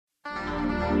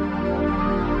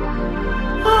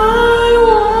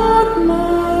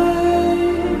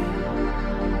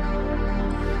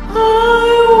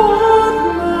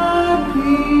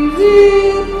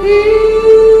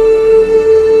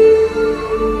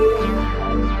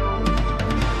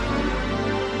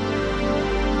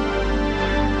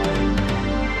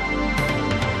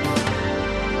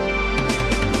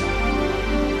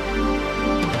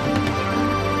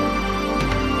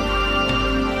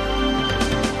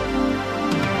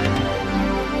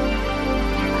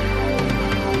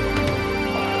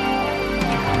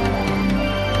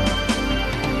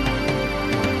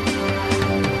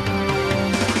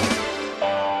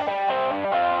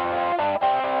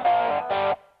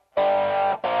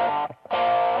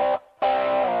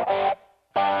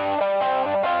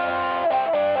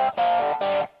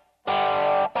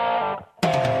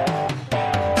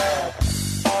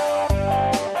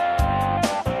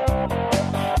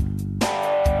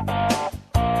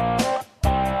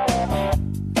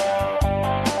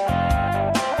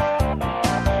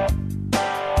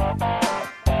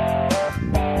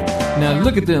Now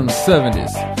look at them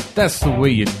 70s. That's the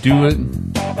way you do it.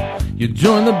 You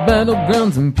join the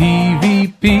battlegrounds in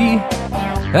PvP.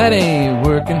 That ain't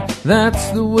working. That's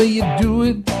the way you do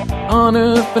it.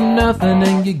 Honor for nothing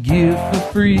and you give for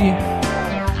free.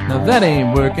 Now that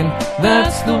ain't working.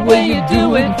 That's the way you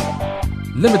do it.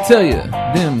 Let me tell you,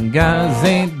 them guys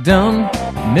ain't dumb.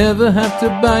 Never have to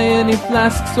buy any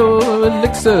flasks or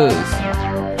elixirs.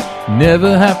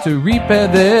 Never have to repair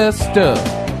their stuff.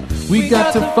 We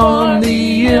got to farm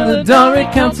the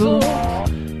Illidari Council,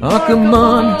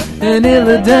 Arkamon and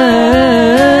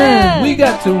Illidan. We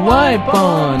got to wipe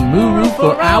on Muru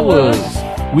for hours.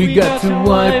 We got to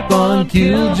wipe on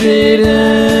Kil'jaeden.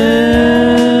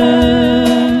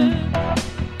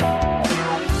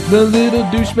 The little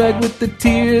douchebag with the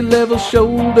tier level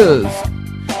shoulders.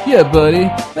 Yeah, buddy,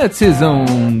 that's his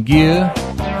own gear.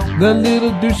 That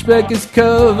little douchebag is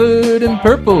covered in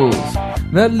purples.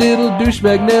 That little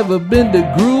douchebag never been to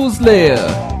Gruul's lair.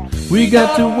 We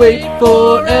got to wait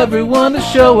for everyone to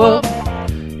show up.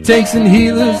 Tanks and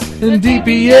healers and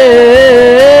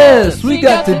DPS. We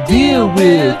got to deal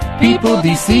with people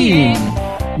DCing.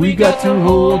 We got to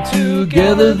hold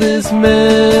together this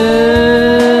mess.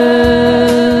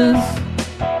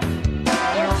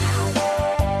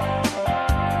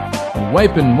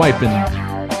 Wiping.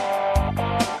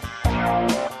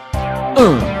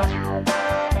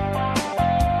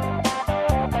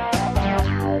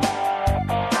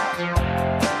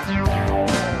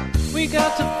 We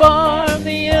got to farm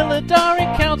the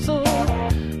Illidari Council,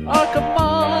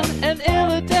 Arkamon and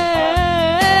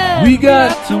Illidan. We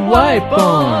got to wipe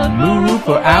on Muru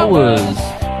for hours.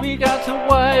 We got to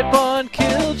wipe on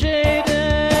Kil'jaeden.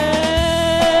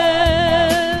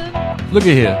 Look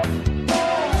at here.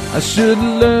 I should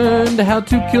have learned how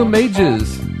to kill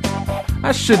mages.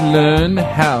 I should learn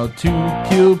how to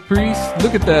kill priests.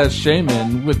 Look at that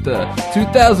shaman with the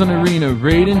 2000 arena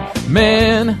rating.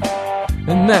 Man,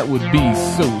 and that would be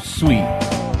so sweet.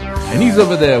 And he's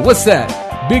over there. What's that?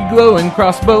 Big glowing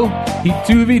crossbow. He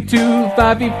 2v2,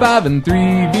 5v5, and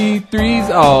 3v3s.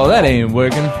 Oh, that ain't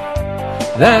working.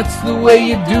 That's the way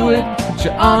you do it. Put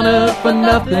your honor for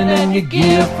nothing and you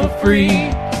give for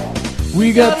free.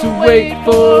 We got to wait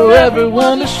for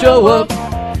everyone to show up.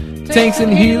 Tanks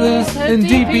and healers and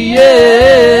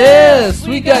DPS.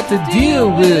 We got to deal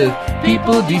with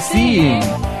people DCing.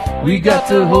 We got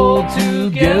to hold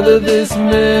together this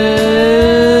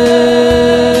mess.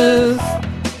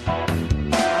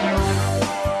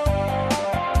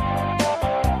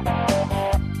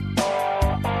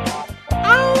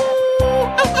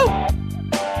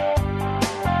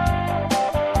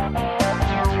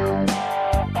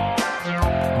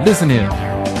 Listen here.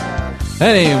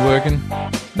 That ain't working.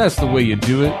 That's the way you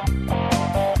do it.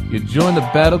 You join the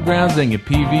battlegrounds and you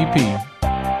PvP.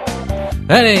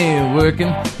 That ain't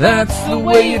working. That's the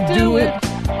way you do it.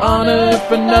 Honor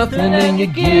for nothing and you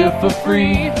give for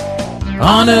free.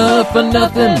 Honor for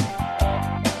nothing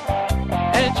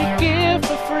And you give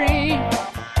for free.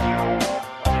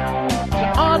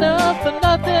 Your honor for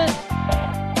nothing.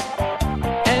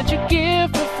 And you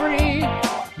give for free.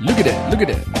 Look at that, look at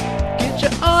that. Get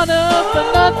your honor for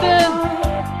nothing.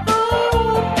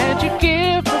 And you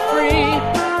give for free.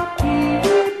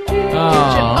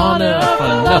 Oh, honor for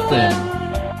nothing.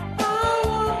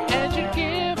 And you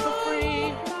give for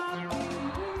free.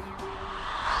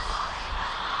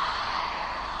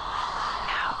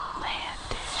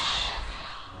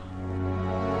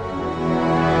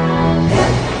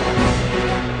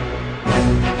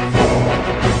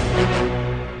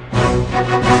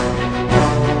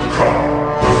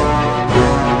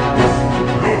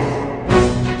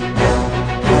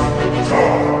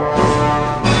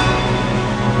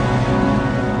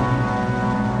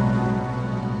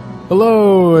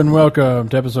 Hello and welcome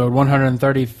to episode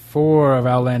 134 of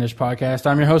Outlandish Podcast.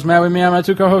 I'm your host, Matt. With me, I'm my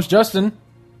two co-hosts, Justin.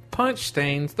 Punch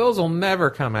stains, those will never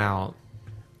come out.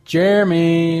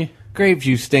 Jeremy. Grape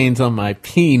juice stains on my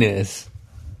penis.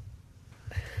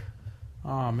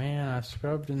 Oh man, I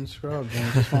scrubbed and it just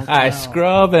won't come I out.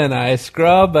 scrub and I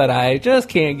scrub, but I just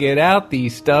can't get out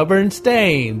these stubborn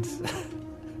stains.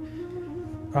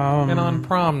 And on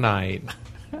prom night.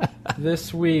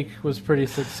 This week was pretty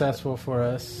successful for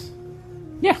us.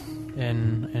 Yeah.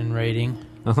 In rating.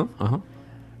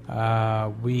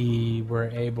 We were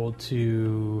able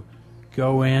to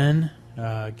go in,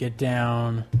 get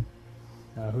down.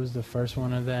 Who's the first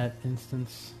one of that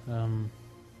instance?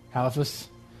 Halifax.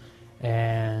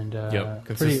 And Yep,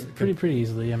 pretty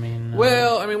easily. I mean, we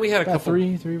had a about couple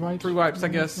three wipes. 3 wipes, I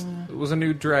guess. It was a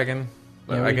new dragon,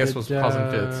 but Yeah, I we guess did, was causing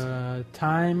fits.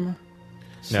 Time,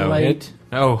 No, Slate.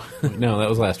 No, that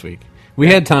was last week. We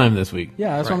had time this week.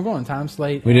 Yeah, that's where I'm going. Time,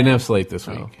 slate. We didn't have Slate this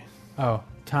week. Oh,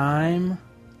 time,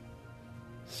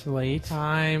 slate.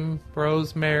 Thyme,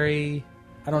 rosemary.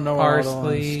 I don't know what all the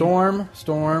Parsley. ones.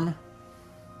 Storm,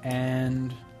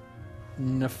 and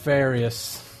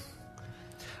nefarious.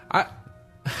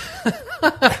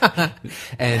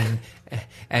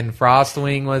 And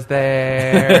Frostwing was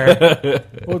there.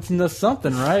 Well, it's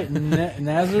something, right?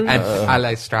 Nazareth? And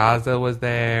Alistraza was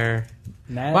there.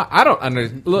 Naz- Well, I don't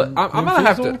understand. Look, I'm gonna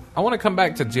have to. Nymphusel? I want to come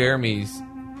back to Jeremy's.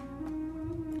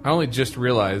 I only just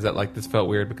realized that this felt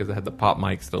weird because I had the pop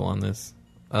mic still on this.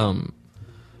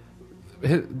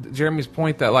 Jeremy's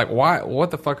point that why?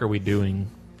 What the fuck are we doing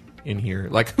in here?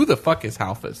 Who the fuck is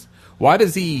Halfus? Why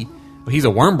does he? He's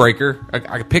a worm breaker.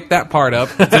 I picked that part up.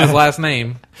 It's in his last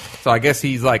name, so I guess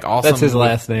he's awesome. That's his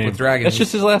last name. with dragons. That's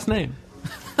just his last name.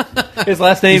 His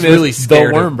last name He's is really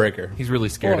scared the of- Worm Breaker. He's really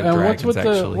scared and of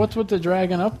dragons. what's with the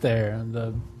dragon up there?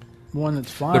 The one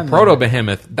that's flying. The proto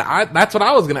behemoth. That's what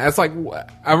I was gonna. It's I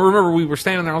remember we were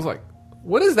standing there. I was like,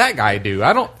 "What does that guy do?"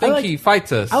 I don't think he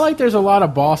fights us. I like. There's a lot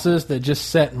of bosses that just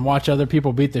sit and watch other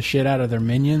people beat the shit out of their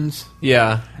minions.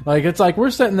 Yeah, It's like we're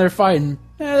sitting there fighting.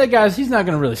 That guy's. He's not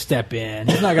going to really step in.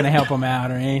 He's not going to help him out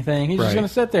or anything. He's just Right. going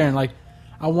to sit there and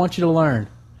I want you to learn.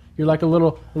 You're like a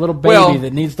little baby Well,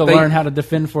 that needs to they- learn how to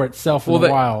defend for itself in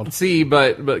the wild. See,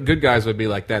 but good guys would be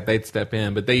like that. They'd step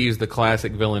in, but they use the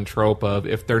classic villain trope of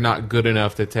if they're not good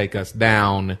enough to take us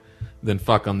down, then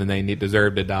fuck them. Then they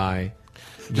deserve to die.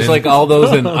 Just like all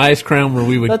those in Ice Crown where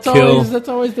we would That's kill.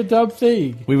 always the dub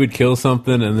thing. We would kill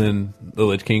something, and then the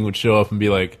Lich King would show up and be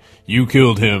like, "You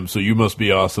killed him, so you must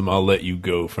be awesome. I'll let you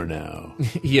go for now."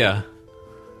 Yeah.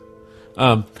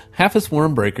 Halfus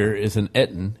Wormbreaker is an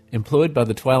Etten employed by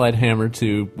the Twilight Hammer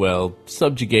to,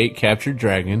 subjugate captured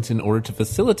dragons in order to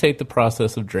facilitate the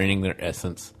process of draining their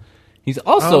essence. He's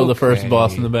also the first Okay.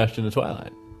 boss in the Bastion of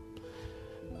Twilight.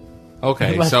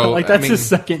 Okay, That's so that's his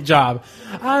second job.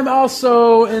 I'm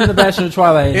also in the Bastion of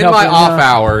Twilight. in my off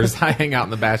hours, I hang out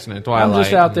in the Bastion of Twilight. I'm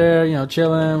just out there,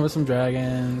 chilling with some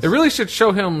dragons. It really should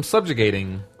show him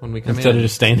subjugating when we come Instead in. of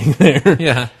just standing there.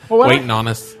 yeah, Well, what waiting on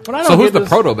us. what I So don't who's get the is-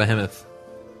 proto behemoth?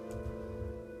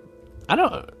 I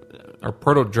don't... Or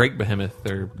proto Drake behemoth,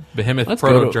 or behemoth Let's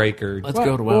proto go to- Drake, or Let's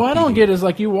go to WoW. What I don't PD. get is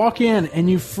you walk in and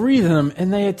you free them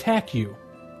and they attack you.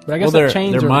 But I guess Well, that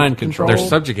chains they're are mind controlled. they're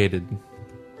subjugated.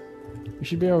 You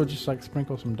should be able to just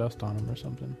sprinkle some dust on them or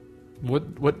something.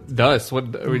 What dust?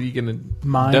 What are you gonna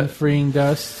Mind freeing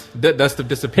dust, dust of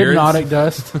disappearance? hypnotic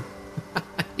dust.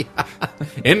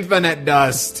 Infinite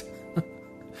dust.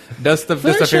 Dust of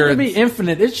That shouldn't disappearance. be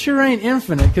infinite. It sure ain't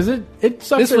infinite because it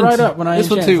sucks This it one right too- up when I This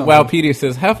one enchant too, something. Wowpedia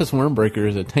says, Halfus Wormbreaker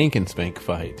is a tank and spank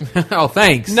fight. Oh,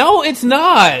 thanks. No, it's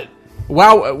not!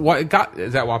 Wow, what got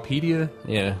is that Wikipedia?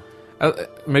 Yeah.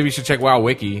 Maybe you should check WoW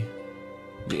Wiki.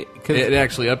 'Cause It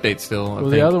actually updates still. I Well,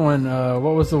 think. the other one,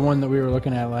 what was the one that we were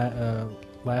looking at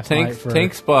last night?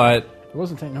 tank spot. It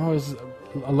wasn't tank. No, it was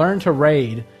Learn to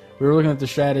Raid. We were looking at the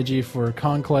strategy for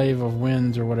Conclave of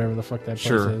Winds or whatever the fuck that place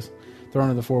Sure. is. Throne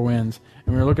of the Four Winds.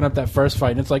 And we were looking up that first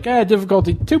fight, and it's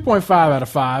difficulty 2.5 out of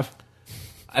 5.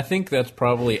 I think that's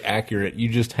probably accurate. You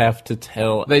just have to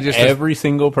tell They just- every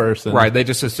single person. Right, they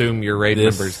just assume your raid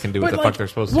This- members can do what the fuck they're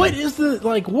supposed to What do. is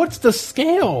what's the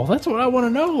scale? That's what I want to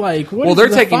know. Well, they're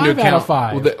taking into 5 out of account.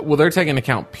 5? They're taking into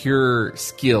account pure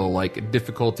skill, like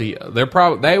difficulty.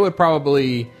 They would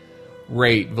probably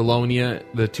rate Valonia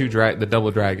the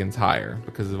double dragons higher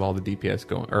because of all the DPS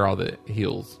going or all the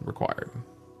heals required.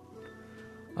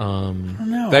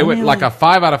 No, They I would mean, like a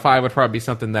 5 out of 5 would probably be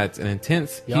something that's an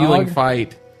intense Yogg? healing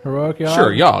fight. Heroic Yogg?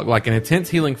 Sure, Yogg, like an intense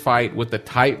healing fight with the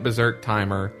tight berserk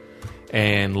timer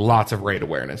and lots of raid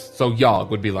awareness. So Yogg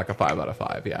would be like a 5 out of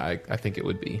 5. Yeah, I think it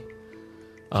would be.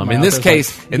 In this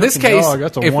case, Yogg,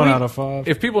 that's a if 1 we- out of 5.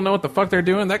 If people know what the fuck they're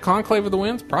doing, that Conclave of the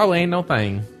Winds probably ain't no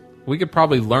thing. We could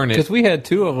probably learn it. Because we had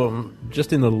two of them,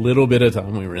 just in the little bit of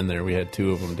time we were in there, we had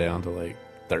two of them down to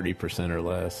 30% or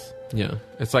less. Yeah,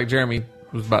 it's like Jeremy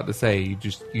was about to say.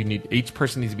 You need each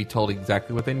person needs to be told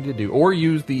exactly what they need to do, or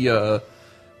use the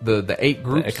 8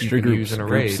 groups Extra you can groups. use in a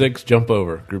Group raid. 6, jump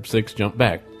over. Group 6, jump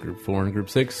back. Group 4 and Group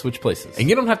 6, switch places. And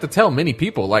you don't have to tell many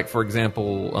people. Like for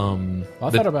example, I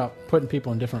thought about putting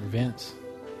people in different vents,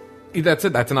 that's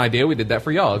it. That's an idea. We did that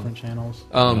for Yogg. different channels.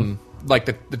 Like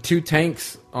the 2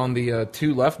 tanks on the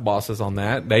 2 left bosses on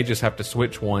that, they just have to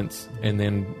switch once, and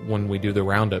then when we do the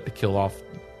roundup to kill off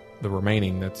the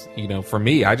remaining, that's for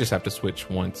me, I just have to switch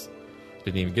once.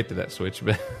 Didn't even get to that switch,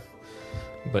 but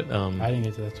I didn't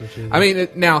get to that switch either. I mean,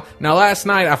 now last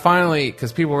night I finally,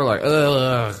 because people were like,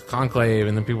 ugh, Conclave,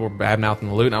 and then people were bad mouthing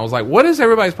the loot, and I was like, what is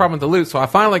everybody's problem with the loot? So I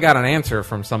finally got an answer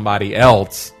from somebody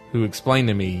else who explained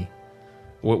to me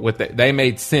They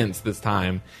made sense this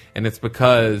time, and it's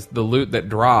because the loot that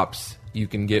drops you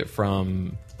can get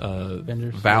from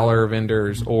Vendors. Valor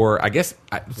vendors, or I guess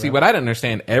what I didn't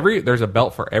understand. There's a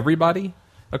belt for everybody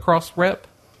across Rep.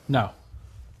 No.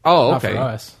 Oh, Not okay. for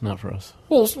us. Not for us.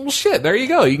 Well, shit. There you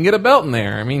go. You can get a belt in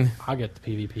there. I mean, I'll get the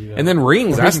PvP belt. and then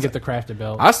rings. Or I you can get the crafted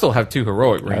belt. I still have 2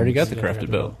 heroic rings. I already got the Yeah,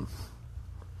 crafted belt.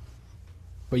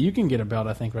 But you can get a belt,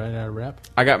 I think, right out of Rep.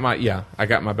 I got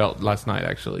my belt last night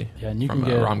actually. Yeah, and you from can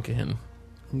get Ramkahin. You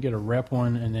can get a Rep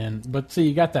one, and then but see,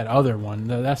 you got that other one.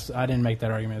 I didn't make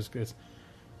that argument because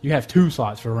you have 2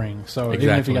 slots for rings. So even if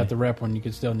Exactly. you got the Rep one, you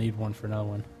could still need one for another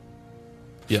one.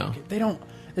 Yeah. They don't.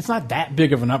 It's not that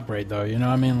big of an upgrade, though. You know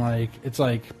what I mean? Like it's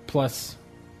like plus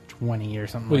 20 or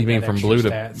something. What do you like mean that, from extra blue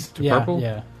stats. to yeah, purple?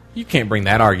 Yeah. You can't bring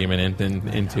that argument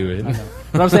into it. I know.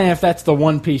 But I'm saying if that's the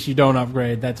one piece you don't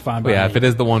upgrade, that's fine. By Yeah, me. if it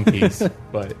is the one piece,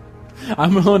 but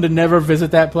I'm willing to never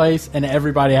visit that place and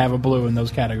everybody have a blue in those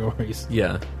categories.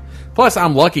 yeah. Plus,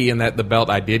 I'm lucky in that the belt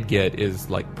I did get is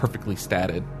like perfectly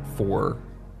statted for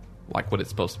like what it's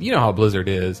supposed to be. You know how Blizzard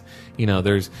is. You know,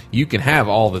 you can have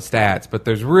all the stats, but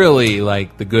there's really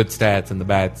like the good stats and the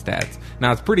bad stats.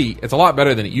 Now it's a lot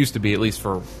better than it used to be, at least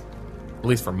for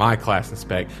my class and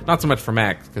spec. Not so much for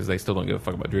Max because they still don't give a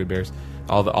fuck about Druid Bears.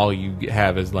 All you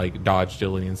have is like dodge,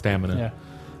 agility, and stamina.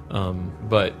 Yeah.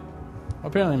 But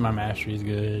Apparently my mastery is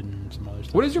good and some other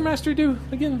stuff. what does your mastery do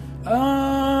again?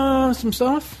 Some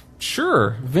stuff.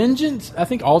 Sure. Vengeance. I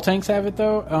think all tanks have it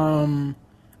though.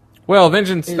 Well,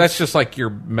 Vengeance, that's just like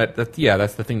your...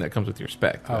 that's the thing that comes with your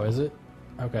spec. Oh, though. is it?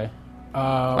 Okay. Like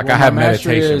well, I have my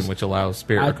mastery Meditation, is which allows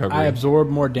spirit recovery. I absorb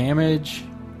more damage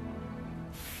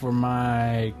for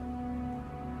my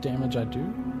damage I do.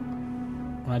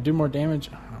 When I do more damage...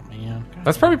 Oh, man. God.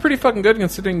 That's probably pretty fucking good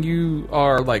considering you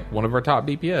are like one of our top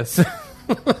DPS.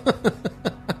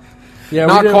 Yeah,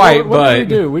 Not we did, quite, what but... did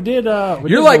we do? We did...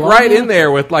 You're like right in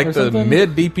there with like or the something?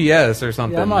 mid DPS or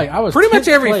something. Yeah, I'm like, I was pretty much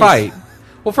 10th every place. fight.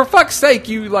 Well, for fuck's sake,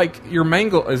 you like your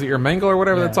mangle. Is it your mangle or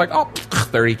whatever? Yeah. That's like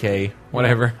 30k,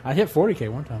 whatever. I hit 40k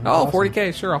one time. Oh, That's awesome.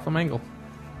 40k, sure, off a mangle.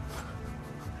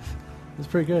 It's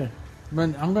pretty good.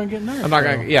 But I'm going to get nerfed.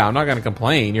 I'm not gonna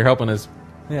complain. You're helping us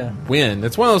Yeah. win.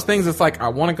 It's one of those things. That's like I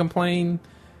want to complain.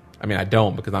 I mean, I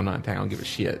don't because I'm not in town. I don't give a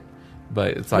shit. But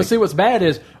it's But like, see, what's bad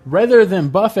is rather than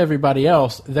buff everybody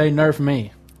else, they nerf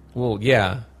me. well,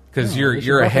 yeah, because No, they should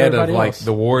you're buff ahead of everybody like else.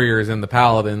 the warriors and the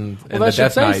paladins and Well, the that should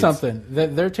death say knights. something.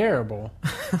 That they're terrible.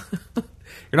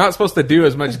 You're not supposed to do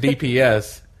as much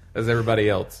DPS as everybody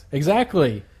else.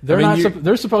 Exactly. They're I mean, not.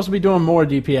 They're supposed to be doing more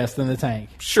DPS than the tank,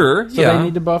 Sure, so yeah, they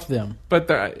need to buff them. but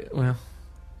well,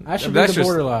 I should That's be the just-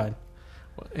 borderline.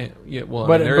 yeah. Well,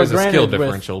 But I mean, there but is a granted, skill with-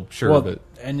 differential, sure, well, but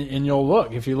and you'll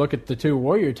look if you look at the 2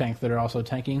 warrior tanks that are also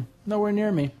tanking, nowhere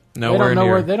near me. Nowhere they don't know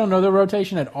near. they don't know their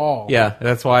rotation at all. yeah,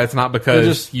 that's why it's not because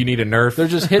They're just- you need a nerf. they're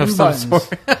just of hitting some buttons.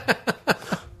 sort.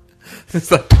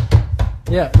 It's like,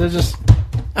 Yeah, they're just.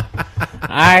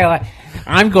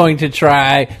 I'm going to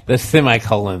try the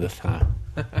semicolon this time.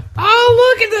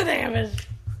 Oh, look at the damage!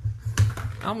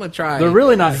 I'm gonna try. They're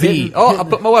really not Z. hitting- Oh, I'll hitting-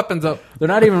 put my weapons up. They're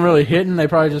not even really hitting. They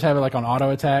probably just have it like on auto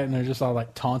attack, and they're just all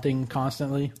like taunting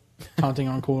constantly, taunting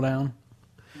on cooldown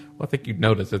Well, I think you'd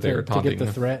notice that they were to taunting. get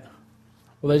the threat.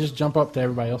 Well, they just jump up to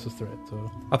everybody else's threat.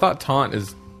 So I thought taunt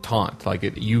is taunt. Like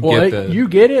you well, get the. you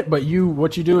get it, but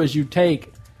what you do is you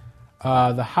take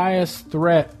the highest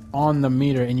threat on the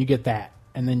meter, and you get that,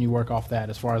 and then you work off that.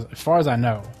 As far as I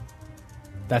know,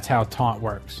 that's how taunt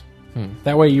works.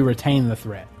 That way, you retain the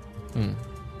threat.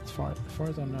 As far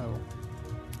as I know.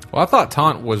 Well, I thought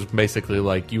taunt was basically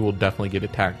like you will definitely get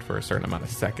attacked for a certain amount of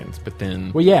seconds, but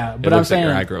then Well, yeah, it but I'm looks like saying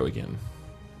you're aggro again.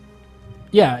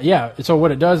 Yeah. So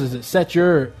what it does is it sets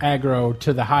your aggro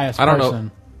to the highest I don't person. know,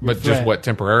 your but just threat. what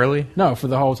temporarily? No, for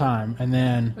the whole time, and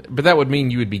then But that would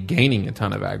mean you would be gaining a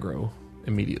ton of aggro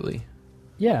immediately.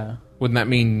 yeah, Wouldn't that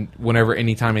mean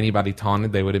anytime anybody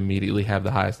taunted, they would immediately have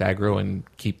the highest aggro and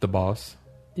keep the boss?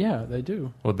 yeah, they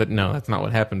do. Well, no, that's not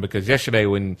what happened because yesterday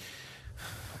when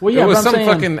Well, yeah, it was but I'm some saying,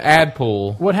 fucking ad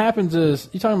pool. what happens is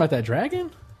you talking about that dragon?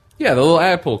 Yeah, the little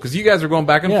ad pool because you guys were going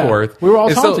back and Yeah, forth. we were all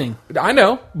And taunting. I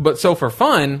know, but so for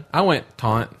fun, I went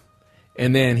taunt,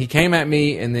 and then he came at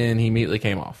me, and then he immediately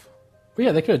came off. Well,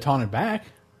 yeah, they could have taunted back,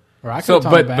 or I could So, have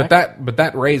taunted back. but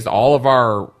that raised all of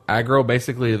our aggro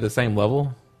basically to the same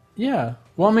level. Yeah.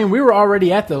 Well, I mean, we were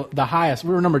already at the highest.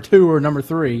 We were number 2 or number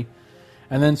 3,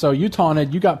 and then so you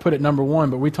taunted, you got put at number 1,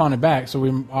 but we taunted back, so we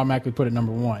automatically put at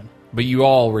number 1. But you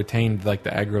all retained like the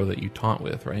aggro that you taunt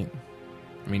with, right?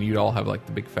 I mean, you'd all have like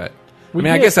the big fat. I We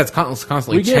mean, I get- guess that's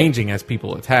constantly we get- changing as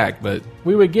people attack, but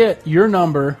We would get your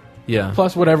number Yeah.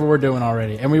 plus whatever we're doing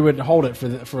already, and we would hold it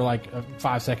for like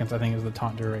 5 seconds. I think is the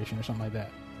taunt duration or something like that.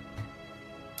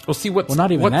 Well, see what's Well,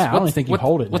 not even that. I don't think you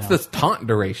hold it What's now. this taunt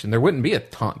duration? There wouldn't be a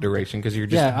taunt duration because you're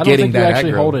just Yeah, I don't getting think you that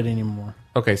actually aggro. hold it anymore.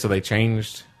 Okay, so they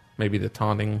changed maybe the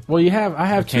taunting. Well, I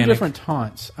have two Mechanic. different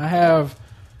taunts. I have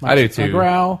I do too. my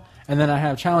growl, and then I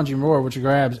have challenging roar, which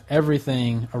grabs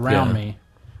everything around Yeah. me,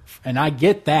 and I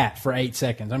get that for 8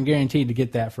 seconds. I'm guaranteed to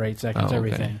get that for 8 seconds. Oh, okay.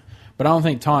 Everything, but I don't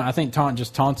think taunt. I think taunt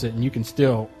just taunts it, and you can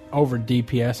still over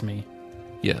DPS me.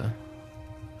 Yeah.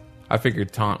 I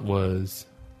figured taunt was...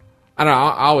 I don't know,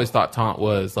 I always thought taunt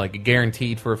was like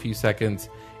guaranteed for a few seconds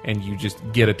and you just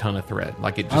get a ton of threat.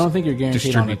 Like it just I don't think you're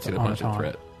guaranteed on distributes a a on a bunch of taunt.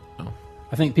 threat. Oh.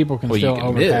 I think people can Well, you still can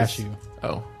overpass miss. you.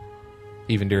 Oh.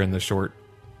 Even during the short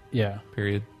Yeah,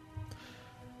 period.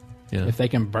 Yeah. if they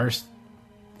can burst,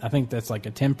 I think that's like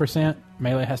a 10%.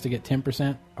 Melee has to get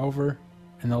 10% over,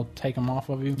 and they'll take them off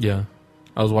of you. Yeah.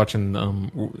 I was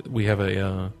watching we have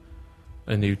a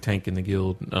new tank in the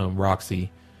guild, Roxy,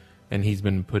 and he's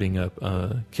been putting up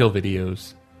kill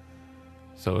videos.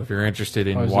 So if you're interested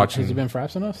in watching Has he been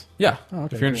frapping us? Yeah. Oh, okay,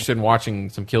 if you're cool. interested in watching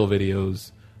some kill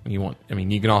videos, and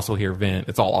you can also hear Vent.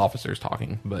 It's all officers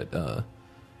talking, but well,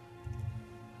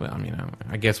 I mean,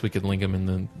 I guess we could link them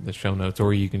in the show notes,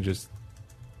 or you can just.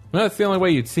 Well, that's the only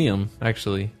way you'd see them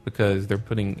actually, because they're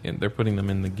putting them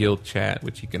in the guild chat,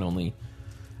 which you can only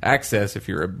access if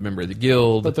you're a member of the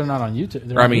guild. But they're not on YouTube.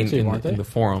 They're Or, I on mean, YouTube, in, aren't they? in the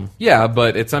forum. Yeah,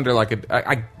 but it's under like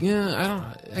I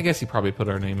guess he probably put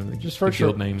our name in the, Just the search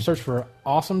guild for, name. search for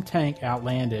awesome tank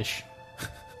outlandish,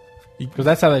 because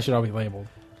that's how they should all be labeled.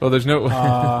 Well, there's no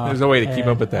there's no way to keep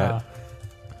up with that.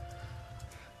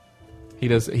 He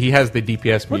does. He has the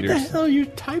DPS What the meters. hell are you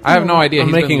typing? I have no idea. I'm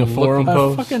He's making been a forum looking-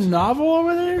 post. A fucking novel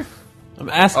over there. I'm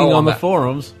asking Oh, on the that.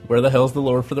 forums, where the hell's the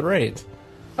lore for the raids?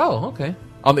 Oh, okay.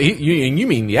 On the you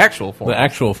mean the actual form? The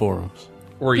actual forums.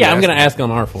 Or you Yeah, I'm going to asking-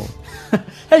 ask on our forum.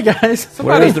 Hey guys,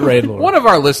 Where is the raid lore? One of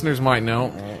our listeners might know.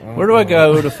 Where do I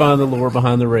go to find the lore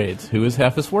behind the raids? Who is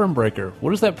Half a Wormbreaker?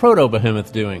 What is that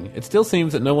proto-behemoth doing? It still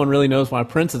seems that no one really knows why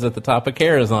Prince is at the top of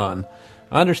Karazhan.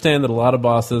 I understand that a lot of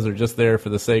bosses are just there for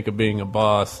the sake of being a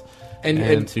boss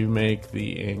and to make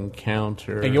the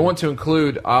encounter. And you want to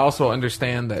include. I also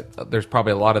understand that there's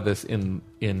probably a lot of this in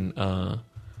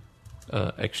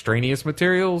extraneous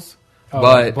materials. Oh,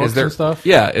 but like books is there and stuff?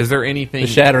 Yeah, is there anything? The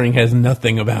Shattering has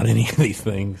nothing about any of these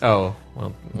things. Oh,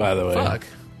 well, By the way. fuck.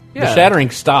 The Shattering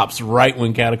stops right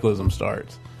when Cataclysm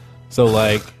starts. So,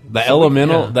 like, the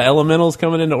elementals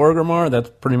coming into Orgrimmar, that's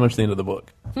pretty much the end of the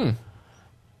book.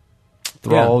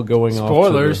 Thrall going off.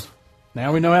 spoilers.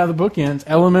 Now we know how the book ends.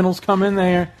 Elementals come in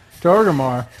there to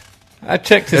Orgrimmar. I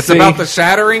checked to It's see. about the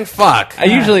Shattering. Fuck. I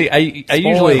usually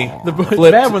The book, it's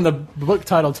flip. bad when the book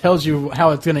title tells you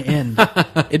how it's going to end.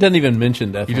 It doesn't even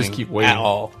mention Deathwing. You just keep waiting. at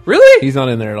all. Really? He's not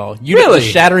in there at all. Really? The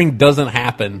Shattering doesn't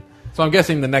happen. So I'm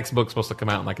guessing the next book's supposed to come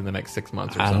out in the next 6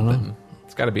 months or I don't something. know.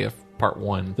 It's got to be a part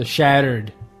 1. The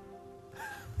Shattered.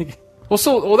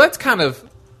 Well, that's kind of.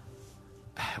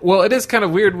 Well, it is kind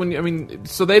of weird when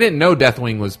so they didn't know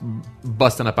Deathwing was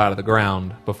busting up out of the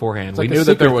ground beforehand. like We a knew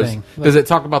that there secret was. thing. Does it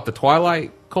talk about the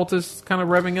Twilight cultists kind of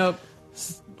revving up?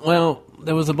 Well,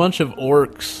 there was a bunch of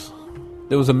orcs.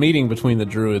 There was a meeting between the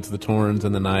druids, the Taurens,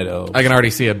 and the Night Elves. I can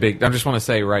already see a big. I just want to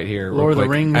say right here, real Lord of the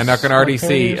quick, Rings, and I can already like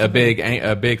see parody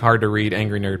or a big hard to read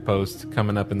Angry Nerd post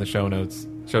coming up in the show notes,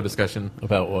 show discussion.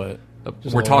 About what?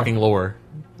 We're lore. talking lore.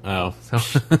 Oh,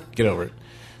 get over it.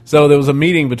 So there was a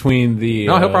meeting between the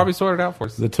No, he'll probably sort it out for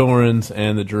us. the Taurens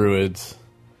and the druids.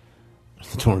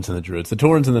 The Taurens and the druids. The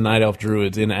Taurens and the Night Elf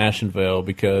druids in Ashenvale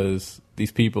because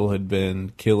these people had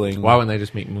been killing. Why wouldn't they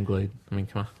just meet Moonglade? I mean,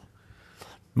 come on.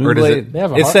 Moonglade, Or does it- They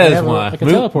have a it heart- says they have a- why. like a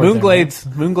teleport thing,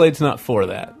 Moonglade's not for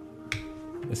that.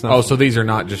 It's not. Oh, so these are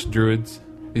not just druids.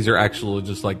 These are actual,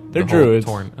 just like They're the whole druids.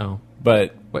 Torn. Oh,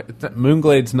 but wait.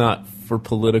 Moonglade's not for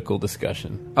political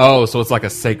discussion. Oh, so it's like a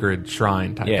sacred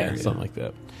shrine type Yeah, area. something like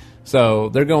that. So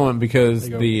they're going because They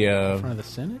go the in front of the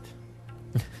Senate.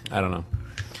 I don't know.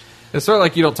 It's sort of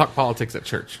like you don't talk politics at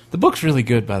church. The book's really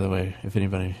good, by the way. If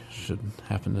anybody should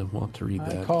happen to want to read I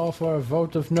that. call for a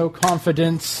vote of no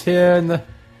confidence here in the.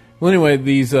 Well, anyway,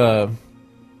 these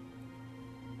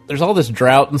there's all this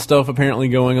drought and stuff apparently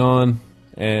going on,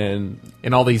 and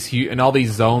In all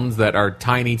these zones that are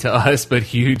tiny to us but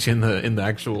huge in the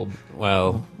actual.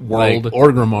 well, World. like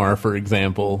Orgrimmar, for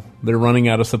example, they're running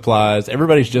out of supplies.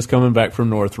 Everybody's just coming back from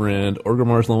Northrend.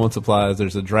 Orgrimmar's low on supplies.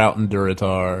 There's a drought in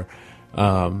Durotar.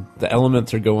 The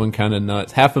elements are going kind of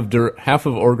nuts. Half of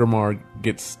Orgrimmar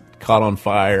gets caught on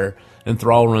fire, and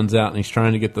Thrall runs out and he's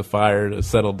trying to get the fire to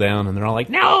settle down, and they're all like,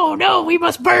 "No, we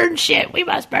must burn shit. We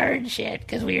must burn shit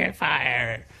because we're on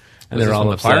fire." And Is they're this all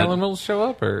when the fire upset. elementals show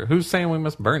up, or who's saying we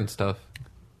must burn stuff?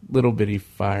 Little bitty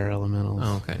fire elementals.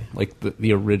 Oh, okay. Like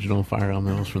the original fire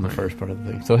elementals from the first part of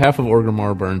the thing. So half of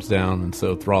Orgrimmar burns down, and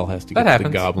so Thrall has to That get the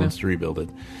happens, goblins to rebuild it.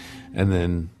 And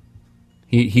then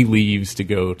he leaves to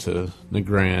go to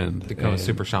Nagrand. Become a and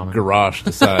super shaman. Garrosh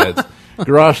decides to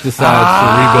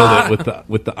rebuild it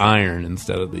with the iron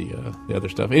instead of the other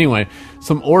stuff. Anyway,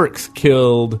 some orcs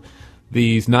killed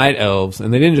these night elves,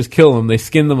 and they didn't just kill them; they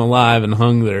skinned them alive and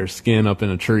hung their skin up in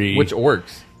a tree. Which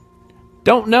orcs?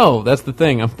 Don't know. That's the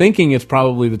thing. I'm thinking it's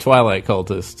probably the Twilight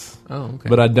cultists. Oh, okay.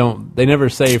 But I don't. They never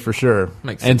say for sure.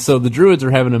 Makes And sense. so the druids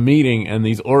are having a meeting, and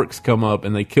these orcs come up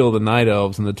and they kill the night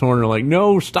elves, and the Tauren are like,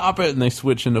 "No, stop it!" And they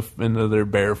switch into their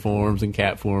bear forms and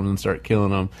cat forms and start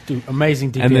killing them. Dude,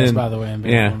 amazing DPS, And then- by the way. In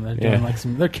yeah, Bearform. They're doing yeah. like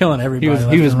they're killing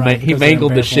everybody. He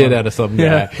mangled the shit out of some guy.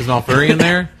 Yeah. Is Malfurion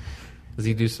there? Does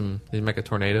he do some? Did he make a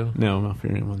tornado? No,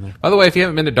 Malfurion wasn't there. By the way, if you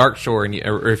haven't been to Darkshore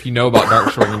or if you know about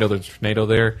Darkshore and you know there's a tornado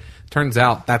there, turns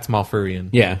out that's Malfurion.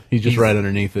 Yeah, he's just right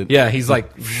underneath it. Yeah, he's like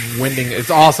winding.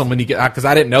 It's awesome when you get because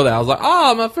I didn't know that. I was like,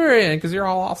 oh, Malfurion, because you're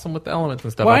all awesome with the elements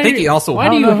and stuff. I think he also why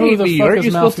do you know who hate the me? fuck Aren't is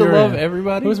you supposed to Malfurion? love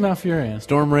everybody? Who's Malfurion?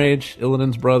 Stormrage,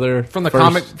 Illidan's brother From the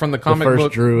first- comic the first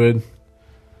book. druid,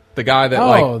 the guy that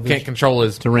Oh, can't control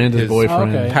his Tyranda's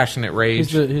boyfriend. okay. passionate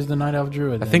rage. He's the Night Elf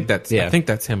Druid. I think that's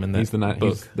him in that He's the night.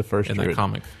 book. He's the first in druid. that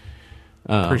comic.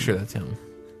 Um, Pretty sure that's him.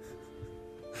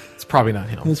 It's probably not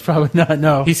him. it's probably not.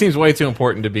 No, He seems way too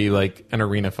important to be like an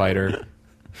arena fighter.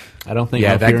 I don't think.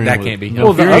 Yeah, that Malfurion was- can't be him. Malfurion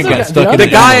Well, the other got guy- stuck the in other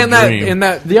The guy Emerald in that Dream. in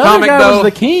that the other comic guy though. was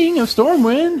the king of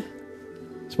Stormwind.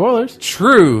 Spoilers.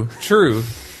 True.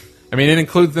 I mean, it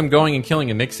includes them going and killing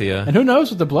Onyxia. And who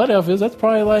knows what the Blood Elf is? That's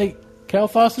probably like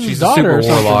Kalthos' She's a daughter super or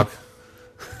something. warlock.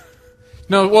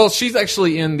 No, well, she's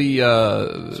actually in the.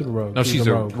 She's a rogue. No, She's she's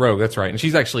a a rogue. rogue. That's right, and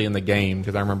she's actually in the game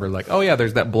because I remember like, oh yeah,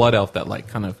 there's that blood elf that like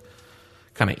kind of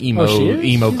emo she is?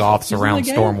 emo She's- goths she's in around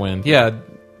the game? Stormwind. Yeah,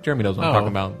 Jeremy knows what I'm Oh. talking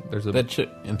about. There's a That shit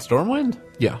in Stormwind.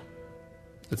 yeah,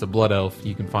 it's a blood elf.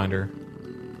 You can find her.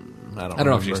 I don't I don't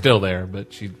know if she's remember. still there,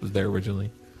 but she was there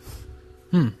originally.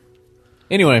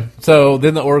 Anyway, so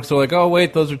then the orcs are like, "Oh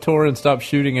wait, those are Tauren. Stop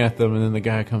shooting at them." And then the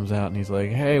guy comes out and he's like,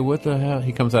 "Hey, what the hell?"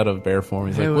 He comes out of bear form.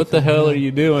 He's like, "What the hell are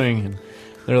you doing?" And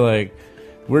they're like,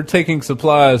 "We're taking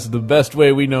supplies the best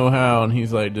way we know how." And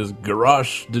he's like, did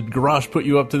Garrosh put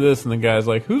you up to this?" And the guy's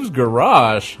like, "Who's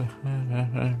Garrosh?"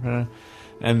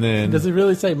 And then Does he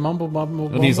really say mumble,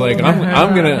 mumble, and he's mumble? like,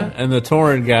 I'm gonna, and the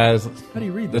Tauren guy's, How do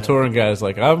you read the that? Tauren guy's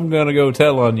like, "I'm gonna go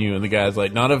tell on you," and the guy's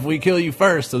like, "Not if we kill you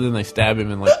first." So then they stab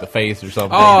him in like the face or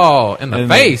something. Oh, in the And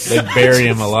face. They bury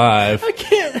him alive. I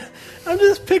can't. I'm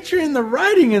just picturing the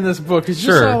writing in this book. It's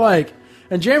just Sure. so like,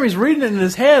 and Jeremy's reading it in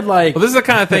his head like, Well, this is the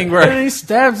kind of thing and where he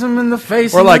stabs him in the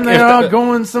face, Or and like then if they're all the-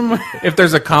 going somewhere. if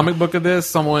there's a comic book of this,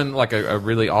 someone like a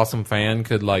really awesome fan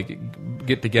could like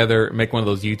get together, make one of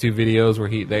those YouTube videos where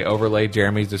they overlay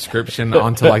Jeremy's description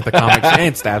onto like the comics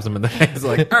and stabs him in the face.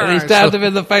 Like, And he stabs him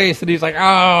in the face, and he's like, "Oh,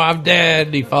 I'm dead."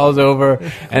 And he falls over,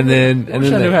 and then I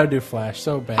wish I they- knew how to do Flash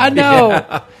so bad. I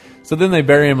know. So then they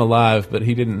bury him alive, but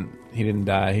he didn't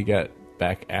die. He got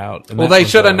back out. And Well, that they was,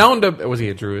 should have known to. Was he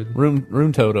a druid?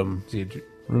 Rune Totem. Was he a dru-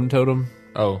 Rune Totem.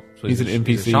 oh, so He's an a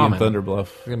NPC in shaman. Thunderbluff.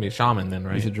 He's gonna be a shaman then,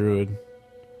 right? He's a druid.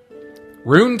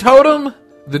 Rune Totem,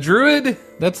 the druid.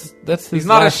 That's his He's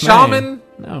not a last shaman? name.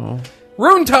 No.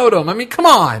 Rune Totem. I mean, come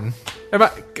on. Am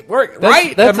I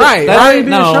right? that's I'm right. a- Why that's- would he be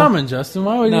No. a shaman, Justin?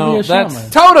 Why would No, he be a that's-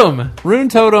 shaman? Totem. Rune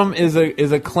Totem is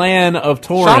a clan of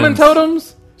Taurens. Shaman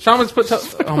totems. Shamans put.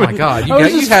 Oh my god! You I was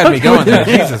got, you just had me fucking going there. with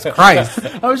you. Jesus Christ!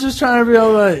 I was just trying to be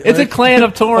all like, It's a clan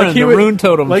of Taurens, the Rune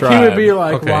Totem like tribe. he would be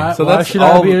like, Okay, why, So why that's should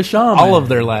all, I be a shaman? all of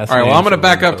their last All right. Well, names I'm going to are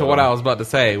back Rune up to what I Totem. was about to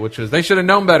say, which was they should have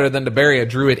known better than to bury a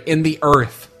druid in the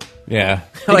earth. Yeah.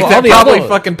 Like Well, all that the probably other-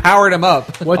 fucking powered him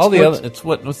up. What's, all the what's- other. It's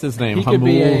what's his name? he could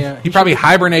be Hamul? a. He probably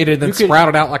hibernated and you could-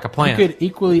 sprouted out like a You plant. could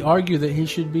equally argue that he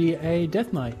should be a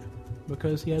Death Knight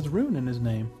because he has rune in his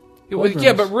name. Well, Blood yeah,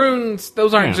 runes. but runes,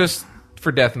 those aren't Yeah. just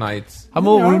for death knights.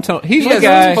 Hamul Yeah. Rune Totem. He's He the has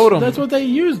guy. his totem. That's what they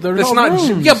use. They're That's all not.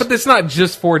 runes. Yeah, but that's not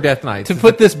just for death knights. To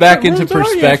put this back Yeah, into runes are used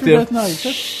for perspective, Death Knights.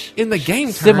 That's- in the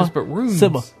game terms, Simma, but runes.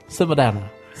 Simma down.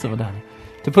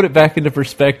 To put it back into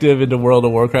perspective into World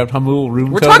of Warcraft, Hamul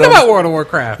Rune We're Totem. talking about World of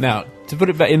Warcraft. Now, to put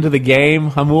it back into the game,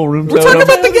 Hamul Rune We're Totem talking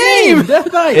about the game.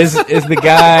 Death Knight. is the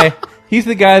guy. He's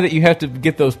the guy that you have to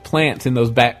get those plants in those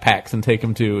backpacks and take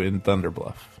them to in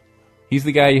Thunderbluff. He's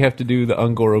the guy you have to do the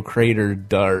Ungoro Crater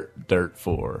dirt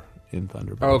for in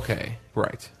Thunderbluff. Okay,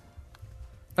 right.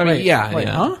 I mean, Wait, yeah, wait,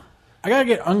 yeah. huh? I gotta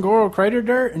get Ungoro Crater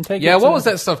dirt and take. Yeah, it what to- was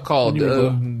that stuff called? When you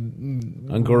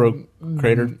were Ungoro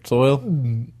Crater soil.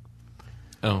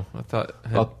 Oh, I thought.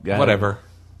 Oh, yeah. Whatever.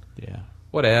 Yeah.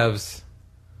 Whatevs.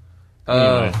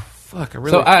 Anyway. Fuck, I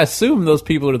really... So I assume those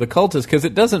people are the cultists because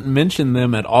it doesn't mention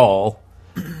them at all.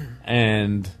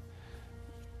 And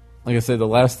like I said, the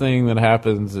last thing that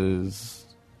happens is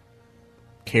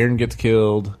Karen gets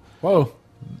killed. Whoa.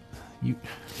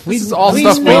 This is all We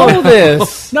stuff we know know.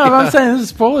 this. No, but I'm saying this is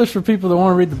spoilers for people that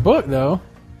want to read the book, though.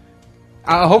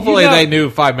 Hopefully You know, they knew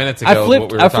 5 minutes ago I flipped.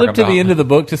 what we were I talking flipped to about. the end of the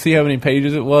book to see how many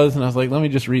pages it was, and I was like, "Let me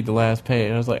just read the last page."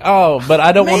 And I was like, "Oh, but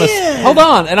I don't want to." Man! Hold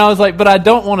on, and I was like, "But I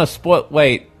don't want to spoil."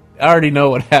 Wait, I already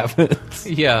know what happens.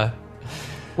 Yeah.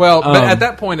 Well, but Um, at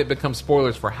that point, it becomes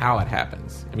spoilers for how it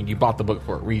happens. I mean, you bought the book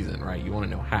for a reason, right? You want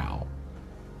to know how.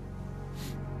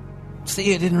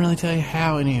 See, it didn't really tell you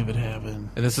how any of it happened.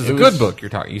 And this is It a was- good book you're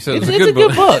talking. You said it was It's a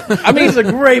good book. I mean, It's a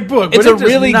great book. it's but a it does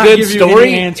really not good give you any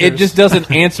story. answers. It just doesn't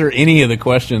answer any of the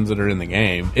questions that are in the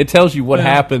game. It tells you what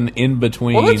happened in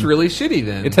between. Well, that's really shitty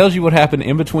then. It tells you what happened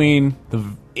in between the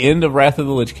end of Wrath of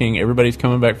the Lich King, everybody's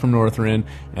coming back from Northrend,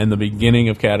 and the beginning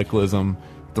of Cataclysm.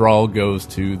 Thrall goes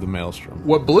to the Maelstrom.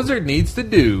 What Blizzard needs to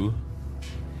do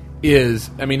is,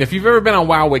 I mean, if you've ever been on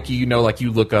WoW Wiki, you know, like,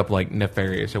 you look up, like,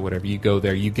 Nefarious or whatever. You go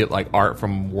there, you get, like, art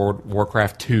from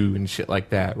Warcraft 2 and shit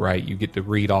like that, right? You get to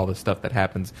read all the stuff that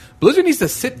happens. Blizzard needs to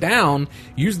sit down,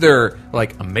 use their,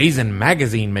 like, amazing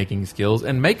magazine-making skills,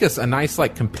 and make us a nice,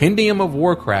 like, compendium of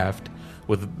Warcraft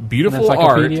with beautiful And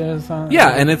art. encyclopedia or something? Yeah,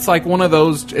 and it's like one of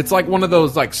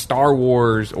those, like, Star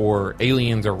Wars or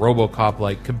Aliens or RoboCop,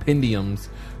 like, compendiums.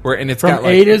 And it's From got,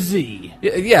 like, A to Z.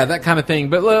 yeah, that kind of thing,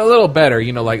 but a little better,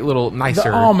 you know, like a little The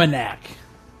nicer. Almanac.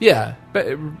 Yeah,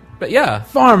 but yeah,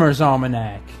 Farmer's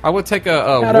Almanac. I would take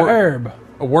Got a herb.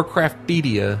 a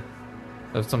Warcraftpedia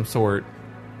of some sort.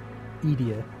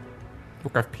 Edia.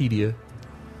 Warcraftpedia.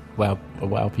 Wow, a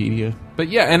Wowpedia. But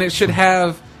yeah, and it should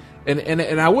have,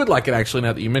 and I would like it actually,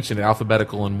 now that you mentioned it,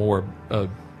 alphabetical and more,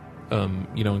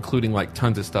 you know, including like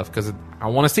tons of stuff, because I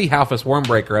want to see Halfus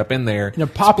Wormbreaker up in there, In a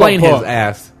pop-up displaying his book.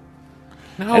 ass.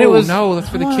 No, And it was- no, that's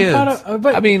for the Oh, kids.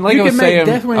 but I mean, like you I was can make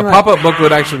saying, Deathwing A like, pop-up book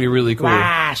would actually be really cool.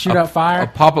 shoot out fire. A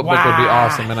pop-up book would be Wah.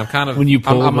 awesome, and I'm kind of When you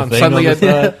pull I'm the thing suddenly on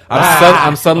the side.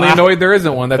 I'm suddenly annoyed there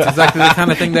isn't one. That's exactly the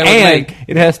kind of thing they would And make.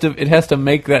 it has to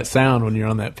make that sound when you're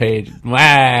on that page. Wah,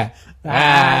 wah.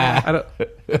 I don't.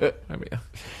 I mean,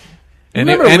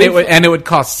 Remember and it would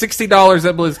cost $60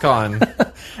 at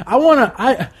BlizzCon. I want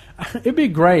to. It'd be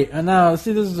great. And now,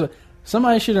 see, this is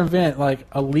somebody should invent like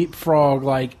a leapfrog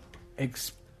like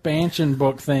expansion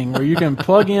book thing where you can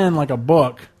plug in like a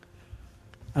book.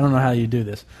 I don't know how you do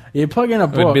this. You plug in a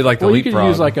book. would be like the well, you could Leapfrog.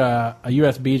 use like a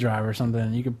USB drive or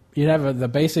something. You'd have the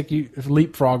basic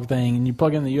leapfrog thing, and you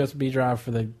plug in the USB drive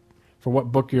for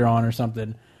what book you're on or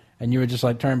something. And you would just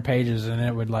like turn pages, and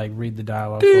it would like read the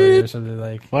dialogue for you or something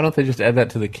like. Why don't they just add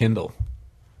that to the Kindle?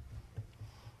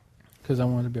 Because I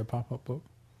wanted to be a pop-up book.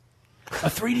 A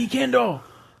 3D Kindle.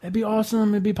 That'd be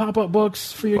awesome. It'd be pop-up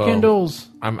books for your Well, Kindles.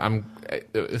 I'm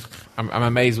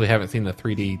amazed we haven't seen the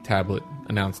 3D tablet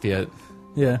announced yet.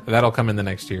 Yeah. That'll come in the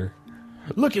next year.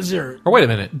 Look, is there Or wait a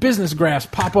minute. business graphs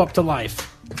pop up to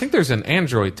life? I think there's an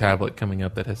Android tablet coming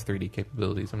up that has 3D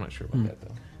capabilities. I'm not sure about that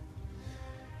though.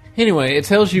 Anyway, it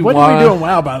tells you What why. did we do in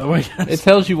WoW, by the way? It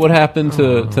tells you what happened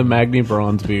to Magni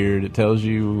Bronzebeard. It tells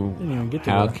you Didn't even get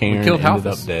to how that. Karen killed ended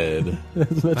Halfus. up dead.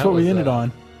 That's That what we was, ended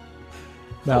on.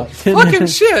 About 10 Fucking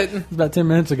minutes, shit! about 10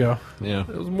 minutes ago. Yeah. It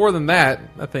was more than that,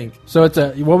 I think. So it's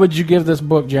a. What would you give this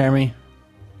book, Jeremy?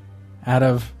 Out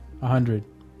of 100?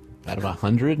 Out of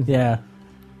 100? Yeah.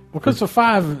 Well, because a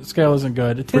 5 scale isn't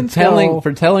good. A 10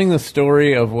 For telling the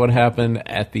story of what happened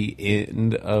at the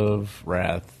end of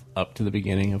Wrath up to the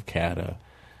beginning of Kata.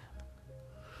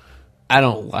 I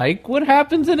don't like what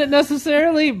happens in it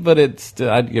necessarily, but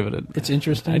I'd give it a. It's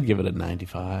interesting. I'd give it a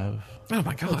 95. Oh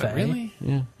my god, that? really?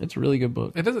 Yeah, it's a really good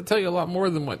book. It doesn't tell you a lot more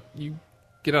than what you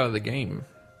get out of the game.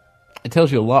 It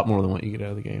tells you a lot more than what you get out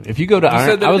of the game. If you go to Iron,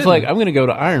 said that I it was like, didn't. I'm going to go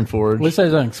to Ironforge. At least it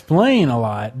doesn't explain a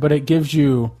lot, but it gives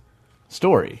you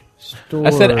Story. story. I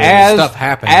said Stuff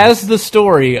happens. as the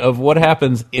story of what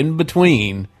happens in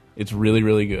between. It's really,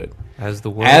 really good. As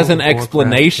the world As an of Warcraft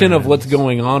explanation of turns. what's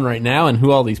going on right now and who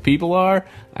all these people are,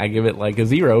 I give it like a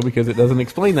 0 because it doesn't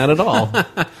explain that at all.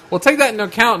 Well, take that into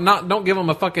account. Don't give them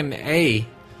a fucking A.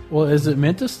 Well, is it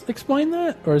meant to explain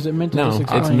that, or is it meant to No, just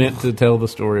explain? it's meant to tell the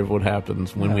story of what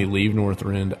happens when we leave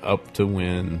Northrend up to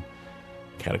when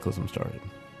Cataclysm started.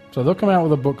 So they'll come out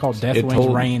with a book called Deathwing's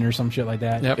told- Reign or some shit like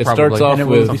that. Yep. It Probably. starts off And it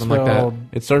with will be something like that. spelled.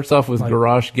 It starts off with Like-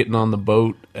 Garrosh getting on the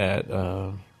boat at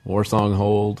Warsong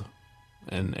Hold,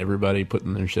 and everybody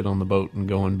putting their shit on the boat and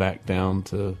going back down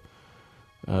to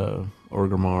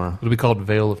Orgrimmar. It'll be called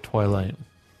Veil of Twilight.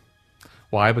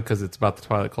 Why? Because it's about the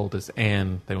Twilight Cultists,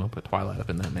 and they won't put Twilight up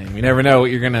in that name. You never know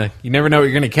what you're gonna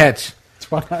catch. It's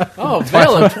Oh,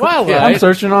 Veil of Twilight. I'm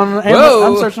searching on Whoa.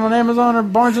 I'm searching on Amazon or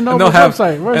Barnes and And Noble's they'll have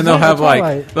website. Where's and they'll Veil of have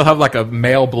Twilight? they'll have like a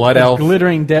male blood elf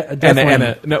glittering death and wing.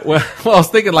 a no. Well, I was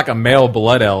thinking like a male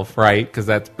blood elf, right? Because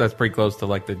that's pretty close to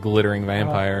like the glittering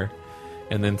vampire,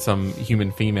 and then some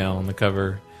human female on the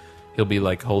cover. He'll be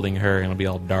like holding her, and it'll be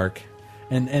all dark.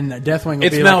 and Deathwing will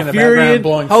It's be like in the background Malfurion.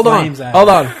 blowing Hold on. flames at Hold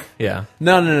it. on. Yeah,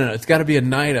 No. It's got to be a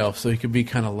night elf, so he could be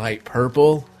kind of light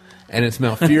purple. And it's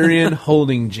Malfurion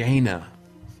holding Jaina.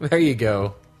 there you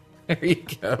go,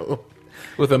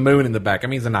 with a moon in the back. I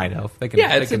mean, he's a night elf. They can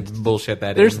Yeah, they can bullshit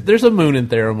that. There's a moon in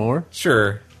Theramore.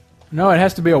 Sure, No, it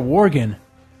has to be a Worgen.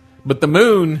 but the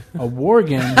moon. A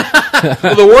Worgen.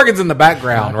 Well, the Worgen's in the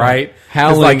background, right? 'Cause,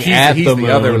 Howling like he's at the the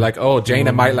other. moon. Like, oh,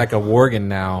 Jaina might like a Worgen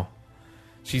now.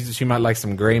 She might like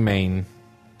some Greymane.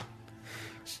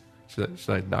 She's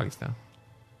like doggy style.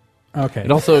 Okay.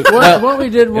 It also what we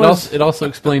did was it also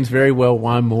explains very well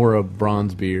why Mora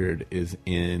Bronzebeard is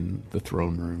in the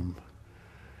throne room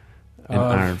in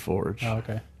Ironforge. Oh,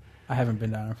 okay. I haven't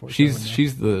been down for. She's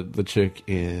the chick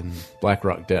in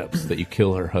Blackrock Depths that you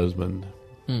kill her husband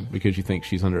because you think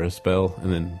she's under a spell,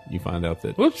 and then you find out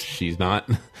that she's not.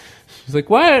 She's like,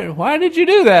 why did you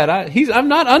do that? I'm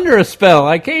not under a spell.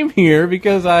 I came here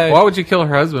because Why would you kill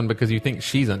her husband? Because you think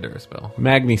she's under a spell.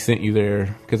 Magni sent you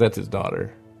there because that's his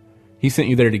daughter. He sent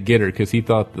you there to get her because he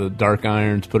thought the Dark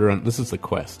Irons put her on. This is the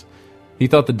quest. He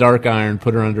thought the Dark Iron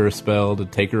put her under a spell to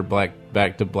take her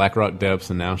back to Blackrock Depths,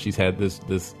 and now she's had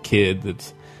this kid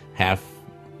that's half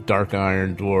Dark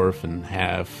Iron dwarf and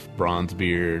half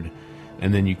Bronzebeard,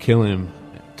 and then you kill him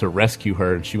to rescue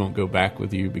her, and she won't go back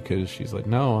with you because she's like,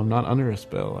 no, I'm not under a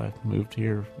spell. I moved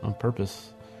here on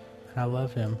purpose, I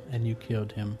love him, and you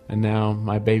killed him. and now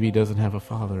my baby doesn't have a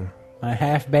father. My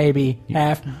half baby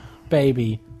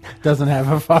doesn't have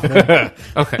a father.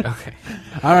 Okay.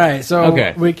 All right, so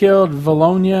Okay. we killed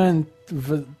Valonia and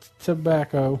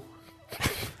Tobacco.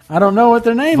 I don't know what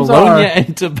their names Bologna are.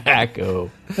 and tobacco.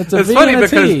 It's a It's V funny and a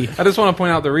because T. I just want to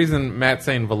point out the reason Matt's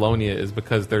saying Valonia is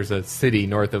because there's a city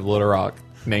north of Little Rock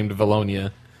named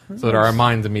Valonia, so that our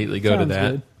minds immediately go to Sounds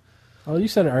that. good. Oh, you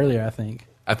said it earlier, I think.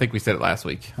 I think we said it last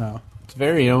week. Oh, It's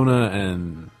Variona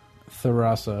and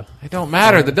Tharasa. It don't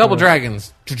matter. The double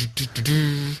dragons.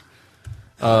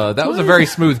 That was a very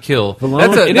smooth kill.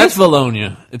 It is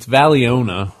Valonia. It's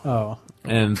Valiona. Oh,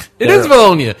 And It is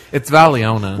Valonia. It's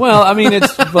Valiona. Well, I mean,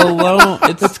 it's Valona.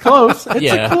 It's close. It's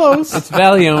yeah, a close. It's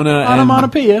Valiona and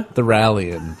Onomatopoeia. the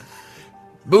Rallian.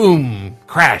 Boom,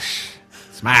 crash,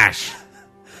 smash.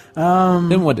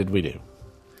 Then what did we do?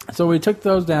 So we took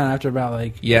those down after about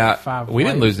like Yeah, 5 we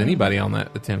didn't waves. lose anybody on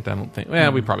that attempt. I don't think.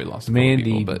 Well, we probably lost a couple Mandy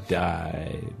people, but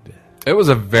died. it was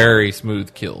a very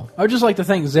smooth kill. I would just like to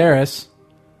thank Xeris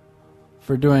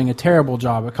for doing a terrible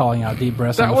job at calling out deep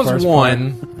breaths. That on the was first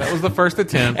one. part. That was the first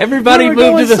attempt. Everybody We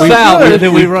were moved to the going so south. good. And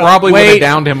then We run- probably would've wait,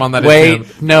 downed him on that Wait,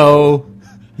 attempt. no,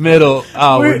 middle.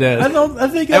 Oh, we're dead. I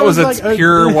think That was a like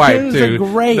pure wipe, It was dude. a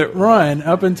great There- run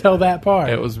up until that part.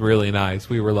 It was really nice.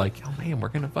 We were like, "Oh man, we're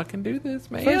gonna fucking do this,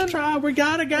 man! First try, we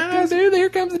got it, guys. Dude, here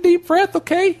comes a deep breath.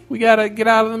 Okay, we gotta get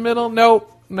out of the middle. Nope.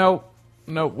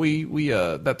 We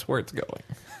that's where it's going.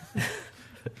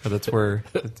 that's where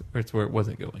it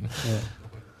wasn't going.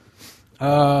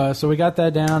 So we got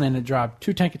that down, and it dropped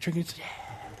 2 tanky trinkets. Yeah.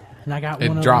 And I got It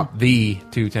one of dropped the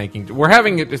 2 tanking. We're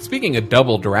having speaking of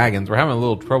double dragons, we're having a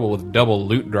little trouble with double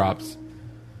loot drops.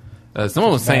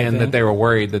 Someone was Bad saying thing. that they were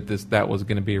worried that that was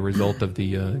going to be a result of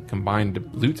the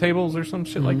combined loot tables or some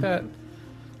shit like that.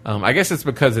 I guess it's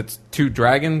because it's 2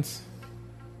 dragons,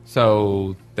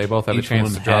 so they both have Each a chance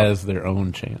one to drop. has their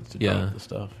own chance to Yeah. drop the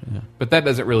stuff. Yeah. But that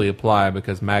doesn't really apply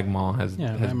because Magma has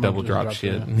Magma double just drop dropped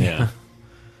shit. it. Yeah.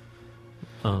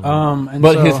 And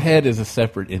But so, his head is a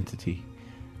separate entity.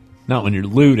 Not when you're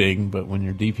looting, but when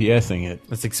you're DPSing it.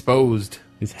 It's exposed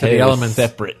His to head the is elements.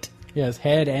 separate. yeah, his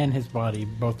head and his body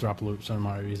both drop loops for some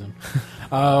odd reason.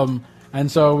 And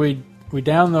so we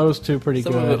downed those 2 pretty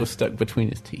Some of good. it was stuck between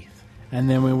his teeth. And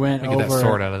then we went Get that over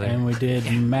sword out of there. and we did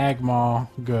Magma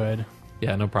good.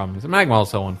 Yeah, no problem. Magma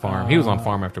also on farm. He was on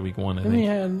farm after week 1, I Then we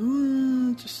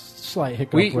think. had just slight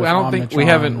hiccup. I with don't think we Omnitron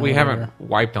haven't earlier.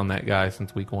 wiped on that guy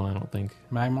since week 1. I don't think.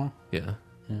 Magma. Yeah.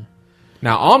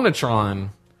 Now Omnitron,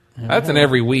 that's an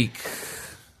every week.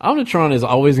 Omnitron is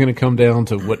always going to come down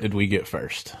to what did we get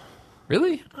first.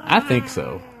 Really? I think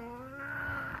so.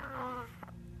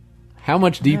 How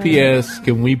much DPS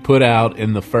can we put out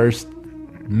in the first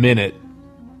minute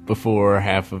before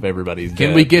half of everybody's dead?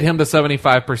 Can we get him to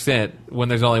 75% when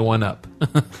there's only 1 up?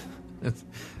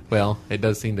 Well, it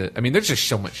does seem to. I mean, there's just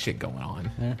so much shit going on.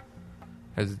 Yeah.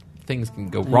 There's things can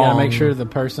go You wrong. gotta make sure the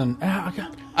person.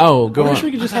 Oh, I go wish on.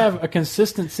 we could just have a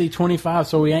consistency 25,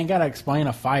 so we ain't gotta explain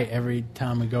a fight every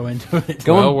time we go into it.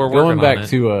 Well, we're working going on back it.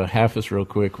 to Halfus real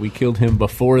quick. We killed him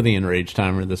before the enrage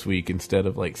timer this week instead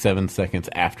of like 7 seconds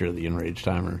after the enrage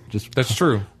timer. Just That's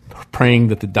true. praying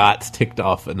that the dots ticked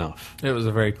off enough. It was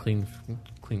a very clean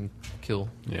kill.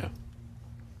 Yeah.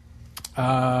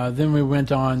 Then we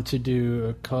went on to do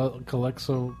a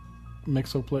Calexo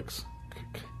Mixoplex.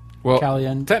 Well,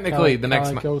 Calian, technically, the next.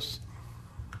 Calicos.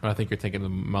 I think you're thinking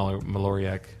of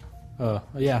Maloriak.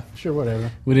 Yeah, sure, whatever.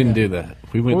 We didn't do that.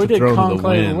 We went Well, to throw to the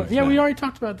Conclave. wind. Yeah, we already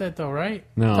talked about that though, right?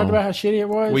 No. Talked about how shitty it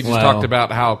was. We just Well- talked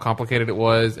about how complicated it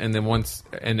was, and then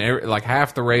like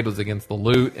half the raid was against the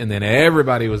loot, and then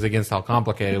everybody was against how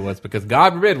complicated it was because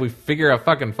God forbid we figure a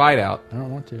fucking fight out. I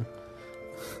don't want to.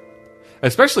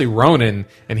 Especially Ronan,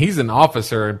 and he's an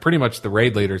officer and pretty much the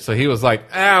raid leader, so he was like,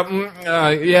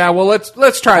 yeah, well let's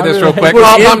try this real quick. We're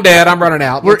Oh, in- I'm dead. I'm running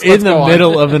out. We're Let's in the go on."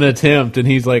 middle of an attempt, and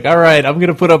he's like, all right, I'm going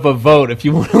to put up a vote if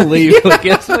you want to leave. Like,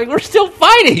 it's like, we're still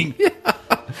fighting.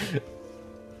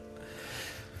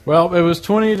 Well, it was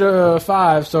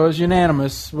 20-5, so it's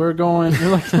unanimous. We're going.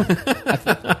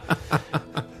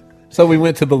 So we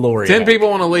went to Balorian. 10 people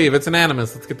want to leave. It's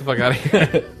unanimous. Let's get the fuck out of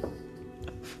here.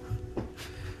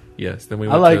 Yes, then we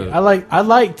went I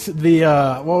liked the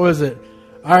what was it?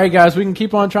 All right, guys, we can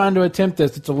keep on trying to attempt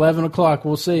this. It's 11 o'clock.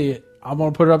 We'll see. I'm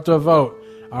gonna put it up to a vote.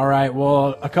 All right.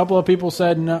 Well, a couple of people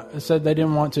said no, said they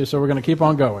didn't want to, so we're gonna keep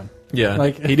on going. Yeah,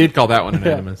 Like- he did call that one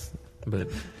unanimous, but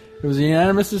It was a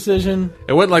unanimous decision.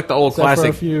 it wasn't like the old Except for a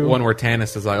classic few. one where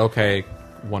Tannis is like, okay,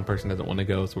 one person doesn't want to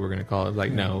go, so we're going to call it.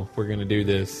 Like, no, we're going to do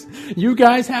this. You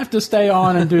guys have to stay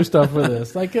on and do stuff with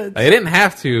this. Like, They didn't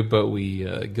have to, but we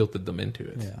guilted them into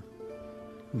it. yeah.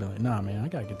 Be like, nah, man, I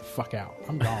gotta get the fuck out.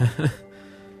 I'm gone.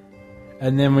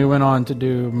 And then we went on to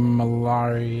do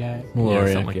Maloriak. Yeah, Maloriak,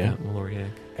 something like yeah. that. Maloriak.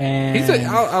 And He's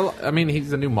I mean,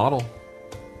 he's a new model.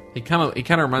 He kind of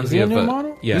reminds Is me he a of new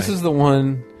model? Yeah, This is the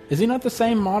one. is he not the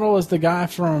same model as the guy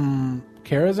from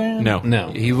Karazhan? no.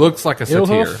 No. He looks like a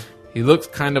satyr. Ilhoof? He looks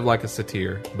kind of like a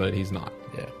satyr, but he's not.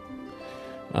 Yeah.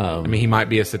 I mean, he might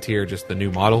be a satyr, just the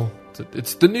new model.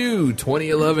 It's the new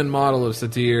 2011 model of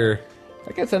satyr.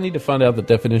 I guess I need to find out the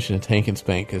definition of tank and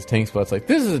spank because Tank Spot's like,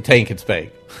 this is a tank and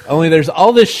spank. Only there's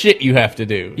all this shit you have to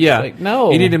do. Yeah, It's like,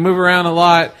 no. you need to move around a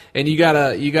lot, and you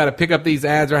gotta pick up these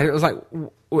ads right here. It was like,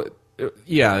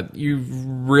 yeah, you've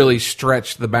really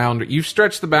stretched the boundary. You've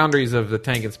stretched the boundaries of the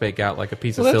tank and spank out like a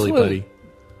piece of Well, that's silly what- putty.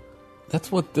 That's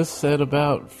what this said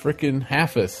about frickin'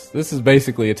 Halfus. This is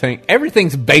basically a tank.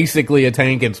 Everything's basically a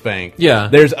tank and spank. Yeah.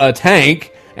 There's a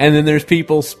tank, and then there's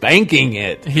people spanking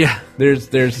it. Yeah. There's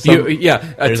some,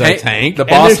 there's a tank. The and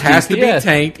boss there's has to be DPS.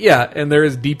 tanked. Yeah, and there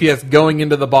is DPS going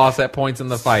into the boss at points in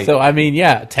the fight. So, I mean,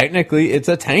 yeah, technically it's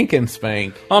a tank and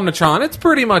spank. Omnitron, it's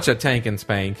pretty much a tank and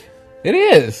spank. It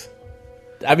is.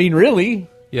 I mean, really.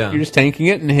 Yeah. You're just tanking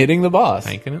it and hitting the boss.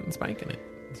 Tanking it and spanking it.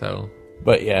 So,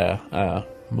 But yeah,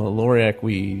 Maloriak,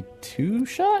 we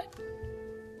two-shot?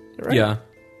 Right? yeah.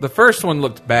 The first one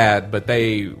looked bad, but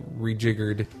they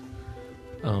rejiggered.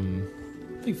 I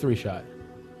think 3-shot.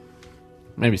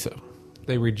 Maybe so.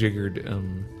 They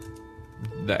rejiggered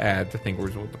the ads. I think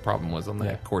was what the problem was on that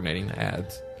Yeah. coordinating the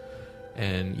ads.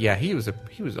 And yeah, he was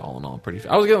all in all pretty.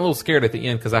 I was getting a little scared at the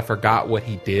end because I forgot what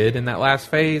he did in that last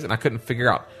phase, and I couldn't figure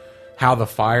out how the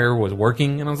fire was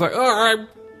working. And I was like, "Oh,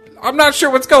 I'm not sure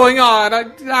what's going on."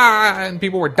 And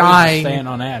people were I was just dying. staying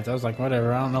on ads. I was like,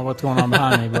 whatever. I don't know what's going on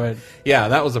behind me, but Yeah,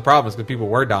 that was the problem because people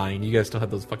were dying. You guys still had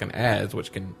those fucking ads,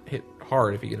 which can hit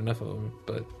hard if you get enough of them.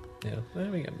 But yeah, there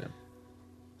we go.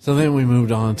 So then we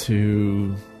moved on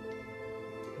to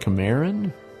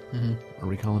Camaron? Are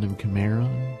we calling him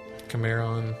Camaron?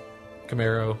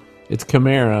 Camaro, It's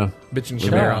Camara. bitchin'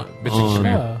 Sure. Camaro, bitchin' Camaro,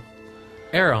 yeah,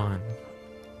 Aaron.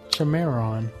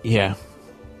 Chimeron. Yeah,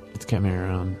 it's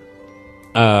Camaron.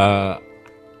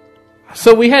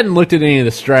 So we hadn't looked at any of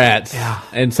the strats. Yeah.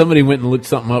 And somebody went and looked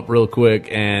something up real quick,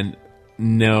 and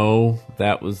no,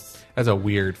 that was... That's a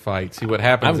weird fight. See, what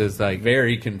happens I'm is like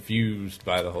very confused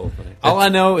by the whole thing. All I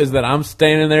know is that I'm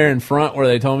standing there in front where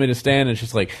they told me to stand, and it's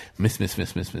just like miss.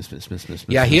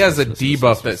 yeah, he has a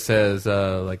debuff that says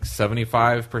like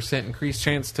 75% increased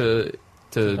chance to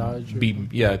Dodge or be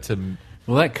to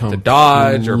well, that to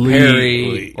dodge or parry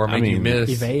completely- or make you miss.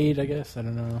 Evade, I guess. I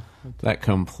don't know. That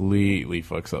completely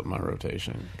fucks up my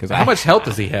rotation because How much health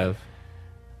does he have?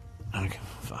 I can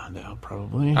find out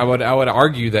probably. I would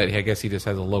argue that I guess he just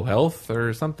has a low health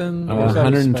or something. Or is that a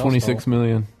 126 spell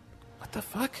million. What the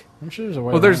fuck? I'm sure there's a way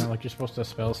Well, around there's- it, like you're supposed to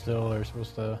spell still or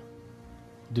supposed to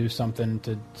do something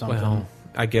to something. Well,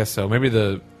 I guess so. Maybe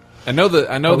the I know there's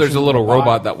Potions a little in the robot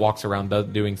wild. that walks around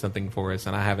doing something for us,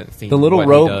 and I haven't seen The little what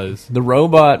he does. the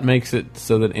robot makes it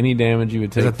so that any damage you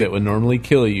would take that that would normally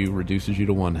kill you reduces you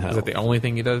to 1 health. Is that the only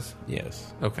thing he does?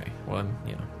 Yes. Okay, well,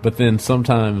 you know. But then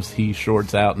sometimes he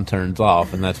shorts out and turns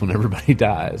off, and that's when everybody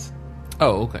dies.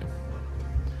 Oh, okay.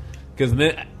 Because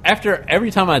then, after every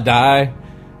time I die,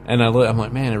 and I look, I'm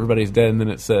like, man, everybody's dead, and then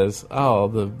it says, oh,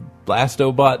 the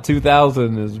Blastobot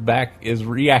 2000 is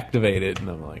reactivated, and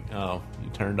I'm like, oh, you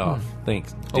turned off.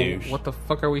 Thanks, douche. Oh, what the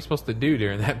fuck are we supposed to do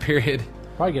during that period?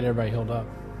 Probably get everybody healed up.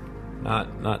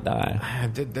 Not die.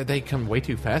 They come way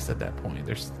too fast at that point.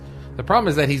 The problem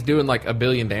is that he's doing like 1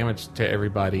 billion damage to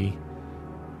everybody.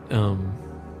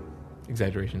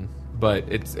 Exaggeration,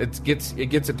 but it gets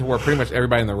it to where pretty much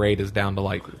everybody in the raid is down to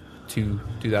like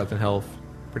 2,000 health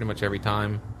pretty much every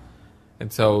time.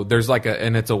 And so there's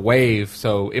and it's a wave,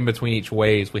 so in between each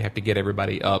waves we have to get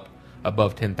everybody up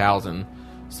above 10,000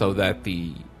 so that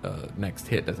the next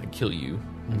hit doesn't kill you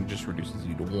and just reduces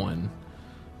you to 1.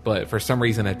 But for some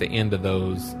reason at the end of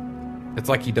those, it's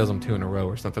like he does them 2 in a row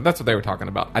or something. That's what they were talking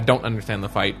about. I don't understand the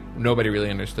fight. Nobody really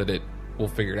understood it. We'll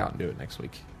figure it out and do it next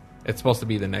week. It's supposed to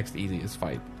be the next easiest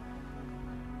fight.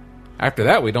 After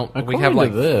that, we have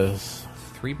like this.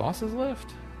 3 bosses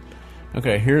left.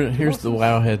 Okay, here's the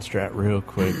Wowhead strat real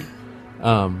quick.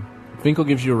 Finkel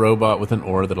gives you a robot with an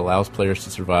ore that allows players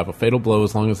to survive a fatal blow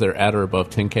as long as they're at or above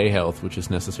 10k health, which is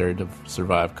necessary to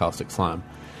survive Caustic Slime.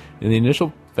 In the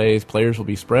initial phase, players will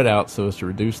be spread out so as to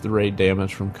reduce the raid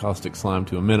damage from Caustic Slime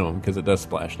to a minimum, because it does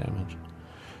splash damage.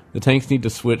 The tanks need to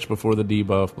switch before the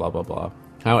debuff, blah blah blah.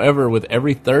 However, with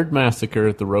every 3rd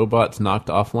massacre, the robot's knocked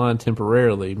offline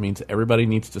temporarily means everybody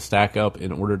needs to stack up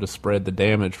in order to spread the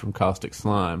damage from Caustic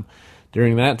Slime.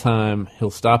 During that time,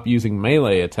 he'll stop using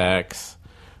melee attacks.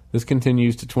 This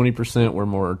continues to 20% where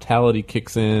mortality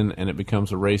kicks in, and it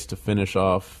becomes a race to finish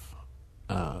off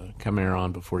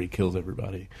Chimeron before he kills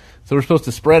everybody. So we're supposed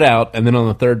to spread out, and then on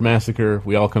the 3rd massacre,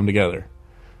 we all come together.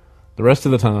 The rest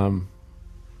of the time...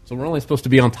 So we're only supposed to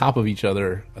be on top of each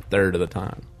other a third of the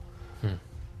time.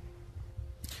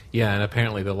 Yeah, and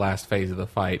apparently the last phase of the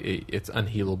fight, it's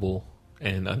unhealable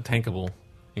and untankable,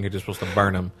 and you're just supposed to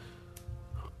burn them.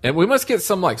 And we must get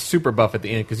some like super buff at the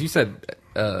end, because you said,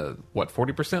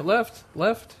 40%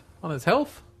 left on his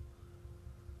health?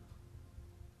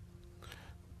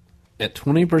 At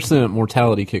 20%,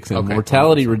 mortality kicks in. Okay,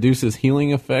 Mortality reduces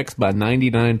healing effects by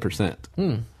 99%.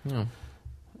 Yeah.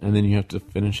 And then you have to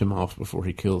finish him off before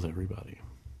he kills everybody.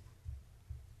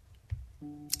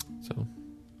 So,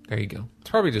 there you go.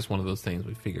 It's probably just one of those things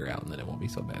we figure out, and then it won't be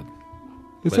so bad.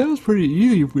 It sounds pretty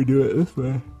easy if we do it this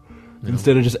way. No.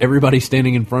 Instead of just everybody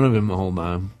standing in front of him the whole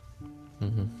time.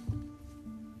 Mm-hmm.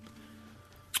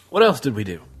 What else did we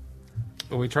do?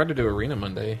 Well, we tried to do Arena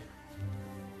Monday.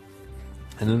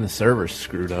 And then the server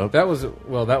screwed up. That was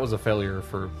a failure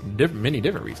for many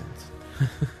different reasons.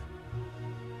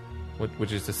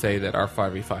 Which is to say that our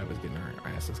 5v5 was getting our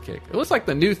asses kicked. It looks like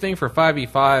the new thing for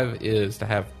 5v5 is to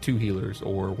have 2 healers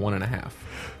or 1.5.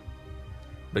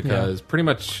 Because pretty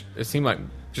much it seemed like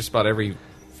just about every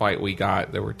fight we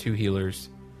got, there were 2 healers.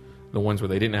 The ones where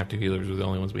they didn't have 2 healers were the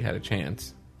only ones we had a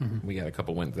chance. Mm-hmm. We got a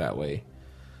couple wins that way.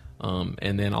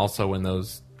 And then also when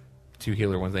those 2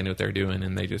 healer ones, they knew what they were doing,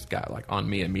 and they just got like on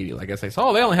me immediately. I guess they saw,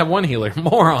 oh, they only have 1 healer.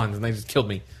 Morons. And they just killed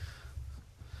me.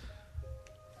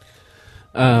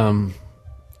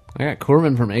 I got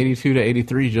Corbin from 82 to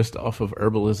 83 just off of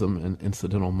herbalism and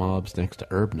incidental mobs next to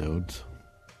herb nodes.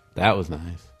 That was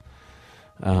nice.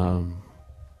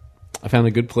 I found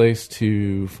a good place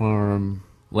to farm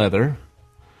leather,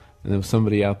 and there was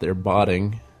somebody out there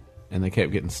botting, and they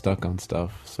kept getting stuck on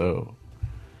stuff, so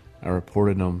I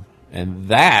reported them. And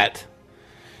that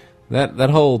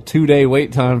whole 2-day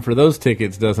wait time for those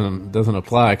tickets doesn't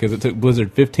apply, because it took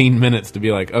Blizzard 15 minutes to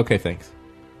be like, okay, thanks.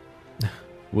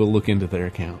 We'll look into their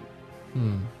account.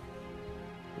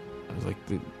 I was like,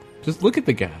 just look at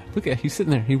the guy. He's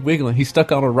sitting there. He's wiggling. He's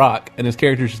stuck on a rock, and his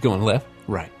character's just going left,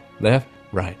 right, left,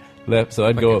 right, left. So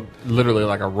I'd go up, literally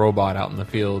like a robot out in the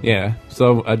field. Yeah.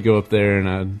 So I'd go up there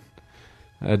and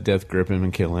I'd death grip him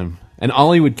and kill him. And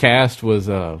all he would cast was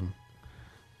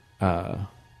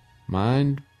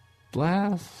Mind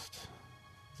Blast.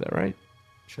 Is that right?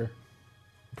 Sure.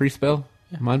 Pre-spell?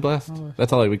 Yeah. Mind Blast?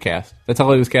 That's all he would cast. That's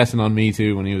all he was casting on me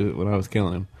too when I was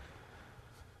killing him.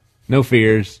 No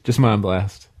fears, just Mind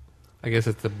Blast. I guess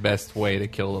it's the best way to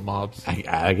kill the mobs.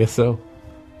 I guess so.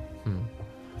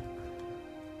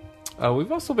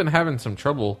 We've also been having some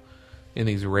trouble in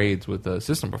these raids with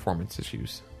system performance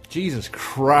issues. Jesus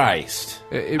Christ.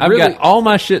 I've I've got all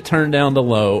my shit turned down to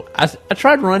low. I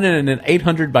tried running in an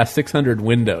 800 by 600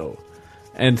 window,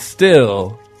 and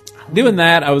still Doing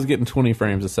that, I was getting 20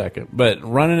 frames a second. But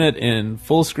running it in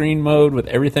full screen mode with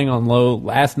everything on low,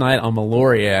 last night on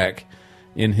Maloriak,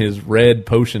 in his red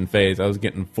potion phase, I was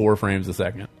getting 4 frames a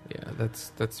second. Yeah,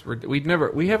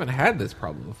 we haven't had this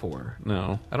problem before.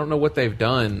 No. I don't know what they've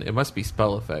done. It must be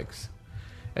spell effects.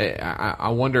 I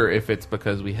wonder if it's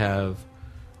because we have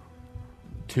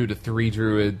 2 to 3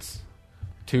 druids,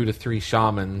 2 to 3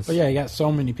 shamans, But yeah, you got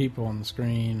so many people on the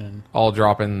screen, and all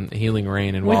dropping healing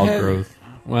rain and We wild had- growth.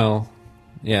 Well,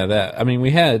 yeah,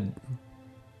 we had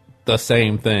the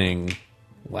same thing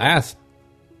last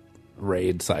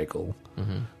raid cycle,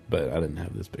 but I didn't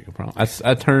have this big a problem.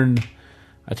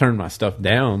 I turned my stuff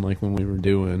down, like when we were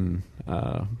doing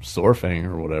Sorfang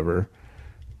or whatever,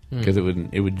 because it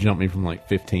would jump me from like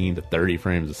 15 to 30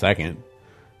 frames a second.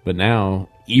 But now,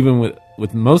 even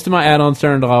with most of my add-ons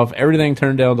turned off, everything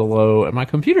turned down to low, and my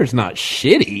computer's not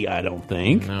shitty, I don't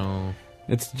think. No,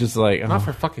 It's just like, not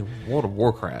for fucking World of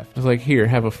Warcraft. it's like, here,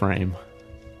 have a frame.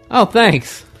 Oh,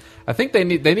 thanks. I think they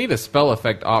need a spell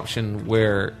effect option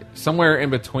where somewhere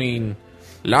in between,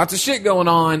 lots of shit going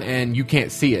on and you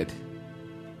can't see it.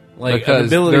 Like Because an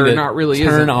ability there to not really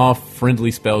turn isn't. off friendly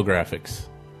spell graphics.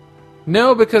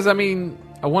 No, because I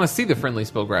want to see the friendly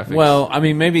spell graphics. Well,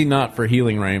 maybe not for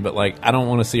healing rain, but like I don't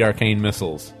want to see arcane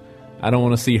missiles. I don't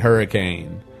want to see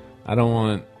hurricane. I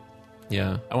want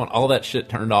all that shit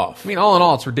turned off. all in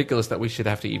all, it's ridiculous that we should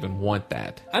have to even want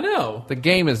that. I know. The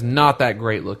game is not that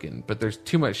great looking, but there's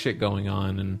too much shit going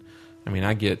on, and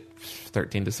I get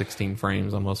 13 to 16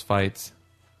 frames on most fights,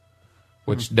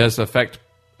 which does affect,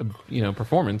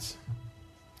 performance.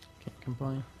 can't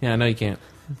complain. Yeah, I know you can't.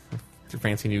 It's your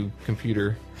fancy new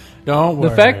computer. Don't worry.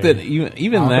 The fact that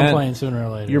even I'll that complain sooner or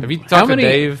later. You're- Have you How talked to many-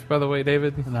 Dave, by the way,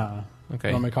 David? No. Okay.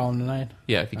 You want me to call him tonight?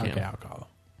 Yeah, if you can. Okay, I'll call him.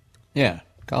 yeah,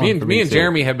 Me and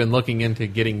Jeremy have been looking into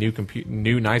getting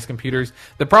new nice computers.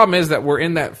 The problem is that we're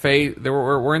in that phase.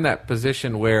 We're in that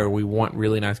position where we want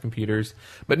really nice computers,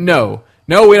 but no,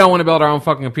 we don't want to build our own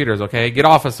fucking computers. Okay, get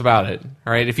off us about it.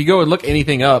 All right, if you go and look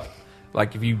anything up,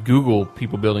 like if you Google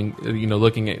people building,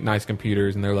 looking at nice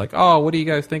computers, and they're like, "Oh, what do you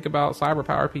guys think about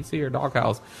CyberPower PC or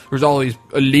Doghouse?" There's all these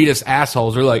elitist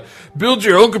assholes. They're like, "Build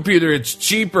your own computer. It's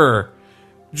cheaper."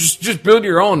 Just build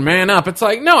your own, man up. It's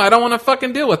like, no, I don't want to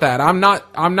fucking deal with that. I'm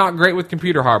not great with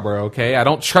computer hardware, okay? I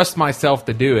don't trust myself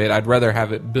to do it. I'd rather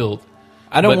have it built.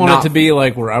 I don't but want not- it to be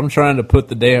like where I'm trying to put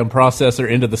the damn processor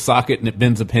into the socket and it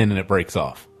bends a pin and it breaks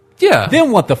off. Yeah.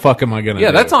 Then what the fuck am I gonna do?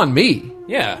 Yeah, that's on me.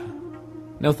 Yeah.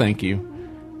 No, thank you.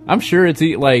 I'm sure it's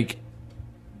like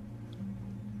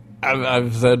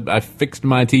I've said I fixed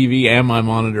my TV and my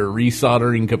monitor,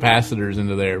 resoldering capacitors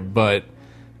into there, but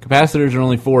capacitors are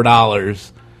only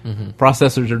 $4.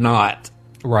 Processors are not.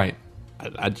 Right.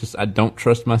 I don't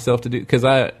trust myself to do, because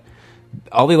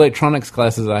all the electronics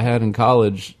classes I had in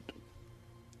college,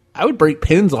 I would break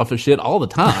pins off of shit all the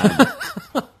time.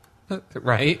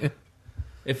 Right.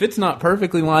 If it's not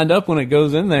perfectly lined up when it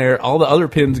goes in there, all the other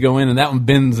pins go in and that one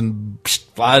bends and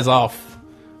flies off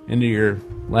into your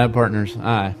lab partner's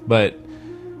eye. But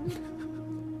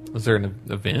Was there an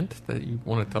event that you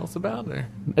want to tell us about? Or?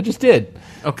 I just did.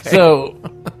 Okay. So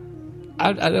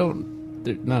I don't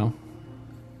no.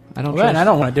 I don't Well, and trust. I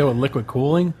don't want to deal with liquid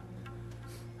cooling.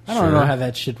 I don't Sure. know how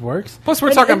that shit works. Plus,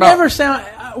 we're talking about- Never sound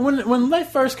when they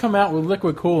first come out with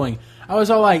liquid cooling. I was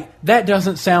all like, that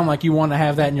doesn't sound like you want to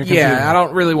have that in your computer. Yeah, I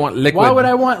don't really want liquid. Why would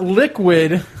I want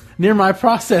liquid near my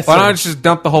processor? Why don't I just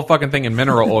dump the whole fucking thing in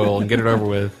mineral oil and get it over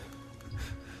with?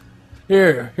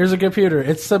 Here's a computer.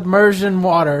 It's submersion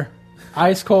water,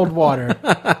 ice cold water.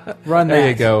 Run that. There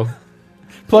you go.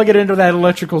 Plug it into that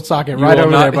electrical socket You right will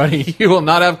over not, there, buddy. You will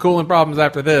not have cooling problems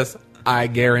after this. I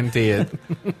guarantee it.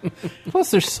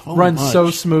 Plus, there's so Runs much. so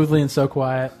smoothly and so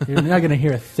quiet. You're not going to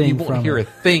hear a thing You won't from hear a it.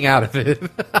 thing out of it.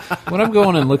 When I'm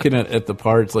going and looking at the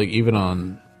parts, like even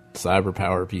on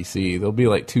CyberPower PC, there'll be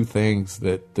like two things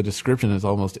that the description is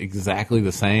almost exactly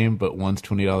the same, but one's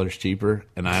 $20 cheaper,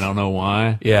 and I don't know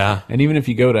why. Yeah. And even if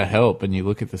you go to help and you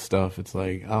look at the stuff, it's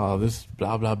like, oh, this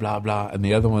blah blah blah blah, and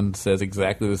the other one says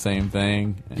exactly the same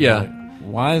thing. And Yeah. you're like,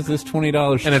 why is this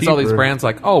 $20 cheaper? And it's all these brands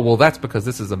like, oh, well, that's because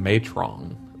this is a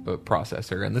Matron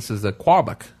processor and this is a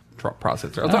Quabic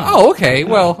processor. I was like, oh, okay.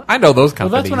 Well, I know those Well,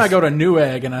 companies. that's when I go to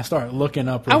Newegg and I start looking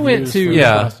up I went reviews to- for,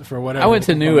 Yeah. for whatever. I went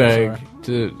to the components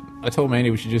Newegg are. I told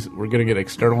Mandy we're going to get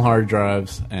external hard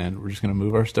drives, and we're just going to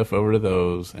move our stuff over to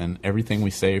those, and everything we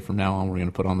save from now on we're going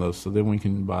to put on those, so then we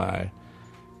can buy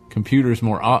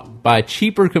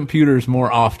cheaper computers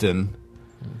more often,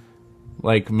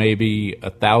 like maybe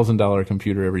 $1,000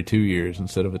 computer every 2 years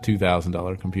instead of a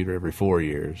 $2,000 computer every 4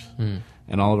 years.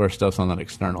 And all of our stuff's on that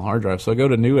external hard drive. So I go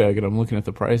to Newegg and I'm looking at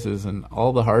the prices, and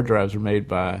all the hard drives are made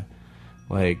by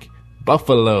like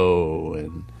Buffalo,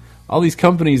 and all these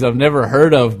companies I've never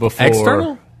heard of before.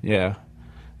 External? Yeah.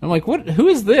 I'm like, what? Who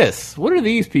is this? What are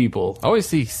these people? I always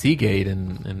see Seagate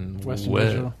and Western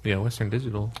Digital. Yeah, Western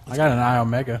Digital. I got an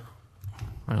iOmega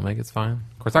I'll make it's fine.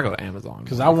 Of course, I go to Amazon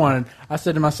because I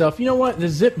said to myself, you know what? The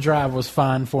zip drive was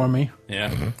fine for me. Yeah.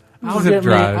 Zip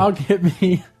drive. I'll get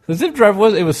me. The zip drive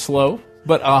was slow,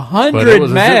 but But 100 it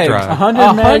was a zip megs. drive.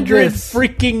 100 megs.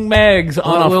 freaking megs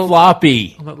on a little-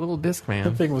 floppy. that little disc, That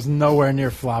man. thing was nowhere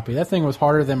near floppy. That thing was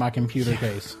harder than my computer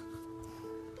case.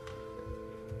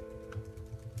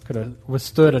 Could have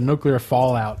withstood a nuclear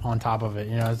fallout on top of it.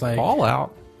 You know, it's like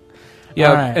Fallout. Yeah,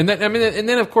 All right. and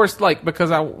then of course, like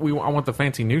because I want the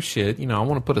fancy new shit. You know, I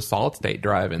want to put a solid state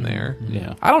drive in there.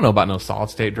 Yeah. I don't know about no solid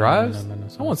state drives. no,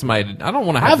 I want somebody. I don't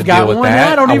want to have I've to got deal with one.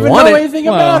 that. I don't even want know it. anything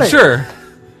about it. Sure,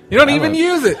 you don't even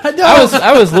use it. I I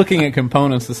don't. was looking at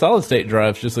components. The solid state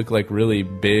drives just look like really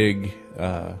big.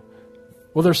 Well,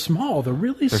 they're small. They're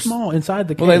really small inside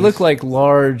the case. Well, they look like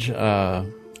large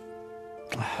SSDs.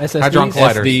 Hadron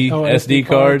Colliders. SD Oh, SD SD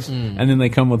cards, cards. and then they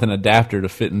come with an adapter to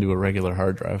fit into a regular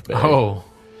hard drive bag. Oh,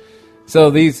 So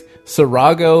these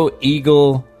Serago,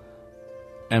 Eagle,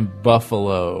 and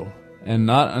Buffalo, and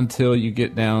not until you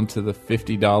get down to the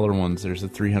 $50 ones, there's a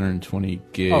 320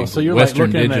 gig Oh, so you're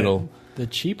Western like looking Digital. at the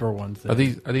cheaper ones.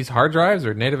 Then. are these hard drives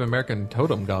or Native American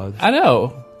totem gods? I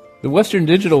know the Western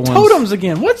Digital ones. Totems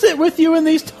again. What's it with you and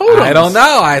these totems? I don't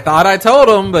know. I thought I told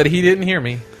him, but he didn't hear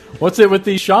me. What's it with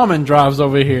these shaman drives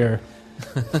over here?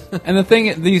 And the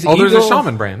thing, these Oh, there's a Eagles-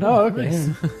 shaman brand. Oh,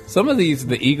 okay. Some of these,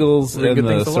 the Eagles Really and good the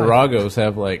things to like. Seragos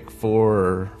have like 4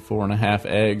 or 4.5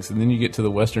 eggs, and then you get to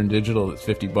the Western Digital that's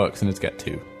 $50 and it's got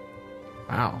 2.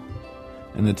 Wow.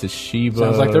 And the Toshiba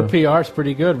Sounds like their PR's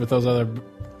pretty good with those other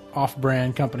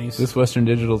off-brand companies. This Western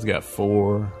Digital's got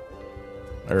 4,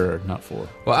 or not 4.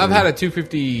 Well, I've had a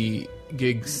 250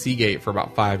 gig Seagate for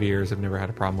about 5 years. I've never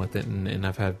had a problem with it, and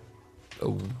I've had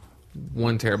a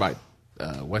 1 terabyte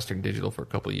Western Digital for a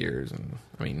couple of years. And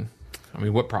I mean,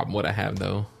 what problem would I have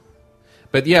though?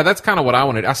 But yeah, that's kind of what I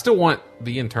wanted. I still want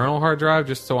the internal hard drive,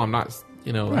 just so I'm not,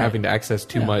 having to access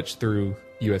too much through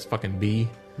US fucking B.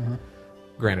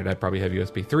 Granted, I'd probably have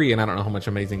USB 3, and I don't know how much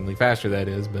amazingly faster that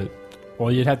is, but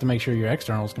Well, you'd have to make sure your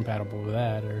external is compatible with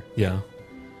that, or yeah.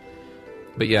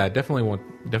 But yeah, I definitely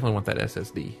want that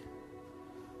SSD.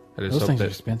 I just those hope things are that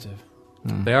expensive.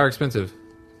 they are expensive,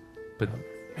 but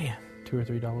man, $2 or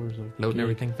 $3 a loading gig.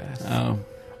 everything fast.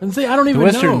 And see, I don't even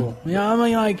Western- know. Yeah, I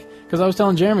mean, like, because I was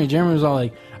telling Jeremy. Jeremy was all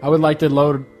like, "I would like to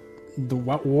load the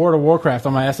World of Warcraft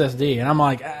on my SSD," and I'm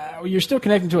like, well, "You're still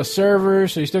connecting to a server,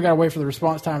 so you still got to wait for the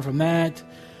response time from that."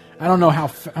 I don't know how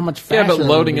much faster. Yeah, but it would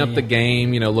loading be. up the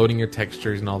game, loading your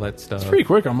textures and all that stuff. It's pretty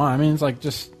quick on mine. I mean, it's like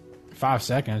just 5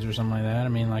 seconds or something like that. I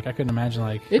mean, like I couldn't imagine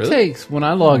like It takes, when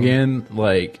I log in,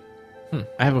 like,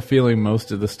 I have a feeling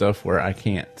most of the stuff where I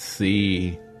can't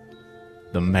see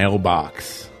the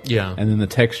mailbox. Yeah. And then the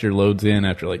texture loads in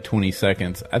after like 20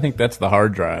 seconds. I think that's the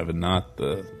hard drive and not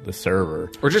the server.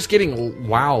 Or just getting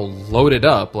WoW loaded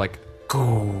up, like,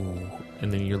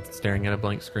 and then you're staring at a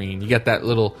blank screen. You get that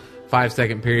little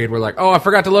 5-second period where, like, oh, I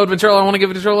forgot to load Ventrilo. I want to give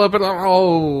Ventrilo up. And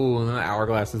and then the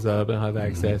hourglass is up and I have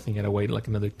access. And you got to wait like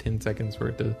another 10 seconds for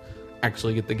it to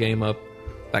actually get the game up.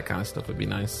 That kind of stuff would be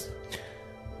nice.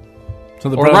 So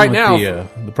the Or problem right with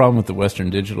now- the problem with the Western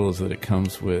Digital is that it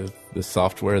comes with the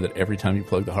software that every time you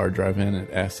plug the hard drive in, it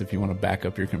asks if you want to back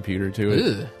up your computer to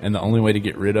it. Ugh. And the only way to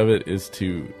get rid of it is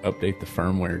to update the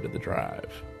firmware to the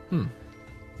drive.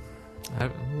 The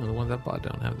ones I bought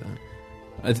don't have that.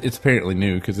 It's apparently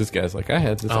new because this guy's like, I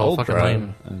had this Oh, old fucking drive.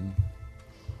 lame. And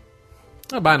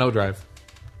I'll buy no drive.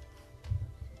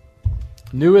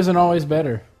 new isn't always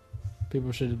better.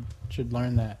 People should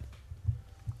learn that.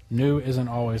 New isn't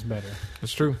always better.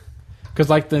 It's true. Because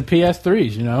like the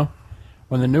PS3s,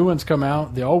 when the new ones come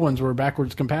out, the old ones were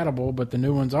backwards compatible, but the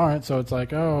new ones aren't. So it's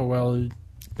like, oh well,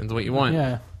 Depends what you want.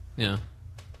 yeah. Yeah.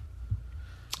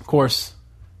 Of course,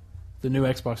 the new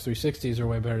Xbox 360s are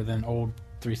way better than old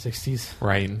 360s.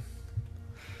 Right.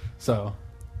 So,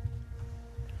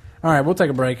 all right, we'll take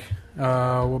a break.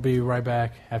 We'll be right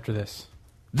back after this.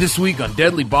 This week on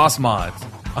Deadly Boss Mods,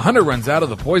 a hunter runs out of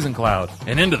the poison cloud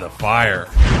and into the fire.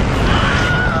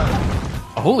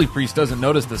 A holy priest doesn't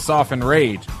notice the softened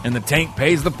rage, and the tank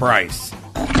pays the price.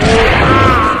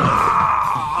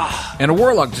 And a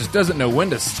warlock just doesn't know when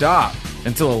to stop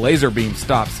until a laser beam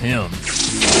stops him.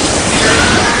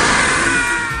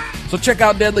 So check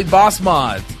out Deadly Boss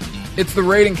Mods. It's the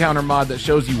raid encounter mod that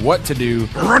shows you what to do.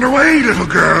 Run away, little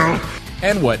girl!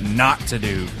 And what not to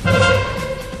do.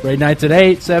 Raid nights at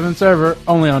 8, 7 server,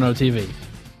 only on OTV.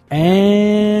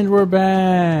 And we're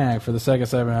back for the second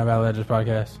segment of Our Legends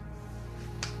podcast.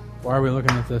 Why are we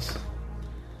looking at this?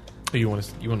 You want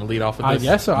to lead off with I this?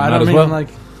 guess so. I Might don't as mean well. like.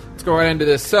 Let's go right into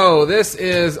this. So this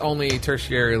is only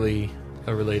tertiarily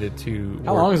related to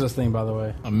How long is this thing, by the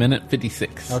way?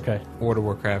 1:56. Okay. World of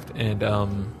Warcraft, and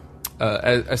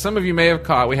as some of you may have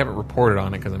caught, we haven't reported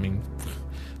on it because I mean,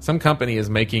 some company is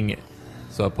making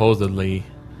supposedly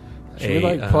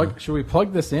Should we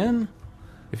plug this in?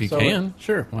 if you so can.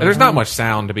 Sure. why There's not? not much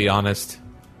sound, to be honest.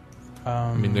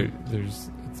 I mean, Um, there's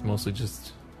it's mostly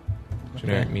just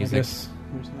generic I music, guess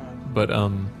there's not. but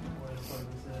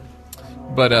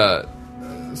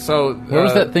so Where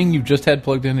was that thing you just had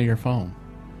plugged into your phone?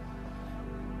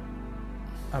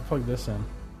 I plugged this in.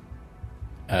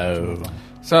 Oh.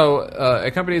 So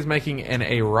a company is making an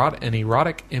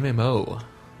erotic MMO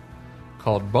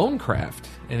called Bonecraft,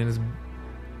 and it is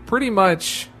pretty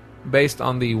much based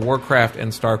on the Warcraft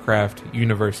and Starcraft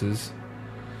universes.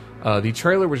 The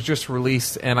trailer was just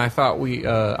released, and I thought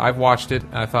I've watched it.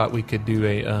 I thought we could do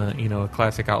a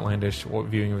classic outlandish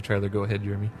viewing of a trailer. Go ahead,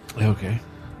 Jeremy. Okay.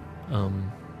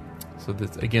 So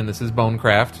this is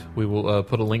Bonecraft. We will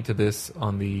put a link to this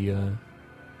on the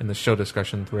in the show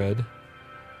discussion thread.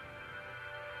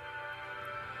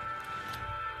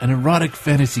 An erotic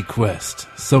fantasy quest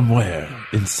somewhere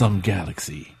in some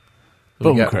galaxy.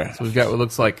 Bonecraft. So we've got what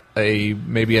looks like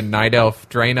maybe a night elf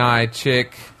Draenei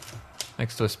chick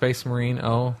next to a space marine.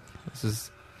 Oh,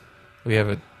 we have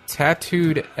a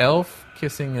tattooed elf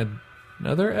kissing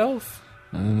another elf.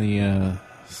 And the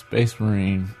Space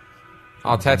Marine.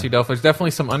 Oh, tattooed elf. There's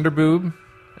definitely some underboob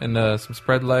and some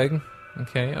spread leg.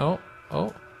 Okay. Oh.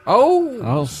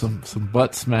 Oh, some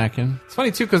butt smacking. It's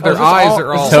funny too because their eyes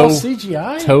are all. Is this all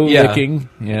CGI? Toe Yeah. licking.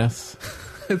 Yes.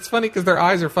 It's funny because their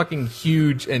eyes are fucking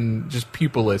huge and just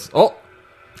pupilless. Oh,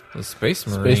 the space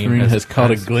marine. Space Marine has caught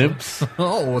a glimpse.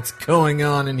 Oh, what's going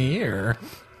on in here?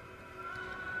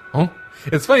 Oh,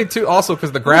 it's funny too. Also,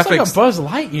 because the It's like graphics, a Buzz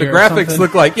Lightyear. the or graphics something.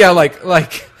 look like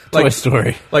Toy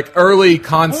Story. like early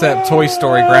concept Toy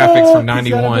Story graphics from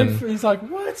He's got a '91. big- He's like,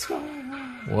 what's going on?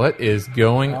 What is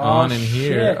going on in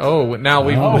here? shit. Oh, now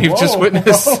we've Oh, just whoa,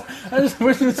 witnessed. whoa. I just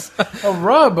witnessed a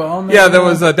rub on the. Yeah, there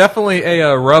was definitely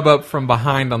a rub up from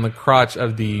behind on the crotch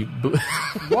of the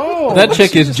Whoa. That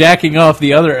chick is jacking off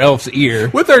the other elf's ear.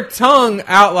 with her tongue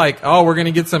out like, oh, we're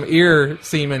gonna get some ear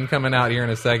semen coming out here in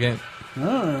a second.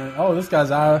 Oh, this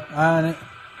guy's eyeing it.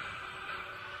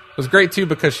 It was great too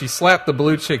because she slapped the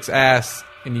blue chick's ass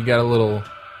and you got a little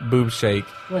boob shake.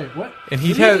 Wait, what? And Did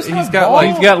he just have balls?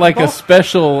 He's got like a Balls?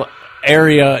 special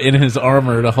area in his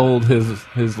armor to hold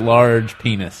his large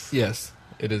penis. Yes,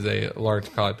 it is a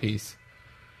large cod piece.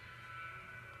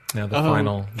 Now the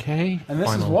final Okay. And this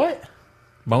is final- what?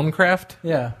 Bonecraft.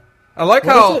 Yeah. I like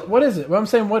What how is it? What is it? Well, I'm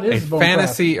saying, what a is Bonecraft?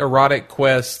 fantasy erotic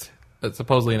quest that's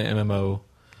supposedly an MMO.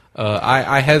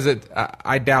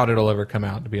 I doubt it'll ever come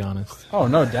out, to be honest. Oh,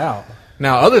 no doubt.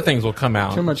 Now, other things will come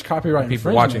out. Too much copyright People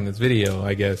infringement. watching this video,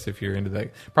 I guess, if you're into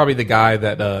that. Probably the guy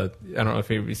that I don't know if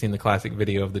you've seen the classic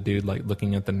video of the dude like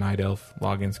looking at the night elf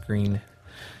login screen,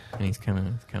 and he's kind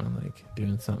of like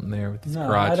doing something there with his No,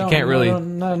 crotch. I You don't- can't really,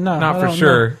 no, not I for don't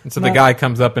sure. know. And so the No. guy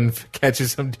comes up and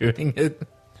catches him doing it.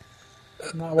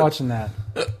 Not watching that.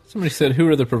 Somebody said, "Who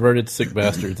are the perverted sick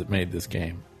bastards that made this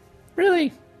game?"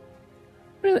 Really?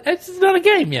 It's not a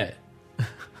game yet.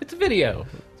 It's a video.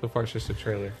 So far, it's just a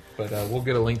trailer, but we'll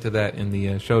get a link to that in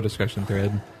the show discussion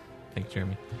thread. Thanks,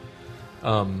 Jeremy.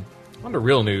 On to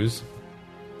real news.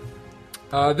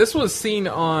 This was seen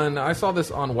on. I saw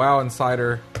this on WoW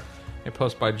Insider, a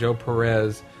post by Joe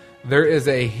Perez. There is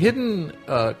a hidden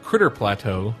critter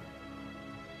plateau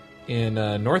in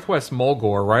northwest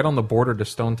Mulgore, right on the border to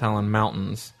Stone Talon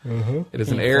Mountains. It is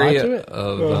Can an you fly area to it?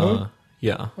 of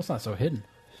yeah. It's not so hidden.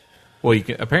 Well, you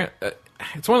can apparently.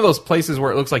 It's one of those places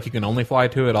where it looks like you can only fly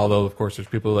to it. Although, of course, there's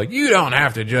people who are like, you don't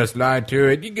have to just fly to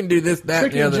it. You can do this, that,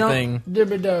 and the other thing.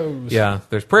 Dibby-does. Yeah,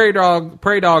 there's prairie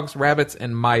dogs, rabbits,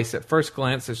 and mice. At first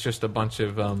glance, it's just a bunch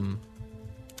of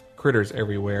critters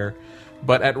everywhere.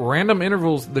 But at random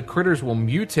intervals, the critters will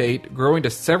mutate, growing to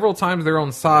several times their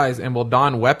own size, and will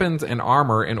don weapons and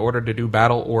armor in order to do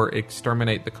battle or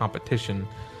exterminate the competition.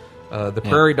 The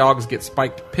prairie dogs get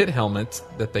spiked pit helmets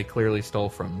that they clearly stole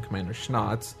from Commander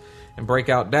Schnotz, and break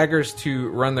out daggers to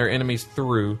run their enemies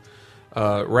through.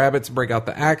 Rabbits break out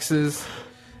the axes,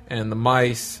 and the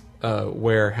mice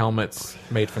wear helmets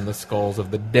made from the skulls of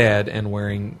the dead and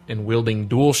wielding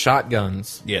dual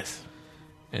shotguns. Yes.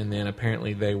 And then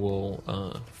apparently they will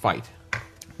fight.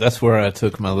 That's where I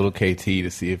took my little KT to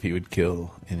see if he would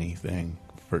kill anything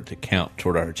for it to count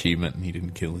toward our achievement, and he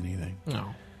didn't kill anything.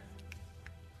 No.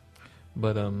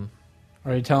 But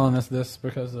Are you telling us this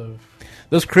because of...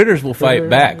 Those critters will fight Critter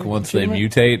back once they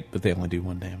achievement? mutate, but they only do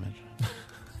 1 damage.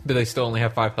 Do they still only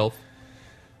have 5 health?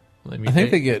 I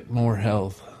think they get more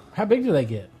health. How big do they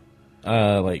get?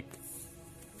 Like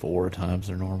 4 times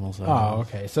their normal size. Oh,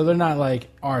 okay. So they're not like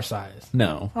our size.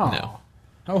 No. Oh. No.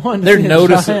 I wanted to They're see a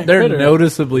giant they're critter.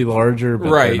 noticeably larger, but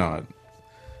Right. they're not.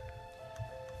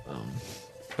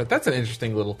 But that's an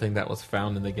interesting little thing that was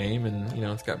found in the game, and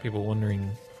it's got people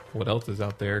wondering what else is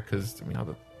out there because That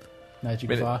you I can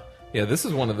mean, fly. yeah, this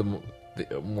is one of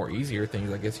the more easier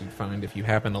things I guess you'd find if you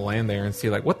happen to land there and see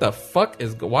like what the fuck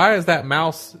why is that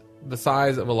mouse the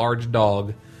size of a large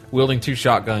dog wielding 2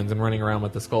 shotguns and running around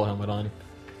with the skull helmet on.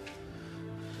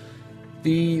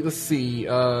 Let's see,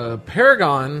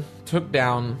 Paragon took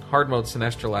down hard mode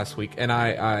Sinestro last week, and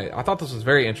I thought this was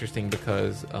very interesting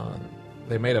because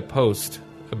they made a post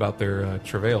about their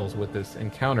travails with this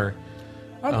encounter.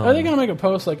 Are they going to make a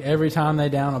post like every time they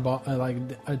down a ball, like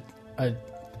a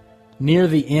near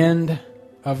the end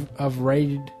of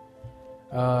raid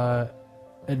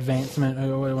advancement,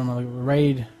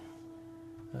 raid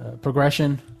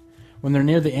progression? When they're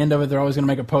near the end of it, they're always going to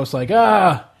make a post like,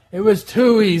 it was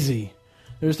too easy.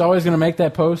 They're just always going to make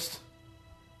that post.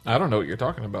 I don't know what you're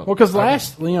talking about. Well, because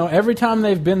every time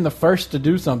they've been the first to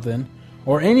do something,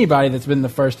 or anybody that's been the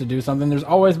first to do something, there's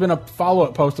always been a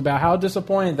follow-up post about how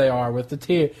disappointed they are with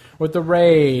with the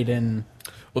raid, and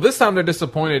Well, this time they're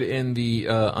disappointed in the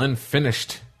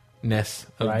unfinishedness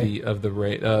of Right. the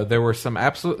raid. There were some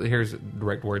here's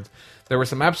direct words. There were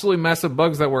some absolutely massive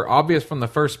bugs that were obvious from the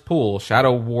first pool.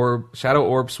 Shadow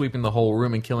orb sweeping the whole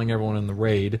room and killing everyone in the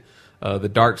raid. The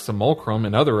Dark Simulacrum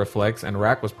and other reflects, and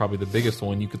Rack was probably the biggest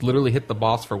one. You could literally hit the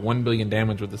boss for 1 billion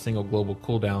damage with a single global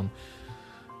cooldown.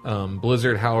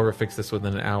 Blizzard, however, fixed this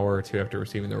within an hour or two after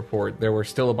receiving the report. There were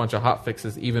still a bunch of hot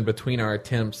fixes even between our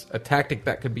attempts. A tactic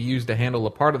that could be used to handle a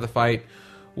part of the fight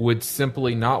would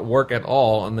simply not work at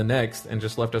all on the next and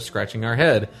just left us scratching our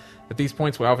head. At these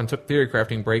points, we often took theory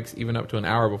crafting breaks even up to an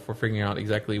hour before figuring out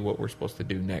exactly what we're supposed to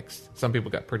do next. Some people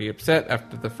got pretty upset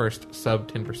after the first sub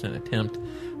 10% attempt,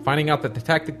 finding out that the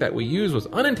tactic that we used was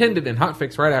unintended and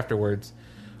hotfix right afterwards.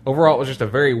 Overall, it was just a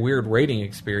very weird raiding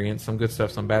experience. Some good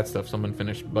stuff, some bad stuff, some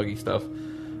unfinished buggy stuff.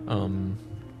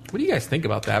 What do you guys think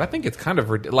about that? I think it's kind of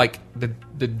like,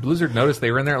 did Blizzard notice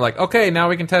they were in there like, okay, now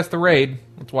we can test the raid.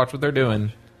 Let's watch what they're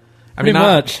doing. I mean,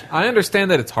 I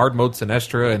understand that it's hard mode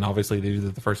Sinestro, and obviously they're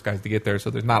the first guys to get there, so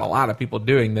there's not a lot of people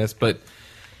doing this, but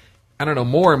I don't know,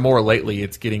 more and more lately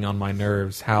it's getting on my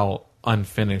nerves how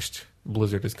unfinished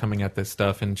Blizzard is coming at this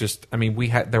stuff, and just, I mean,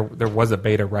 there was a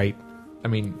beta, right? I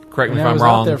mean, correct me if I'm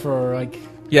wrong. Out there for like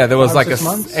there was 5 or like 6 a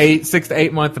months? 6 to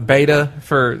 8 month beta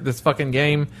for this fucking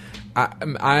game.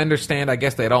 I understand. I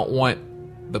guess they don't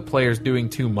want the players doing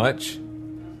too much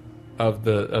of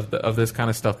this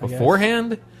kind of stuff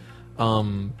beforehand.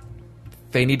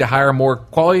 They need to hire more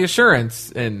quality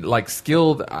assurance and like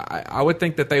skilled. I would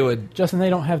think that they would. Justin,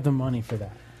 they don't have the money for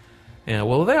that. Yeah,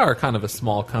 well, they are kind of a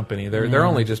small company. They're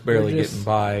only just barely getting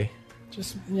by.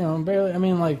 Just barely. I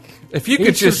mean, like if you each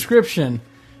could just subscription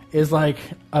is like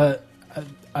a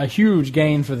huge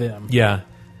gain for them. Yeah.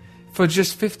 For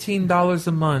just $15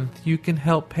 a month, you can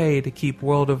help pay to keep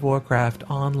World of Warcraft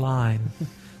online.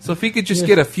 So if you could just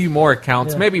get a few more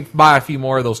accounts, maybe buy a few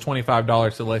more of those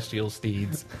 $25 Celestial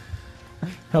Steeds.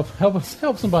 Help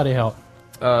somebody help.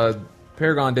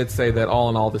 Paragon did say that all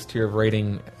in all, this tier of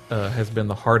rating has been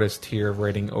the hardest tier of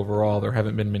rating overall. There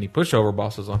haven't been many pushover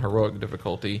bosses on heroic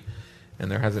difficulty,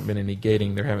 and there hasn't been any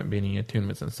gating. There haven't been any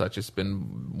attunements and such. It's been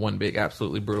one big,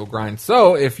 absolutely brutal grind.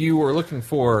 So if you were looking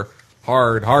for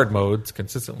hard modes,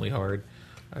 consistently hard,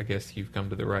 I guess you've come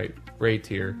to the right raid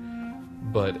tier.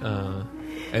 But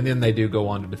and then they do go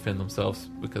on to defend themselves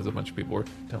because a bunch of people were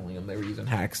telling them they were using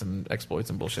hacks and exploits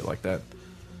and bullshit like that.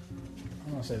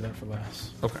 I'm gonna save that for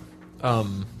last. Okay.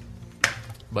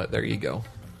 But there you go.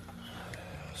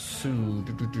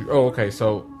 Okay.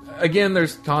 So again,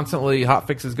 there's constantly hot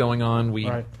fixes going on. We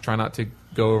try not to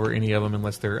go over any of them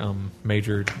unless they're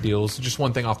major deals. Just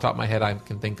one thing off the top of my head I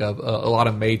can think of: a lot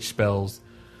of mage spells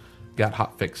got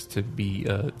hot fixed to be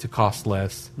to cost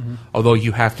less. Mm-hmm. Although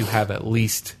you have to have at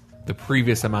least the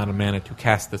previous amount of mana to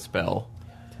cast the spell.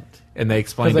 And they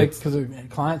explained it because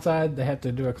client side, they have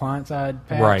to do a client side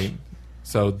patch, right?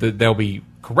 So they'll be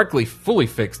correctly fully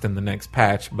fixed in the next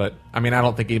patch. But I mean, I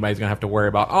don't think anybody's gonna have to worry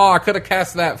about, I could have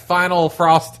cast that final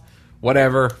frost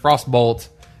bolt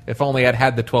if only I'd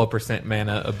had the 12%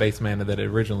 mana of base mana that it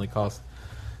originally cost.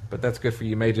 But that's good for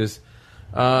you mages.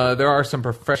 There are some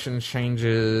profession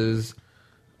changes.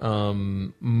 A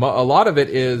lot of it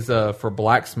is for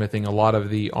blacksmithing. A lot of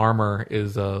the armor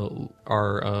is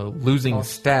losing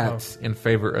stats in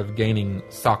favor of gaining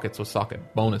sockets with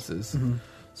socket bonuses. Mm-hmm.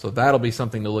 So that'll be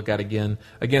something to look at again.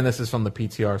 Again, this is from the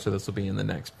PTR, so this will be in the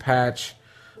next patch.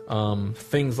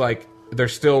 Things like they're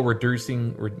still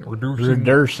reducing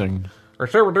They're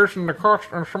still reducing the cost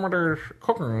of some of their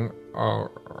cooking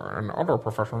and other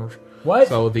professions. What?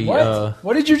 So the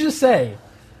what did you just say?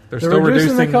 they're still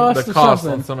reducing the cost of on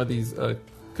something. some of these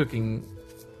cooking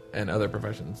and other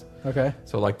professions. Okay.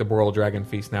 So like the Boreal Dragon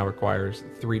Feast now requires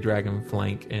 3 dragon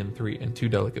flank and 2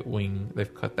 delicate wing.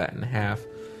 They've cut that in half,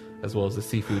 as well as the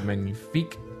Seafood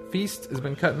Magnifique Feast has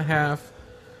been cut in half.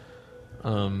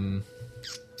 And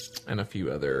a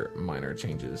few other minor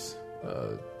changes.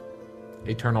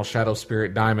 Eternal Shadow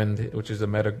Spirit Diamond, which is a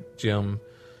meta gem,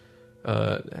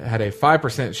 had a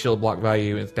 5% shield block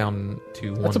value. It's down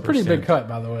to 1%. That's a pretty big cut,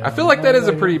 by the way. I feel like that is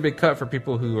a pretty big cut for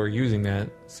people who are using that.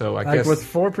 So I guess with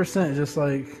 4%, just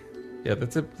like yeah,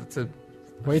 that's a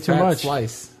way too fat much.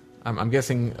 slice. I'm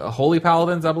guessing Holy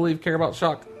Paladins, I believe, care about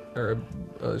shock or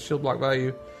shield block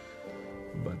value.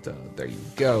 But there you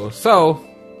go. So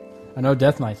I know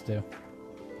Death Knights do.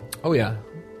 oh yeah,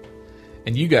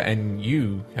 and you have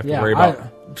to Yeah, worry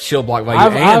about shield block value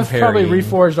I've and probably parrying.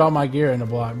 reforged all my gear in the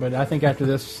block, but I think after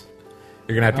this,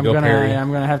 You're gonna have to go parry.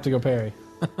 I'm gonna have to go parry.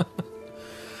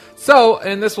 So,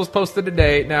 and this was posted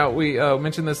today. Now, we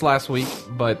mentioned this last week,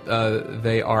 but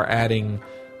they are adding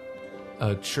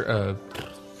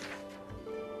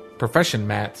profession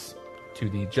mats to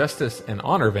the Justice and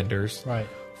Honor vendors Right.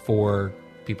 for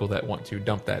people that want to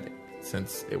dump that,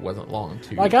 since it wasn't long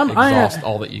to Like, exhaust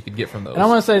all that you could get from those. And I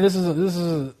want to say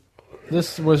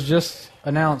this was just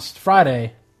announced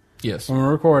Friday yes, when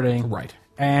we're recording, right.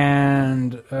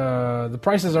 and the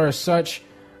prices are as such.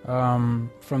 From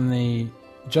the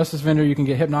Justice vendor, you can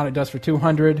get Hypnotic Dust for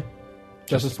 200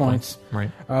 Justice points.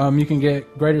 Right. You can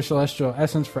get Greater Celestial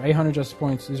Essence for 800 Justice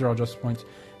points. These are all Justice points.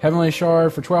 Heavenly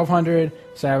Shard for 1,200.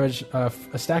 Savage, a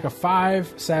stack of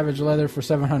 5 Savage Leather for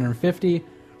 750.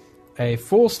 A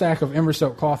full stack of Ember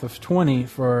Silk Cloth of 20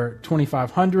 for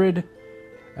 2,500.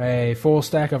 A full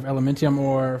stack of Elementium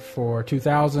Ore for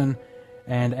 2,000.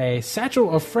 And a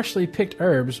satchel of freshly picked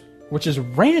herbs, which is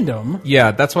random.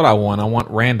 Yeah, that's what I want. I want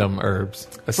random herbs.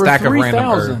 A For stack of 3,000.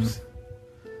 random herbs.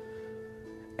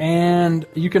 And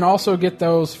you can also get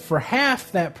those for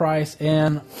half that price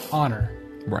in Honor.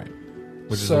 Right.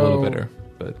 Which is a little better.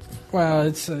 But Well,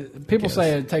 it's people Yes.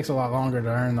 say it takes a lot longer to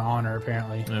earn the Honor,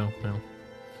 apparently. no.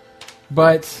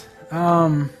 But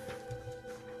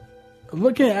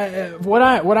looking at what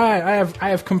I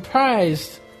have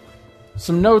comprised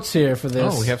some notes here for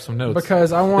this. Oh, we have some notes.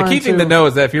 Because I want The key thing to know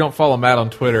is that if you don't follow Matt on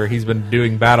Twitter, he's been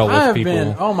doing battle with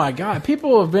people. Oh my god,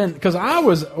 people have been, because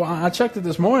I checked it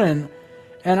this morning,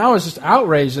 and I was just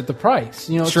outraged at the price.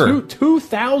 You know, Sure.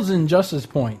 2,000 Justice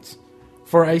points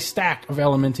for a stack of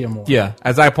Elementium Ore. Yeah,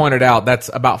 as I pointed out, that's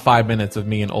about 5 minutes of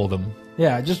me and Oldham.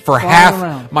 Yeah, just For flying half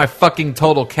around. my fucking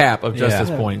total cap of Justice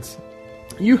Yeah. points.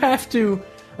 You have to,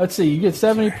 let's see, you get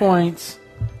 70 points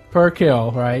per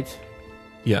kill, right?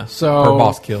 Yeah, So per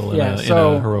boss kill in, yeah, a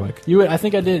so heroic. You would, I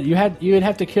think I did. You would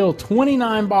have to kill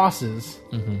 29 bosses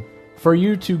for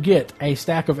you to get a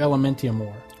stack of Elementium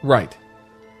Ore. Right.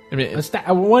 I mean, A stack,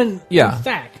 one Yeah.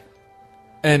 stack.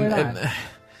 and, why not? and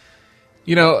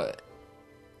you know,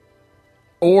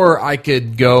 or I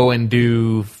could go and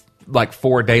do like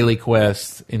 4 daily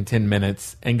quests in 10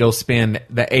 minutes and go spend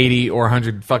the 80 or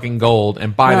 100 fucking gold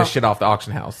and buy Now- the shit off the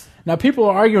auction house. Now people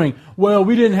are arguing, well,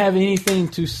 we didn't have anything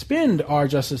to spend our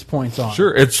Justice points on.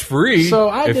 Sure, it's free. So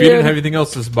I if you did- didn't have anything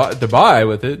else to buy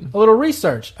with it. A little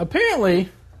research. Apparently,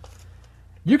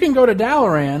 you can go to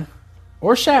Dalaran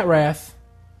or Shatrath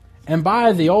and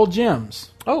buy the old gems.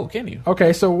 Oh, can you?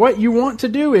 Okay, so what you want to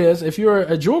do is, if you're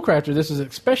a jewel crafter, this is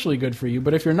especially good for you.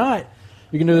 But if you're not,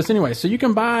 you can do this anyway. So you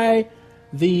can buy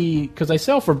because they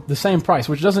sell for the same price,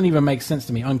 which doesn't even make sense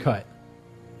to me, uncut.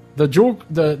 The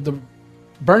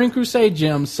Burning Crusade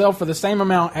gems sell for the same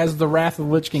amount as the Wrath of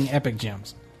the Lich King epic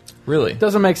gems. Really?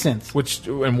 Doesn't make sense. Which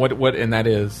and what and that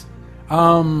is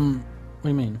What do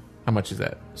you mean? how much is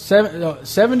that?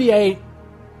 78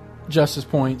 Justice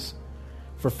points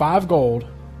for 5 gold.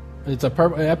 It's a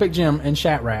epic gem in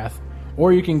Shatrath.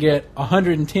 Or you can get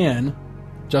 110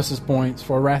 Justice points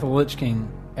for Wrath of the Lich King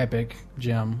epic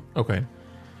gem. Okay.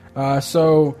 If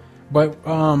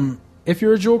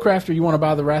you're a jewel crafter, you want to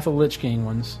buy the Wrath of the Lich King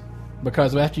ones,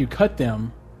 because after you cut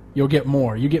them, you'll get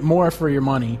more. You get more for your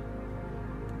money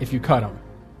if you cut them.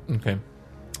 Okay.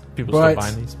 People But- still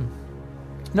buying these.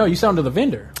 No, you sell them to the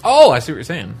vendor. Oh, I see what you're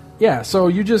saying. Yeah, so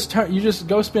you just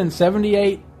go spend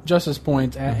 78 Justice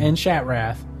points in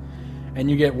Shatrath, and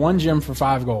you get 1 gem for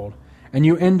 5 gold. And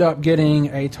you end up getting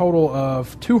a total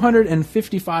of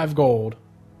 255 gold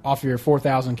off your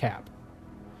 4,000 cap.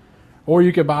 Or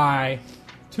you could buy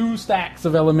 2 stacks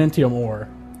of Elementium ore.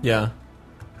 Yeah.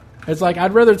 It's like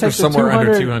I'd rather Or take the somewhere 200.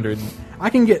 under 200. I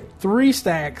can get 3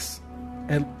 stacks,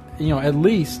 at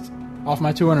least off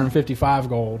my 255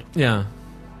 gold. Yeah.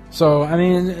 So I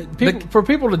mean, for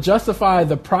people to justify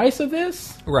the price of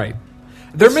this, Right.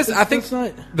 I think it's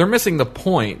not- they're missing the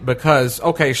point because,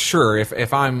 okay, sure,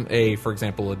 if I'm for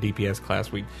example, a DPS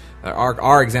class,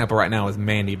 our example right now is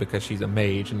Mandy because she's a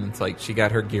mage and it's like she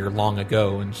got her gear long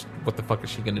ago and what the fuck is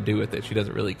she going to do with it? She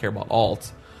doesn't really care about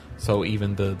alts, so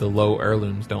even the low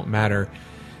heirlooms don't matter.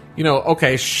 You know,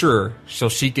 okay, sure, so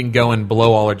she can go and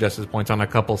blow all her justice points on a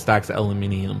couple stacks of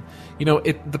aluminium. You know,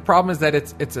 the problem is that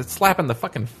it's a slap in the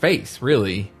fucking face,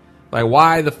 really. Like,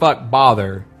 why the fuck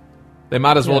bother? They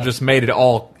might as well just made it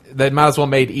all. They might as well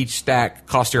made each stack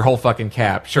cost your whole fucking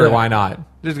cap. Sure, Yeah. why not?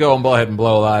 Just go and go ahead and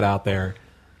blow that out there.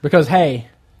 because hey,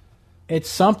 it's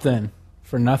something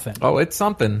for nothing. Oh, it's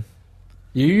something.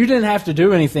 You didn't have to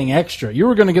do anything extra. You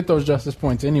were going to get those justice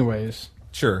points anyways.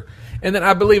 Sure. And then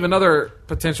I believe another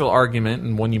potential argument,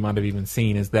 and one you might have even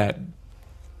seen, is that,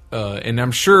 and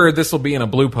I'm sure this will be in a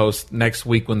blue post next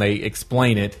week when they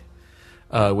explain it,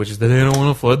 which is that they don't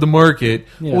want to flood the market.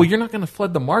 Yeah. Well, you're not going to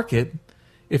flood the market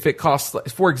if it costs,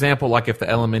 for example, like if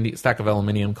the stack of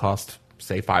aluminium cost,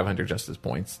 say, 500 justice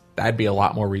points. That'd be a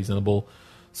lot more reasonable.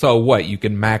 So what? You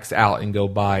can max out and go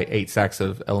buy 8 stacks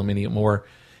of aluminium ore.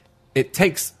 It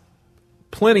takes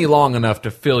plenty long enough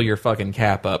to fill your fucking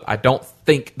cap up. I don't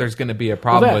think there's going to be a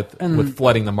problem with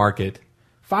flooding the market.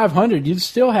 500, you'd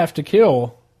still have to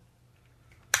kill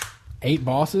 8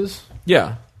 bosses.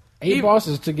 Yeah. 8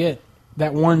 bosses to get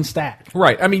that 1 stack.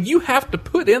 Right. I mean, you have to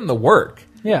put in the work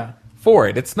Yeah. for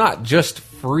it. It's not just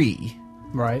free.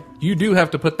 Right. You do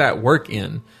have to put that work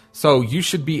in. So you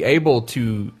should be able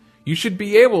to... this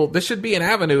should be an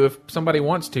avenue if somebody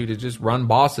wants to just run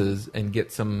bosses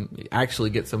and actually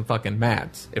get some fucking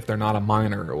mats if they're not a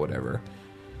miner or whatever.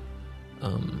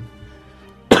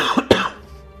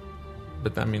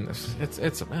 But I mean,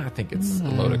 I think it's a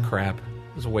load of crap.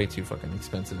 It's way too fucking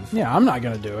expensive. Yeah, I'm not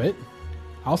going to do it.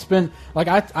 I'll spend... Like,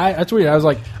 I tweeted, I was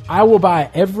like, I will buy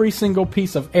every single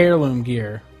piece of heirloom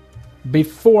gear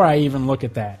before I even look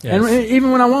at that. Yes. And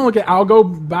even when I won't look at it, I'll go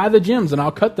buy the gems and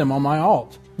I'll cut them on my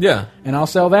alt. Yeah. And I'll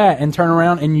sell that and turn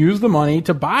around and use the money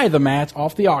to buy the mats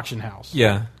off the auction house.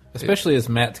 Yeah. Especially as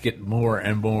mats get more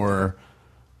and more.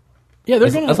 Yeah, they're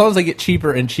As going long to... as they get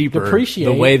cheaper and cheaper, Depreciate.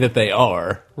 the way that they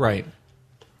are. Right.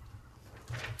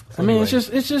 I mean, it's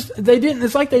just they didn't...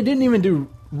 It's like they didn't even do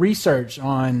research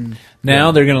on...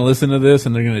 Now they're going to listen to this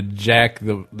and they're going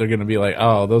to they're going to be like,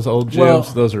 oh, those old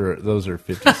gems, those are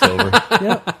 50 silver.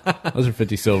 Yeah. Those are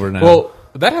 50 silver now. Well,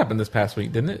 that happened this past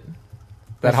week, didn't it?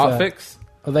 That What's hot that? fix?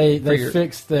 They Figure-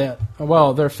 fixed that...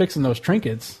 Well, they're fixing those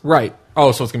trinkets. Right.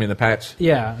 Oh, so it's going to be in the patch.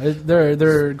 Yeah,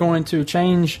 they're going to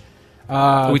change... We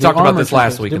the talked about armor this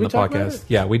last trinkets. week Did in we the talk about podcast. it?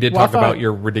 Yeah, we did Well, I talk about thought-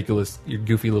 your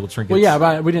goofy little trinkets. Well, yeah,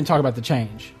 but we didn't talk about the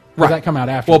change. Right. That come out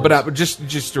after. Well, but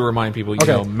just to remind people, you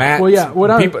Okay. know, Matt. Well, yeah,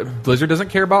 Blizzard doesn't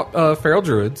care about feral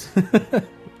druids,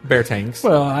 bear tanks.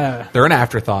 well, They're an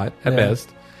afterthought at Yeah. best,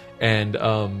 and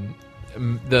the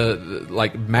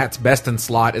Matt's best in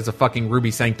slot is a fucking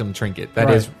Ruby Sanctum trinket. That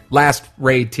is Right. last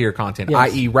raid tier content,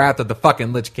 Yes. i.e., Wrath of the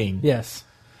fucking Lich King. yes.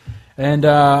 And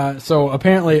so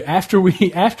apparently, after we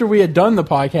had done the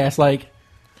podcast, like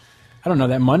I don't know,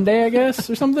 that Monday, I guess,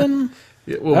 or something.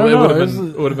 Yeah, I well, don't it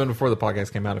know, would have been before the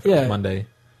podcast came out if it Yeah. was Monday.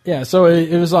 Yeah, so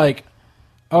it was like,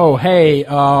 oh hey,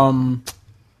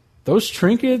 those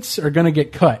trinkets are going to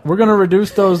get cut. We're going to reduce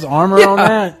those armor on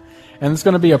that, and it's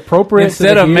going to be appropriate.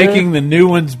 instead to of the gear. making the new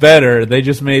ones better, they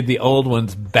just made the old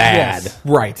ones bad. Yes.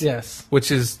 Right. Yes. Which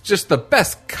is just the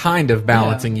best kind of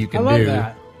balancing Yeah, you can I love do.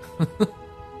 that.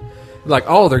 Like,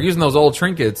 oh, they're using those old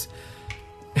trinkets.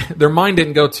 Their mind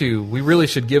didn't go to, we really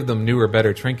should give them newer,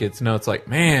 better trinkets. No, it's like,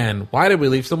 man, why did we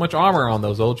leave so much armor on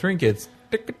those old trinkets?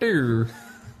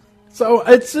 So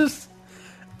it's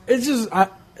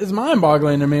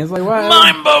mind-boggling to me. It's like why?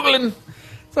 Mind-boggling.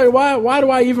 It's like why do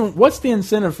I even? What's the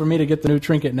incentive for me to get the new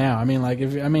trinket now? I mean, like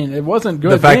it wasn't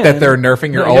good. The fact then. that they're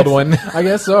nerfing your I old guess- one. I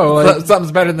guess so. Like,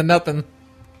 Something's better than nothing.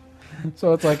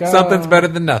 so it's like Something's better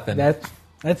than nothing. That's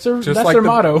Just that's like their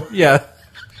motto. Yeah.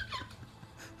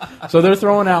 So they're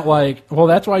throwing out like, well,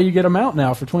 that's why you get them out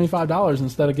now for $25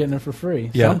 instead of getting it for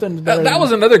free. Yeah. Something better That than-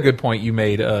 was another good point you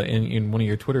made in one of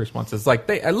your Twitter responses. Like,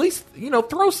 they at least,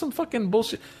 throw some fucking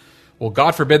bullshit. Well,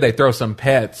 God forbid they throw some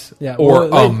pets yeah, or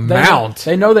well, a mount.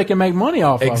 They know they can make money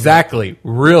off of it. Exactly.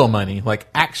 Real money. Like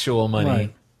actual money.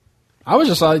 Right. I was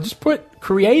just like, just put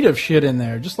creative shit in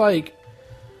there. Just like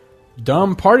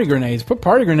dumb party grenades. Put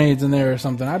party grenades in there or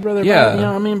something. I'd rather Yeah.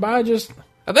 buy, buy just...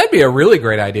 Now, that'd be a really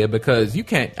great idea because you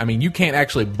can't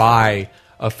actually buy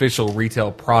official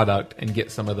retail product and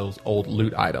get some of those old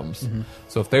loot items.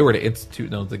 So if they were to institute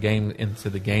those into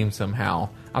the game somehow,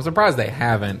 I'm surprised they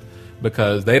haven't,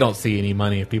 because they don't see any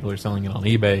money if people are selling it on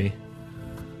eBay.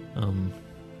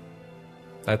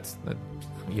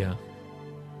 Yeah.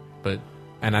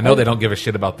 And I know they don't give a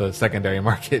shit about the secondary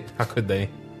market. How could they?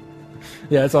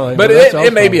 Yeah, that's all. But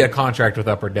it may be a contract with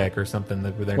Upper Deck or something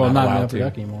that they're not not allowed Upper to.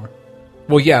 Deck anymore.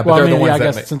 Well, yeah, but Well, they're I mean, the ones I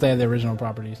that guess since they have the original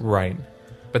properties, right.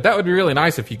 But that would be really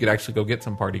nice if you could actually go get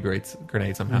some party grenades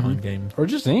somehow in game. or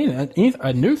just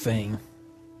a new thing.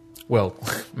 Well,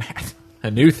 Matt,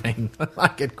 a new thing. I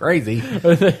get crazy.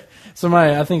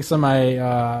 I think somebody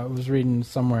was reading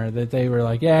somewhere that they were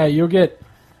like, "Yeah, you'll get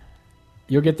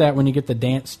that when you get the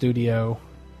dance studio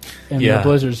in the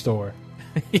Blizzard store."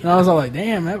 And I was all like,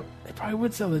 "Damn, they probably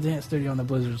would sell the dance studio in the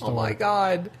Blizzard store." Oh my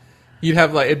god! You'd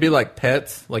have it'd be like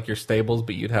pets, like your stables,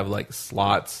 but you'd have like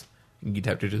slots. You'd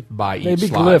have to just buy each. They'd be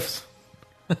slot. glyphs.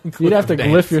 You'd have to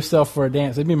dance. glyph yourself for a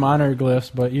dance. They'd be minor glyphs,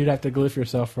 but you'd have to glyph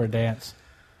yourself for a dance.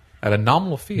 At a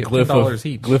nominal fee of Glyph $10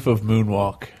 each. Glyph of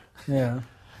moonwalk. Yeah,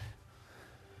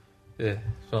 Yeah,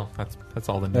 so that's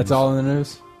all the news. that's all in the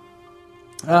news.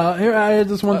 Here I had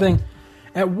this one thing.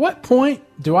 At what point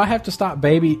do I have to stop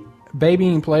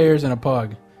babying players in a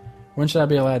pug? When should I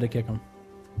be allowed to kick them?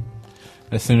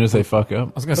 As soon as they fuck up.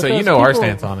 I was gonna say, you know our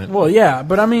stance on it. Well, yeah,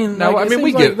 but I mean, No, like, I mean, it we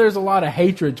seems like get- there's a lot of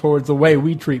hatred towards the way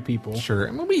we treat people. Sure,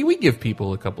 I mean, we give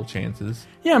people a couple chances.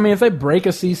 Yeah, I mean, if they break a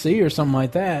CC or something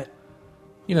like that,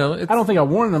 You know, it's, I don't think I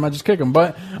warn them. I just kick them.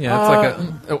 But yeah,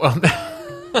 it's like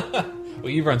a. Well,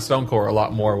 you've run Stonecore a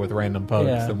lot more with random pugs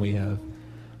Yeah. than we have.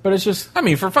 but it's just I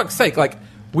mean, for fuck's sake, like,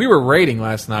 we were raiding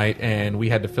last night and we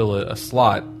had to fill a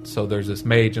slot. So there's this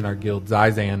mage in our guild,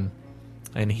 Zizan,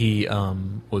 and he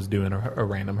was doing a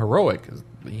random heroic because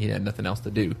he had nothing else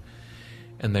to do.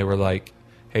 And they were like,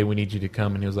 hey, we need you to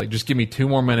come. And he was like, just give me 2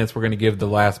 more minutes. We're going to give the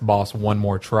last boss one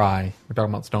more try. We're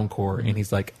talking about Stonecore. And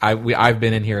he's like, I've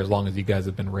been in here as long as you guys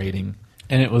have been raiding.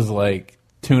 And it was like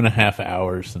 2.5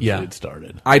 hours since Yeah. it had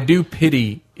started. I do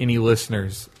pity any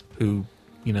listeners who,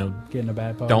 you know, getting a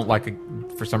bad pug.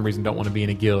 don't for some reason don't want to be in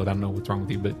a guild. I don't know what's wrong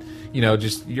with you, but you know,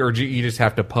 you just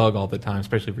have to pug all the time,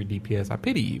 especially for DPS. I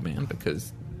pity you, man,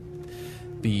 because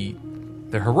the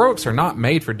heroics are not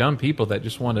made for dumb people that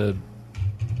just want to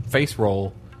face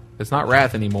roll. It's not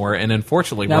Wrath anymore, and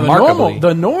unfortunately, Now remarkably,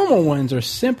 the normal ones are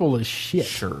simple as shit.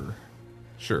 sure.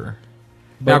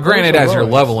 But Now, granted, those as you're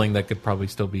heroics- leveling, that could probably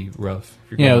still be rough.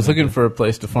 If you're Yeah, I going was looking into- for a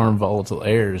place to farm volatile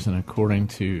airs, and according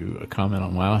to a comment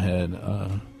on Wowhead,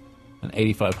 an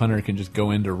 8500 can just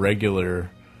go into regular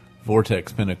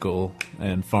Vortex Pinnacle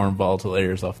and farm volatile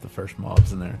airs off the first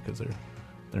mobs in there because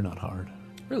they're not hard.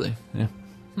 Really. Yeah.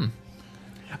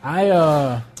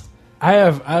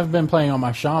 I've been playing on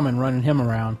my shaman, running him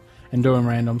around and doing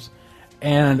randoms,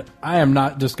 and I am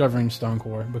not discovering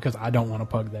Stonecore because I don't want to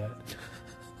pug that.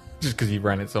 Just because you've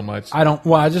run it so much. I don't.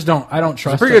 Well, I just don't. I don't It's a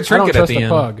trust. pretty good I don't trinket at trust the the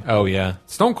end. pug. Oh yeah,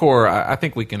 Stonecore. I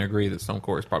think we can agree that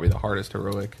Stonecore is probably the hardest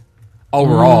heroic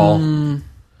overall. I mean,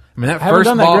 that I haven't first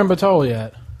done that ball. Grim Batol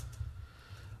yet.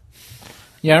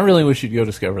 Yeah, I really wish you'd go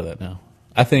discover that now.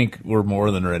 I think we're more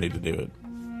than ready to do it.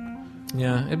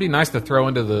 Yeah, it'd be nice to throw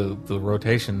into the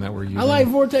rotation that we're using. I like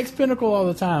Vortex Pinnacle all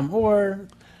the time, or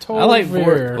I like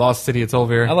Tolvir. Lost City of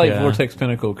Tolvir. I like Yeah. Vortex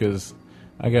Pinnacle because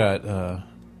I got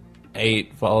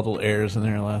 8 volatile airs in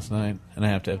there last night, and I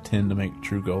have to have 10 to make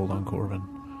true gold on Corbin.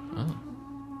 Oh.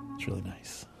 It's really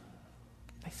nice.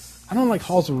 I don't like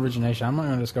Halls of Origination. I'm not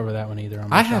going to discover that one either.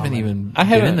 I haven't even I been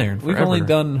haven't in there. We've only forever.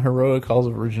 done heroic calls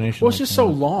of origination. Well, it's just so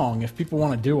long. If people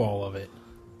want to do all of it,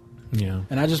 Yeah,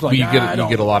 and I just but like you I get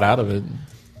don't- a lot out of it.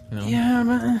 You know, Yeah,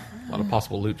 but a lot of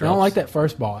possible loot I drops. don't like that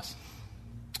first boss.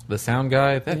 The sound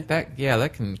guy. That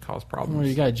can cause Where problems.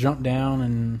 you got to jump down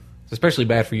and It's especially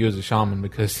bad for you as a shaman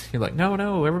because you're like,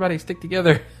 no, everybody stick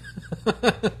together.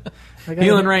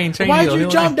 Healing rain, chain Why'd heal, you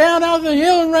healing jump rain. down out of the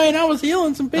healing rain? I was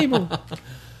healing some people.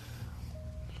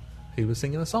 He was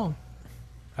singing a song.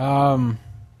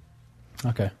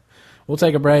 Okay. We'll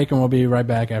take a break and we'll be right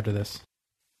back after this.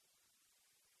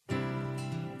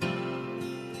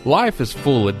 Life is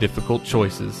full of difficult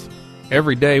choices.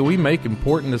 Every day we make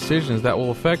important decisions that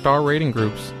will affect our rating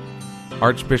groups.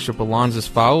 Archbishop Alonzus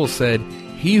Faul said,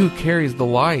 "He who carries the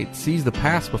light sees the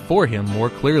past before him more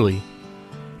clearly."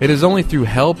 It is only through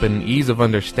help and ease of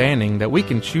understanding that we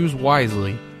can choose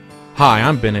wisely. Hi,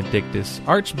 I'm Benedictus,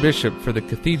 Archbishop for the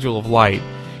Cathedral of Light.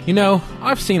 You know,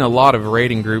 I've seen a lot of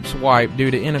raiding groups wipe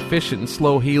due to inefficient and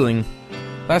slow healing.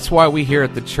 That's why we here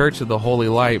at the Church of the Holy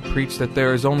Light preach that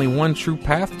there is only one true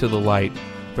path to the light,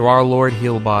 through our Lord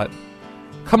Healbot.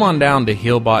 Come on down to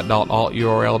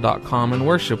healbot.alturl.com and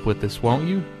worship with us, won't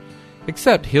you?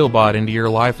 Accept Healbot into your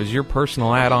life as your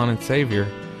personal add-on and savior.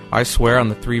 I swear on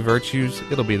the 3 virtues,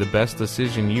 it'll be the best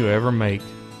decision you ever make.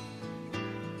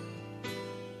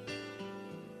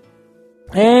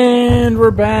 And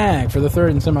we're back for the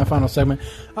third and semifinal segment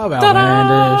of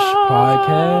Outlandish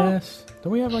Podcast.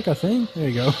 Don't we have like a thing? There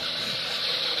you go.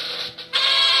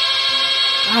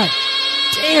 God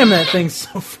damn, that thing's so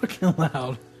freaking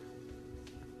loud.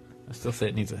 I still say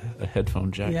it needs a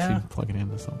headphone jack Yeah. so you can plug it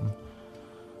into something.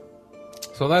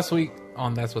 So last week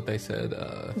on That's What They Said,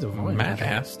 a volume Matt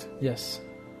control. asked, Yes.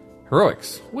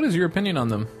 Heroics, what is your opinion on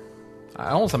them? I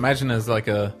almost imagine it as like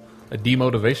a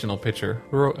demotivational picture.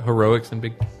 Heroics in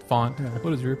big font.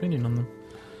 What is your opinion on them?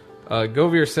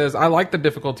 Govier says, I like the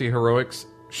difficulty of Heroics.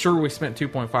 Sure, we spent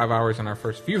 2.5 hours on our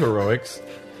first few Heroics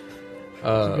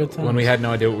good times. when we had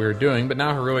no idea what we were doing, but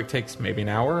now Heroic takes maybe an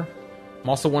hour. I'm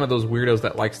also one of those weirdos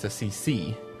that likes to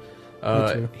CC.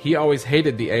 too. He always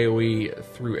hated the AoE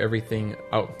through everything.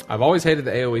 Oh, I've always hated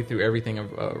the AoE through everything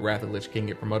of Wrath of the Lich King.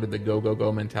 It promoted the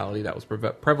go mentality that was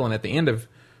prevalent at the end of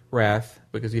Wrath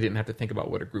because you didn't have to think about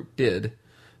what a group did.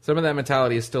 Some of that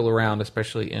mentality is still around,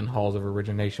 especially in Halls of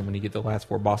Origination when you get the last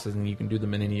 4 bosses and you can do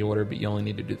them in any order, but you only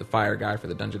need to do the fire guy for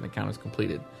the dungeon that count is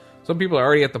completed. Some people are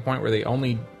already at the point where the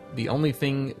only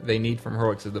thing they need from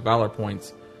Heroics is the Valor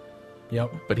points,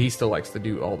 Yep. but he still likes to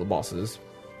do all the bosses.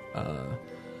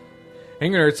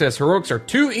 Ingrid says, Heroics are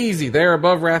too easy. They are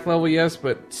above Wrath level, yes,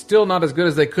 but still not as good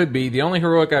as they could be. The only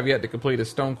Heroic I've yet to complete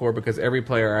is Stonecore because every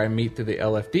player I meet through the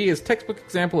LFD is textbook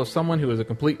example of someone who is a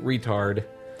complete retard.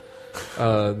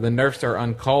 The nerfs are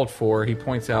uncalled for. He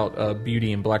points out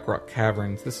Beauty in Blackrock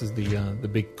Caverns. This is the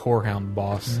big Corehound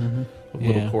boss. With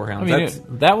little Corehounds. I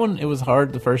mean, that one, it was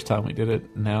hard the first time we did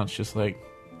it. Now it's just like,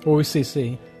 Well, we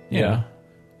CC. yeah.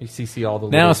 You see all the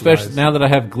Now, little especially guys. now that I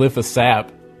have Glyph of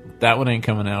Sap, that one ain't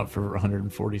coming out for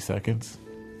 140 seconds.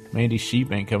 Mandy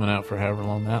Sheep ain't coming out for however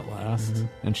long that lasts.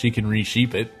 And she can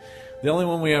re-sheep it. The only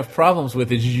one we have problems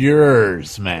with is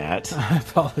yours, Matt. I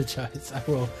apologize. I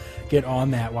will get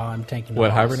on that while I'm tanking the What,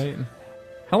 boss. hibernating?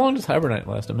 How long does Hibernate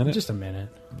last? A minute? Just a minute.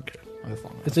 Okay. That's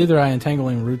long. It's either I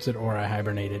entangling roots it or I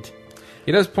hibernated.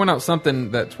 He does point out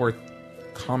something that's worth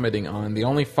commenting on. The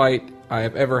only fight I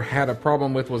have ever had a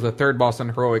problem with was the third boss in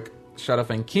Heroic,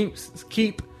 Shadowfang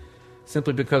Keep,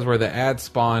 simply because where the ads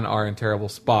spawn are in terrible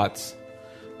spots.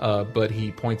 But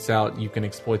he points out you can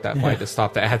exploit that fight to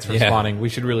stop the ads from Yeah. spawning. We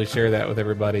should really share that with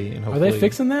everybody. And Are hopefully, they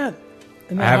fixing that?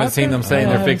 In the I haven't hot seen there? them saying I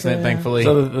they're haven't fixing it, seen- thankfully.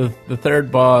 So the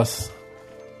third boss,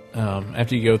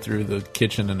 after you go through the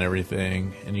kitchen and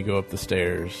everything, and you go up the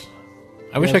stairs,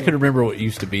 I wish I could remember what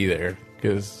used to be there,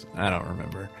 because I don't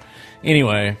remember.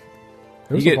 Anyway,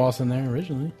 There was you a get- boss in there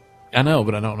originally. I know,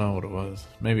 but I don't know what it was.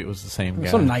 Maybe it was the same guy.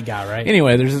 Some night guy, right?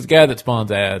 Anyway, there's this guy that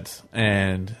spawns ads,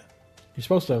 and You're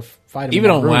supposed to fight him. even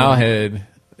in on that room. Wowhead,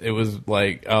 it was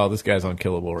like, oh, this guy's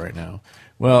unkillable right now.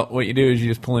 Well, what you do is you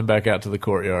just pull him back out to the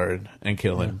courtyard and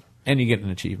kill him, and you get an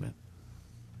achievement.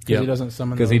 'Cause he doesn't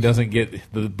summon. Because he those. doesn't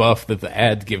get the buff that the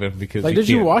ads give him. Because Like, he did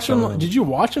you can't watch summon them? Did you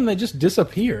watch them? They just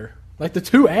disappear. Like the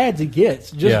 2 ads he gets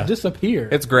just disappear.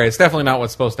 it's great. It's definitely not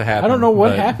what's supposed to happen. I don't know what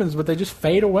but happens, but they just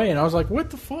fade away. And I was like,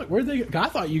 "What the fuck? Where'd they? I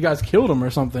thought you guys killed him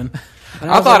or something." And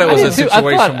I thought like, it was I a didn't-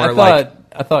 situation where,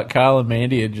 I thought Kyle and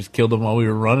Mandy had just killed him while we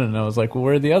were running, and I was like, well,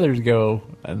 where'd the others go?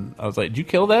 And I was like, did you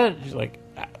kill that? She's like,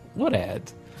 what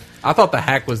ads? I thought the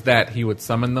hack was that he would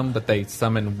summon them, but they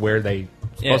summon where they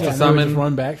supposed Yeah, to and they would summon, just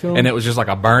run back to him. and it was just like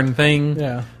a burn thing.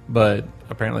 Yeah. But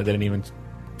apparently they didn't even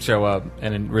show up,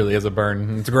 and it really is a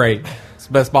burn. It's great. It's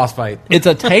the best boss fight. It's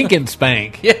a tank and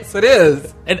spank. Yes, it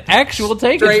is. An actual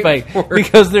tank and spank. Straightforward.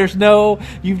 Because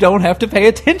you don't have to pay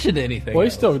attention to anything. Well, he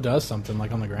else. still does something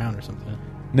like on the ground or something.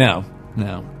 No.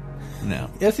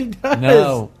 Yes, he does.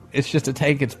 No. It's just a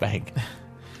tank and spank.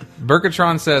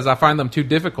 Burkatron says, I find them too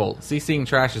difficult. CCing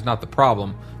trash is not the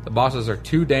problem. The bosses are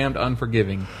too damned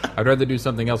unforgiving. I'd rather do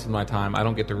something else with my time. I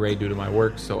don't get to raid due to my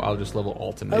work, so I'll just level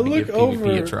alternate I to look give over.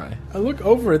 PvP a try. I look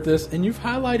over at this, and you've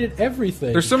highlighted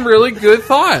everything. There's some really good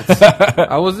thoughts.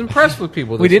 I was impressed with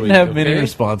people this We didn't week, have many okay?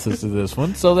 responses to this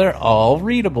one, so they're all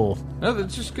readable. No,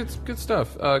 that's just good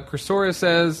stuff. Chrysoria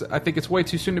says, I think it's way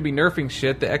too soon to be nerfing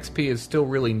shit. The XP is still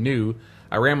really new.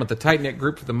 I ran with the tight-knit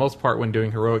group for the most part when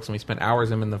doing heroics, and we spent hours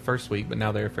in them in the first week, but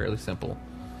now they're fairly simple.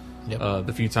 Yep.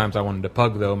 The few times I wanted to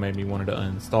pug, though, made me wanted to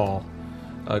uninstall.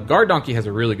 Guard Donkey has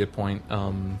a really good point.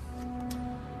 I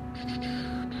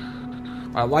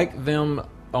like them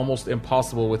almost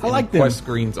impossible with any like them. quest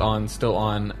screens still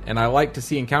on, and I like to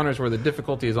see encounters where the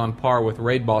difficulty is on par with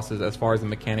raid bosses as far as the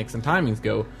mechanics and timings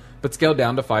go, but scaled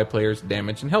down to 5 players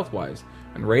damage and health-wise.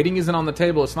 When raiding isn't on the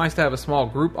table, it's nice to have a small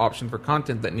group option for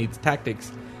content that needs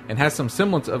tactics and has some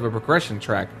semblance of a progression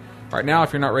track. Right now,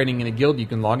 if you're not raiding in a guild, you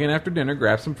can log in after dinner,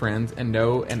 grab some friends, and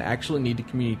actually need to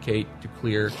communicate to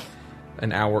clear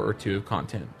an hour or two of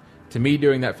content. To me,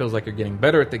 doing that feels like you're getting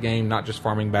better at the game, not just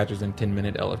farming badges in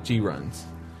 10-minute LFG runs.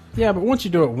 Yeah, but once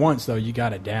you do it once, though, you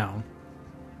got it down.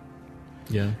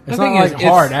 Yeah. It's The not thing like is,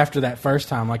 hard after that first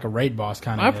time, like a raid boss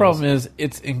kind of. My problem is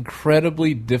it's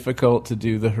incredibly difficult to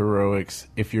do the heroics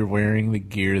if you're wearing the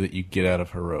gear that you get out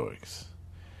of heroics.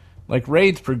 Like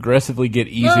raids progressively get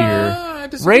easier. I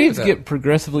disagree Raids with that. get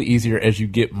progressively easier as you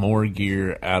get more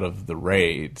gear out of the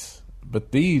raids.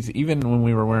 But these, even when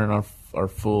we were wearing our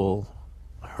full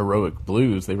heroic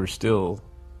blues, they were still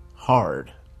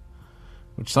hard.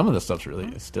 Which some of the stuff's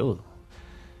really still.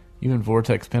 Even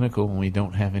Vortex Pinnacle, when we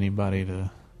don't have anybody to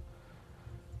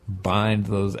bind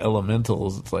those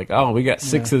elementals, it's like, oh, we got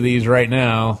 6 of these right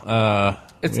now.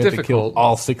 It's we have to kill difficult.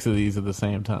 all 6 of these at the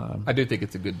same time. I do think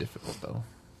it's a good difficult, though.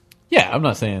 Yeah, I'm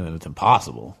not saying that it's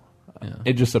impossible. Yeah.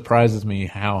 It just surprises me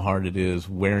how hard it is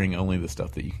wearing only the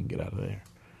stuff that you can get out of there.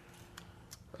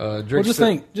 Drake Well,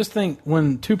 said- just think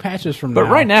when 2 patches from But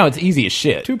now. right now, it's easy as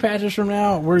shit. 2 patches from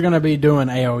now, we're going to be doing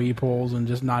AoE pulls and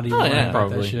just not even Oh, worrying yeah, about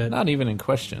probably. that shit. Not even in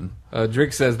question.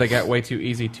 Drake says they got way too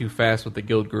easy too fast with the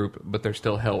guild group, but they're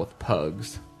still hell with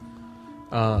pugs.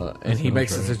 And he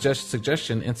makes a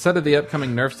suggestion. Instead of the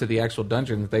upcoming nerfs to the actual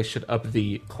dungeons, they should up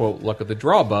the, quote, luck of the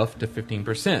draw buff to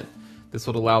 15%. This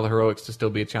would allow the heroics to still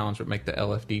be a challenge, but make the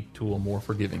LFD tool more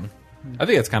forgiving. I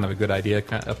think that's kind of a good idea,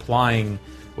 kind of applying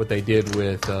what they did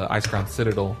with Icecrown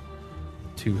Citadel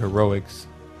to heroics.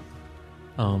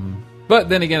 But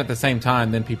then again, at the same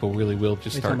time, then people really will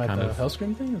just Are you start talking kind about of... the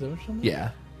Hellscream thing? Is that what you're talking about?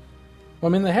 Yeah.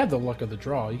 Well, I mean, they have the luck of the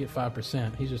draw. You get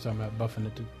 5%. He's just talking about buffing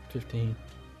it to 15.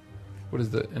 What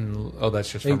is the... And, oh,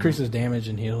 that's just It from... increases damage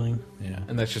and healing. Yeah.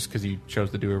 And that's just because you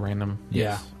chose to do a random...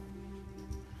 Yeah.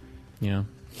 Yeah.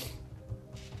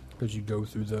 Because you go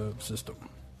through the system.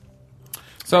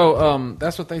 So,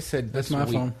 that's what they said That's this my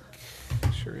week. phone.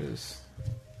 Sure is.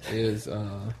 That's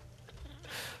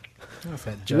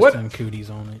that Justin Cooties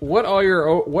on it. What are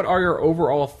your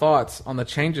overall thoughts on the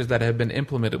changes that have been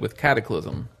implemented with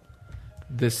Cataclysm?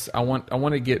 This I want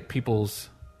to get people's,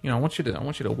 I want you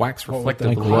to wax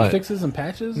reflectively. Like what? Fixes and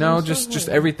patches? No, and just stuff?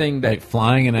 everything that Like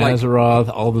flying in Like- Azeroth,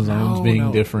 all the zones being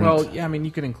No. different. Well, yeah, I mean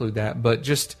you can include that, but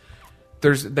just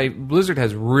Blizzard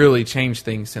has really changed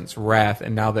things since Wrath,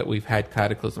 and now that we've had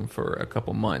Cataclysm for a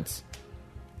couple months,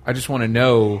 I just want to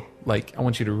know, I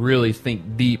want you to really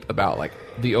think deep about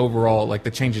the overall,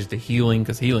 the changes to healing,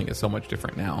 because healing is so much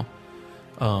different now.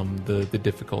 The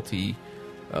difficulty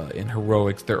in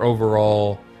heroics, their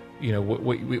overall,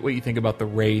 what you think about the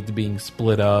raids being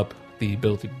split up, the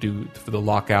ability to do for the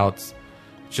lockouts.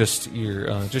 Just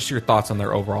your thoughts on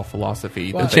their overall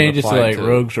philosophy. The that they've changes to applied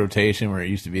Rogue's rotation, where it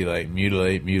used to be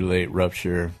mutilate,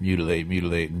 rupture,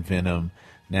 mutilate, and venom.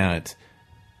 Now it's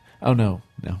no,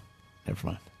 never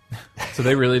mind. So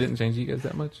they really didn't change you guys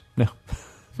that much? No,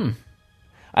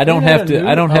 I don't have to.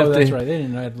 I don't have That's to. right. They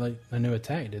didn't add a new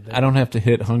attack, did they? I don't have to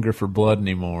hit Hunger for Blood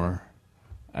anymore.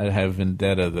 I have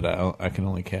Vendetta that I can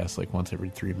only cast once every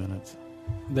 3 minutes.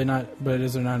 They not. But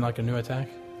is there not a new attack?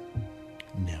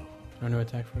 No. No new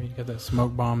attack for you. You got that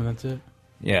smoke bomb and that's it.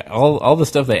 Yeah, all the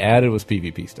stuff they added was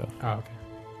PvP stuff. Oh, okay.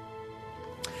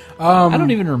 I don't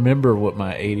even remember what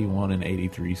my 81 and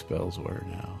 83 spells were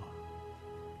now.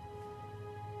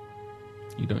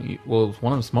 You don't. Well, it's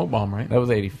one of them smoke bomb, right? That was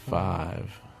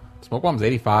 85. Smoke bomb's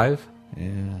 85.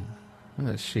 Yeah.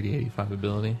 That's a shitty 85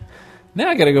 ability. Now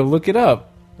I gotta go look it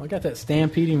up. I got that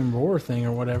stampeding roar thing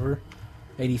or whatever.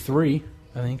 83,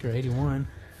 I think, or 81.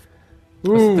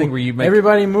 That's the thing where you make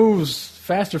Everybody moves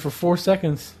faster for 4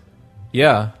 seconds.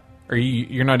 Yeah. Or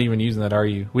you're not even using that, are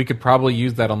you? We could probably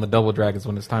use that on the double dragons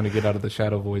when it's time to get out of the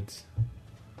shadow voids.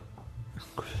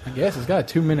 I guess it's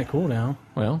got a 2-minute cooldown.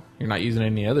 Well, you're not using it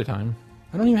any other time.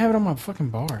 I don't even have it on my fucking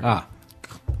bar. Ah.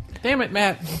 Damn it,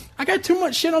 Matt. I got too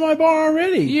much shit on my bar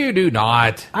already. You do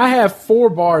not. I have 4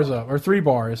 bars up, or 3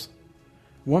 bars.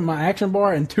 One my action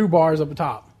bar and 2 bars up the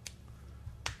top.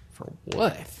 For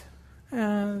what?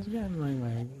 It's got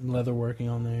my leather working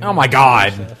on there. Oh my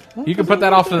god. Well, You can put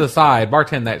that off to the side.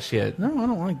 Bartend that shit. No, I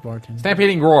don't like bartending.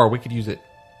 Stampeding Roar. We could use it.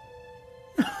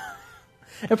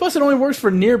 And plus, it only works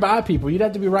for nearby people. You'd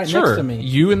have to be right next Sure. to me.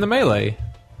 You in the melee.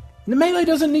 The melee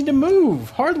doesn't need to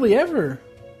move. Hardly ever.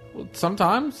 Well,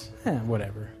 sometimes.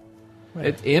 Whatever.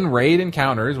 It's in raid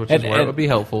encounters, which is where it would be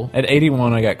helpful. At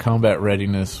 81, I got Combat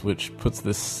Readiness, which puts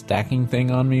this stacking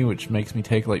thing on me, which makes me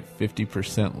take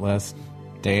 50% less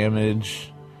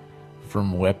damage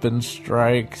from weapon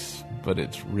strikes, but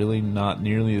it's really not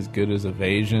nearly as good as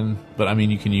evasion. But I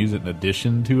mean, you can use it in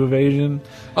addition to evasion.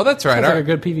 Oh, that's right. Sounds like a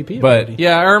good PvP But ability.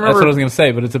 Yeah, I remember. that's what I was going to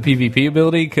say. But it's a PvP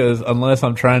ability because unless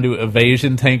I'm trying to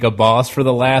evasion tank a boss for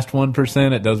the last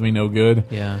 1%, it does me no good.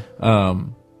 Yeah.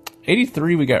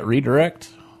 83, we got redirect,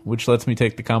 which lets me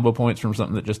take the combo points from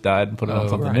something that just died and put it on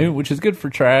something new, which is good for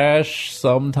trash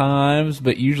sometimes.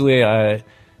 But usually I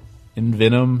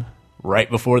invent them right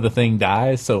before the thing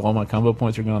dies, so all my combo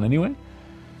points are gone anyway.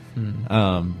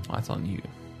 Well, that's on you.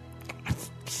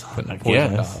 Putting a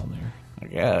poison dot on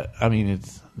there. I mean,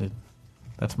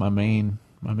 that's my main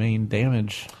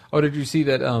damage. Oh, did you see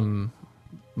that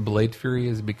Blade Fury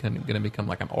is going to become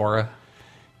like an aura?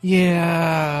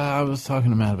 Yeah, I was talking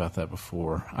to Matt about that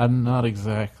before. I'm not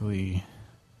exactly.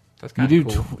 That's You kind do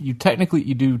of cool. you technically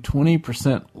you do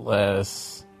 20%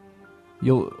 less.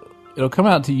 It'll come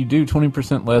out to you do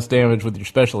 20% less damage with your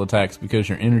special attacks because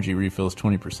your energy refill is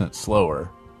 20% slower.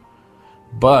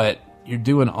 But you're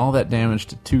doing all that damage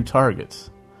to 2 targets.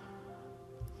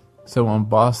 So on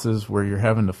bosses where you're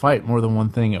having to fight more than one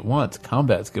thing at once,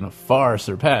 combat's going to far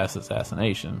surpass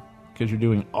assassination because you're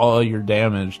doing all your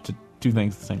damage to 2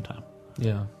 things at the same time.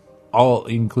 Yeah. All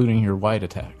including your white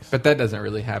attacks. But that doesn't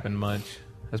really happen much,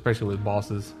 especially with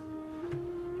bosses.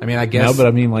 I mean, I guess. No, but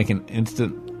I mean like an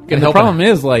instant. Can And the help problem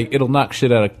is like it'll knock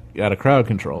shit out of crowd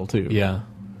control too. Yeah.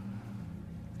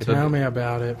 Tell me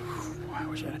about it. I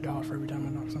wish I had $1 for every time I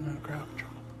knock something out of crowd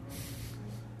control.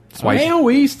 why you-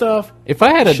 AoE stuff. If I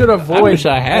had Should I avoid wish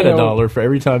I had AO. $1 for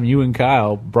every time you and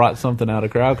Kyle brought something out of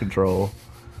crowd control.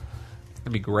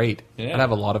 That'd be great. Yeah. I'd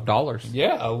have a lot of dollars.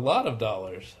 Yeah, a lot of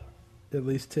dollars. At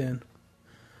least 10.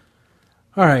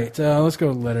 All right, let's go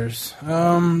with letters.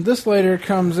 This letter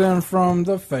comes in from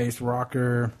the Face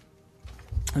Rocker.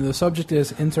 And the subject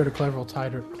is insert a clever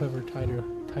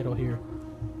title here.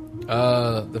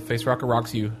 The face rocker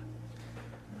rocks you.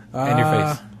 And your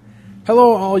face.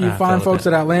 Hello, all you Ah, fine fell folks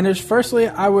with at Outlandish. Firstly,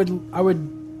 I'd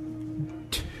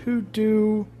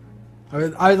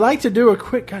like to do a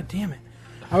quick. God damn it!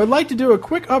 I would like to do a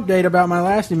quick update about my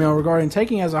last email regarding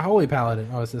taking as a holy paladin.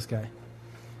 Oh, it's this guy.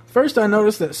 First, I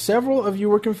noticed that several of you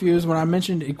were confused when I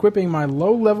mentioned equipping my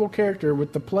low-level character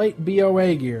with the plate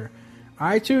BOA gear.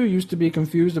 I too used to be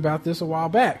confused about this a while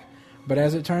back, but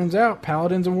as it turns out,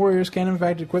 paladins and warriors can in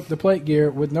fact equip the plate gear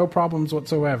with no problems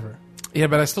whatsoever. Yeah,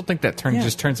 but I still think that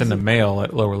just turns into mail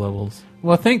at lower levels.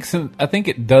 Well, I think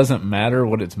it doesn't matter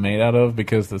what it's made out of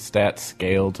because the stats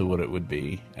scale to what it would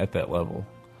be at that level.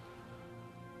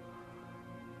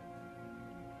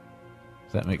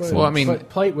 Does that make sense? Well, I mean- But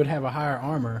plate would have a higher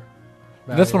armor.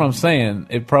 That's what value. I'm saying.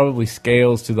 It probably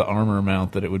scales to the armor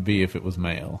amount that it would be if it was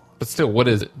male. But still, what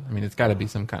is it? I mean, it's got to be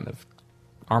some kind of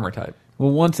armor type.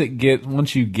 Well, once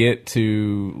you get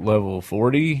to level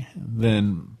 40,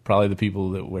 then probably the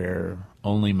people that wear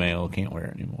only male can't wear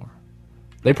it anymore.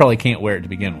 They probably can't wear it to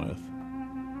begin with.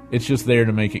 It's just there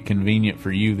to make it convenient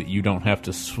for you that you don't have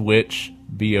to switch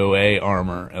BOA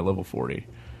armor at level 40.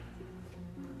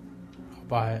 I'll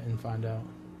buy it and find out.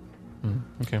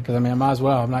 Okay. Because I mean, I might as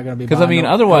well. I'm not going to be. 'Cause, I buying mean,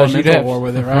 no otherwise you'd elemental have- war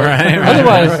with it,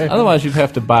 right? Otherwise you'd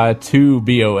have to buy 2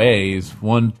 BOAs,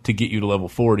 one to get you to level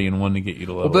 40 and one to get you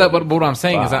to level. But what I'm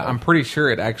saying is five. I'm pretty sure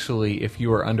it actually, if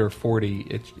you are under 40,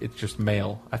 it's just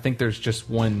male. I think there's just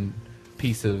one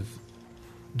piece of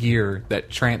gear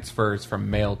that transfers from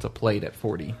male to plate at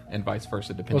 40, and vice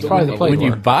versa, depending it's on probably the the plate when you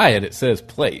you are. buy it, it says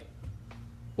plate.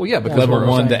 Well, yeah, because That's Level what I'm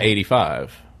 1 to saying.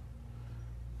 85.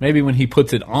 Maybe when he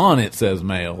puts it on, it says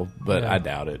male, but Yeah. I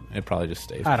doubt it. It probably just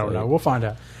stays. I don't plate. know. We'll find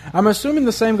out. I'm assuming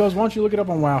the same goes. Why don't you look it up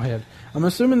on Wowhead? I'm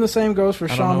assuming the same goes for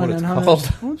don't know shaman what and it's hunters.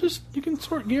 called. Well, just you can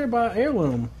sort gear by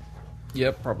heirloom.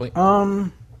 Yep, probably.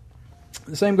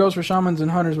 The same goes for shamans and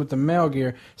hunters with the male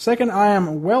gear. Second, I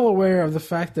am well aware of the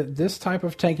fact that this type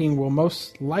of tanking will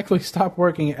most likely stop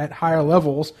working at higher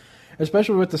levels,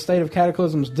 especially with the state of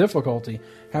Cataclysm's difficulty.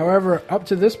 However, up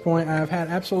to this point, I have had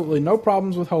absolutely no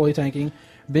problems with holy tanking,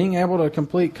 being able to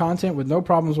complete content with no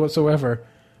problems whatsoever,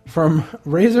 from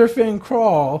Razorfin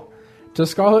Crawl to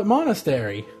Scarlet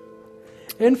Monastery.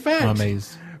 In fact, I'm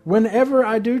amazed. whenever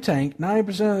I do tank,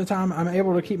 90% of the time I'm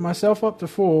able to keep myself up to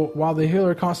full while the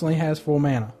healer constantly has full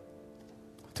mana.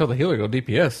 Tell the healer go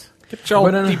DPS. Get your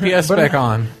But DPS but- back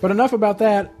on. But enough about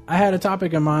that. I had a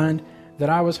topic in mind that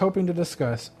I was hoping to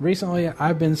discuss. Recently,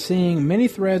 I've been seeing many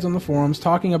threads on the forums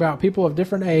talking about people of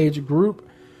different age groups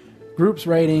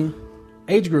rating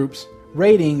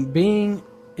being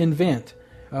invent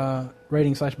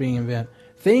rating/being invent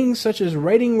things such as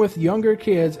rating with younger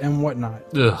kids and whatnot.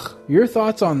 Ugh. Your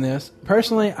thoughts on this?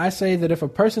 Personally, I say that if a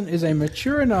person is a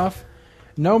mature enough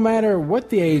No matter what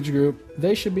the age group,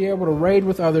 they should be able to raid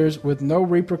with others with no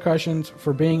repercussions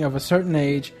for being of a certain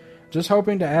age. Just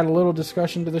hoping to add a little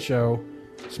discussion to the show.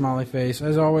 Smiley face.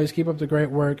 As always, keep up the great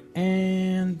work.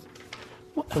 And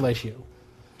fellatio.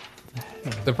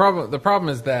 The problem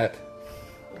is that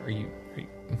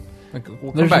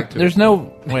we'll come back to there's it.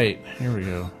 no wait. Here we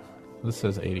go. This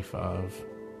says 85.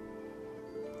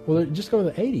 Well, just go to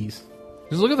the 80s.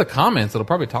 Just look at the comments. It'll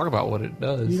probably talk about what it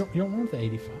does. You don't want the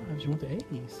 85s. You want the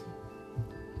 80s.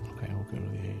 Okay, we'll go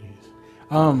to the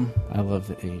 80s. I love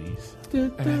the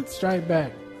 80s. Strike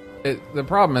back. The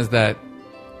problem is that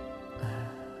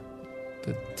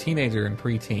the teenager and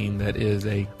preteen that is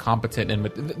a competent and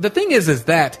the thing is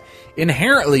that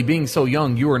inherently being so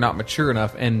young, you are not mature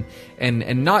enough, and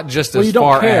not just Well, as you don't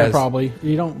far care, as probably.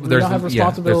 You don't have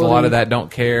responsibility. there's a lot of that don't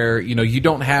care. You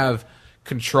don't have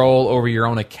control over your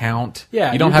own account.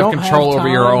 Yeah, you don't you have don't control have over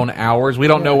your time. own hours. We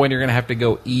don't know when you're going to have to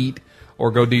go eat or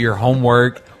go do your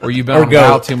homework, or you've been Or on go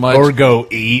WoW too much, or go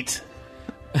eat.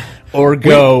 Or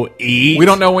go eat. We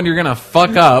don't know when you're gonna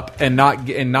fuck up and not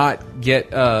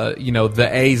get the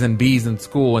A's and B's in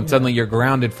school, and suddenly you're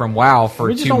grounded from WoW for 2 months.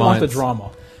 We just don't want the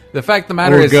drama. The fact of the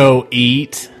matter Or is, go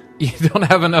eat. you don't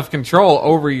have enough control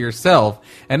over yourself,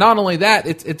 and not only that,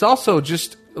 it's also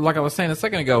just like I was saying a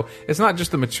second ago. It's not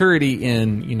just the maturity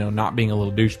in not being a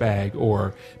little douchebag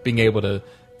or being able to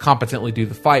competently do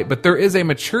the fight, but there is a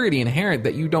maturity inherent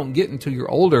that you don't get until you're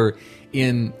older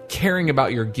in caring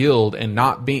about your guild and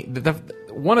not being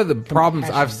one of the problems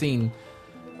I've seen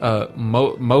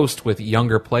most with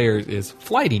younger players is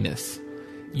flightiness.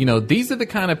 These are the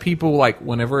kind of people, like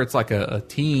whenever it's like a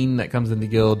teen that comes in the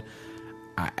guild,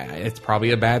 it's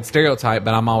probably a bad stereotype,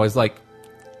 but I'm always like,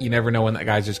 you never know when that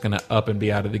guy's just going to up and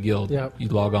be out of the guild. Yep. You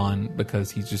log on because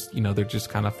he's just, they're just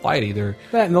kind of flighty. They're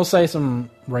That, and they'll say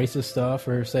some racist stuff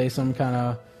or say some kind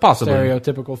of Possibly.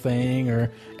 stereotypical thing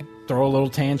or throw a little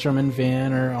tantrum in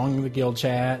Vin or on the guild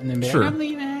chat and then be Sure. like, I'm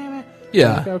leaving.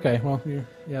 Yeah. Okay, well,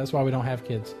 that's why we don't have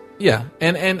kids. Yeah,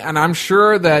 and I'm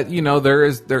sure that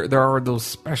there are those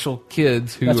special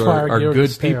kids who That's why our are guild good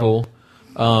is terrible.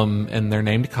 people, and they're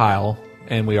named Kyle,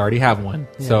 and we already have one.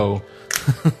 So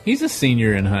He's a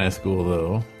senior in high school,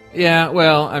 though. yeah,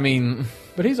 well, I mean,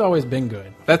 But he's always been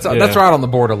good. that's Yeah. right on the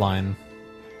borderline.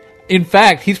 In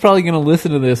fact, he's probably going to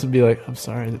listen to this and be like, I'm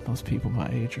sorry that most people my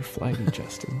age are flighty,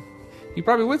 Justin. He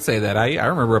probably would say that. I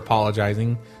remember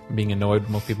apologizing, being annoyed with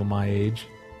most people my age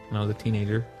when I was a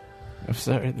teenager. I'm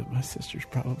sorry that my sister's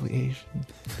probably Asian.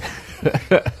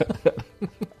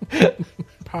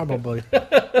 Probably.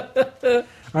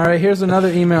 All right, here's another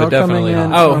email But definitely coming in.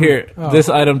 not. Oh, from- here. oh, This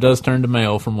item does turn to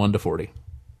mail from 1 to 40.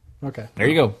 Okay. There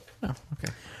you go.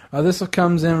 This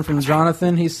comes in from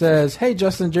Jonathan. He says, "Hey,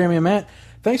 Justin, Jeremy, and Matt.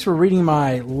 Thanks for reading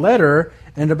my letter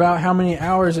and about how many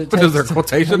hours it takes." Is there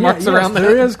quotation marks around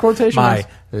there? that? Is quotation My marks.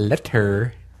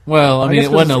 letter. Well, I mean, guess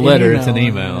it wasn't a 'cause letter, it's it's an an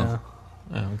email. email,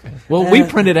 Oh, okay. Well, we And-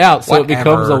 print it out so it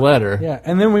becomes a Whatever. letter. Yeah,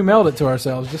 and then we mailed it to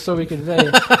ourselves just so we could say,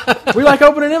 we like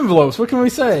opening envelopes. What can we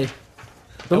say?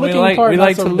 The And we licking like, part, we not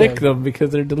like so to lick good. them because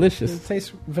they're It delicious.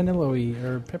 tastes vanilla-y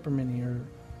or pepperminty or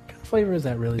what kind of flavor is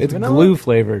that really? Is It's it vanilla? glue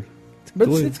flavored. But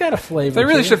glue. it's got a flavor. They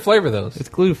really to should it. flavor those. It's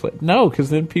glue flavored. No, because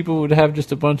then people would have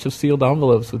just a bunch of sealed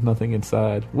envelopes with nothing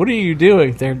inside. What are you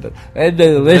doing? They're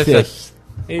delicious.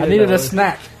 I needed a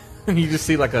snack. You just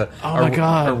see like Oh my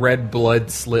God. a red blood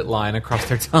slit line across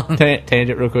their tongue.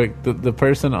 Tangent real quick. The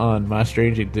person on My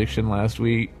Strange Addiction last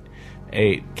week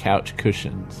ate couch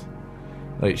cushions.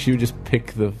 Like, she would just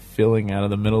pick the filling out of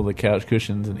the middle of the couch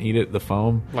cushions and eat it, the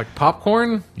foam. Like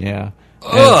popcorn? Yeah.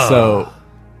 And so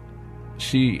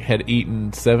she had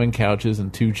eaten 7 couches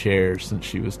and 2 chairs since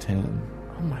she was 10.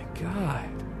 Oh my god.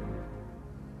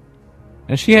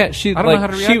 And she I don't know how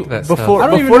to react to that stuff. before I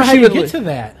don't even before know how she you would get li- to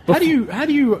that. How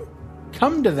do you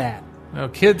come to that? No,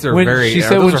 kids are when very. she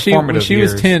said those when are she formative was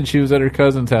years. 10, she was at her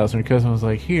cousin's house, and her cousin was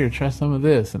like, "Here, try some of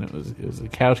this," and it was a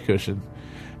couch cushion,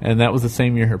 and that was the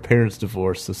same year her parents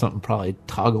divorced, so something probably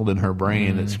toggled in her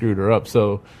brain that screwed her up.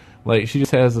 So, like, she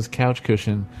just has this couch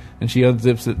cushion, and she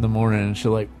unzips it in the morning, and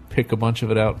she'll like pick a bunch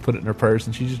of it out, and put it in her purse,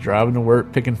 and she's just driving to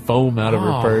work, picking foam out of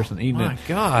her purse and eating my it.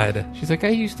 god. She's like, I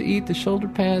used to eat the shoulder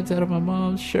pads out of my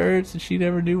mom's shirts, and she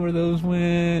never knew where those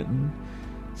went. And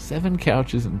 7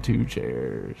 couches and 2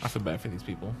 chairs. I feel bad for these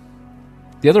people.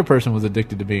 The other person was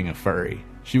addicted to being a furry.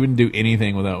 She wouldn't do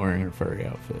anything without wearing her furry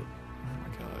outfit.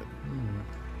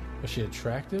 Was she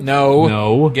attractive?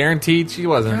 No. Guaranteed she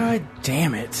wasn't. God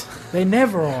damn it! They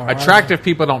never are. Attractive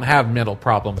people don't have mental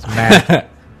problems, Matt.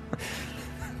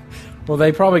 Well,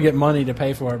 they probably get money to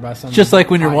pay for it by some. Just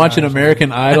like when you're high watching guy or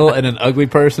American Idol and an ugly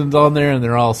person's on there and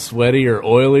they're all sweaty or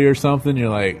oily or something, you're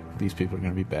like, these people are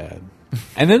going to be bad.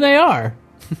 And then they are.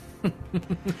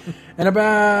 And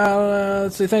about,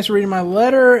 let's see, thanks for reading my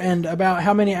letter, and about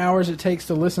how many hours it takes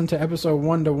to listen to episode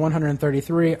 1 to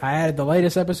 133. I added the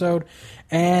latest episode,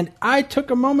 and I took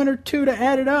a moment or two to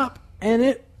add it up, and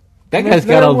it... That guy's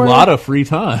got a lot of free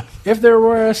time. If there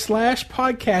were a /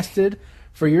 podcasted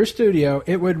for your studio,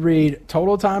 it would read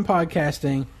total time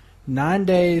podcasting, 9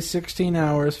 days, 16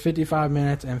 hours, 55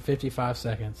 minutes, and 55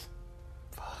 seconds.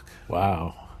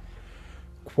 Wow.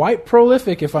 Quite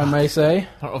prolific, if I may say.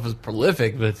 I don't know if it's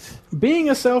prolific, but Being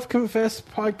a self-confessed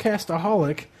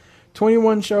podcastaholic,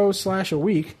 21 shows / a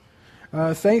week,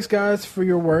 thanks, guys, for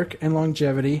your work and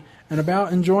longevity. And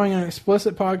about enjoying an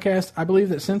explicit podcast, I believe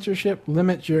that censorship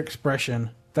limits your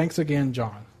expression. Thanks again,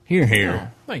 John.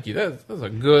 Here. thank you. That's a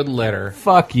good letter.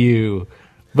 Fuck you.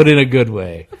 But in a good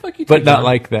way. Fuck you too, But not John.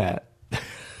 like that.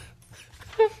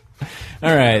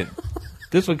 All right.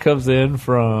 This one comes in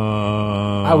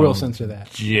from... I will censor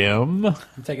that. Jim. I'm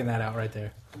taking that out right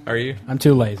there. Are you? I'm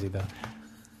too lazy, though.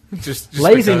 Just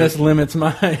Laziness limits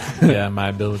my... yeah, my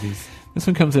abilities. This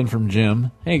one comes in from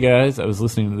Jim. Hey guys, I was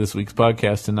listening to this week's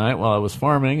podcast tonight while I was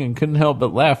farming and couldn't help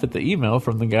but laugh at the email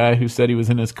from the guy who said he was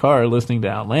in his car listening to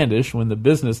Outlandish when the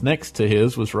business next to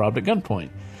his was robbed at gunpoint.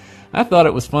 I thought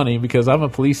it was funny because I'm a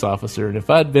police officer, and if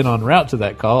I'd been en route to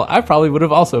that call, I probably would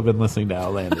have also been listening to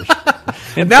Outlandish.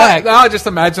 In fact, Now just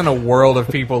imagine a world of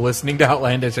people listening to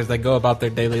Outlandish as they go about their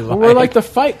daily life. We're like the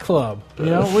Fight Club. You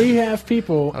know, we have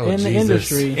people Oh, in the Jesus.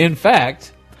 industry. in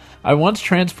fact, I once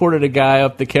transported a guy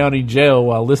up the county jail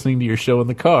while listening to your show in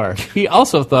the car. He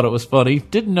also thought it was funny,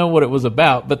 didn't know what it was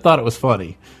about, but thought it was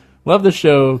funny. Love the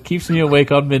show, keeps me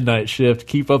awake on midnight shift,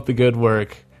 keep up the good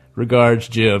work. Regards,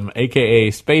 Jim,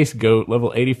 a.k.a. Space Goat,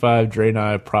 level 85,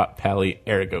 Draenei, Prot, Pally,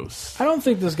 Aragos. I don't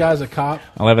think this guy's a cop.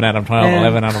 11 Adam 12, And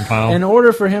 11 Adam 12. In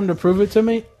order for him to prove it to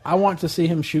me, I want to see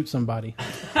him shoot somebody.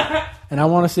 And I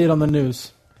want to see it on the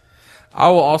news. I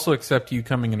will also accept you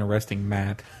coming and arresting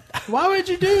Matt. Why would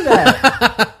you do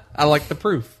that? I like the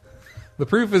proof. The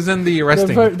proof is in the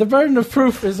arresting. The burden of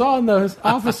proof is on the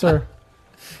officer.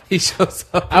 He shows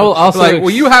up. I will also like, well,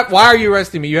 you have. Why are you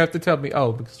arresting me? You have to tell me.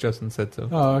 Oh, because Justin said so.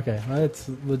 Oh, okay. Well, that's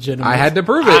legitimate. I had to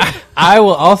prove it. I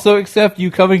will also accept you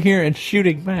coming here and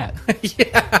shooting Matt. And I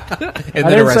then didn't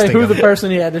say arresting who him. the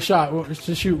person he had to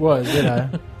shoot was, did I?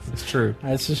 It's true.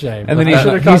 That's a shame. And then I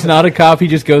should've he's not a cop. He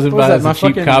just goes and What was buys that, my a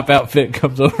cheap fucking- cop outfit,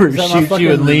 comes over and that my shoots you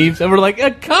and fucking- leaves. And we're like,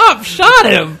 a cop shot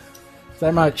him. Is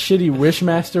that my shitty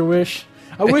Wishmaster wish?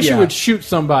 I wish Yeah. you would shoot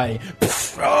somebody.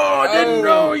 Oh, I didn't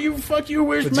know you. Fuck you,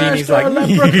 genie's Wishmaster, like,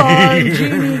 leprechaun,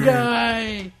 genie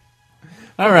guy.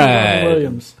 All right.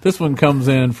 Williams. This one comes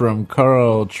in from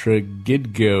Carl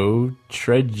Tregido.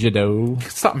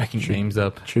 Stop making names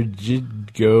up.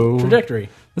 Tregido. Trajectory.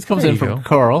 This comes There in you from go.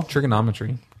 Carl.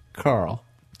 Trigonometry. Carl.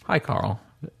 Hi, Carl.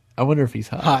 I wonder if he's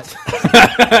hot.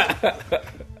 Hot.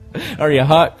 Are you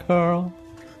hot, Carl?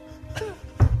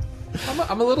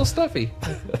 I'm a little stuffy.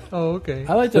 Oh, okay.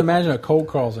 I like to imagine a cold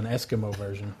Carl's an Eskimo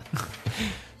version.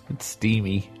 It's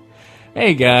steamy.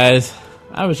 Hey, guys.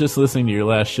 I was just listening to your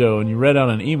last show, and you read out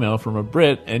an email from a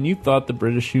Brit, and you thought the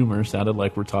British humor sounded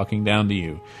like we're talking down to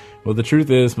you. Well, the truth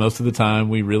is, most of the time,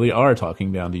 we really are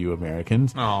talking down to you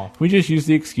Americans. Oh. We just use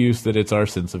the excuse that it's our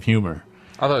sense of humor.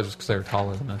 I thought it was just because they were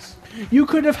taller than us. You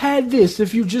could have had this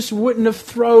if you just wouldn't have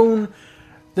thrown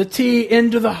the tea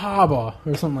into the harbor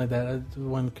or something like that.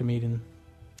 One comedian.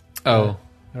 Oh.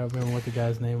 I don't remember what the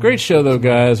guy's name was. Great show, though,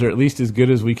 guys, or at least as good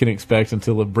as we can expect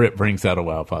until a Brit brings out a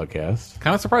WoW podcast.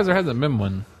 Kind of surprised there hasn't been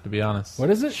one, to be honest. What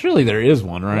is it? Surely there is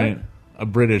one, right? What? A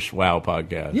British WoW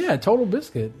podcast. Yeah, Total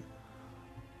Biscuit.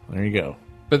 There you go.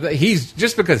 But he's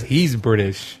just because he's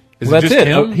British. Is Well, it that's just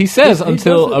it. him? He says He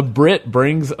until does it. a Brit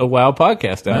brings a WoW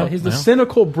podcast Yeah, out. he's the well.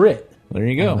 cynical Brit. There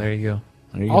you go. Oh, there you go.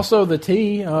 There you go. Also, the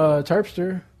T,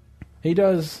 Terpster. He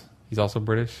does, He's also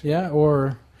British. yeah,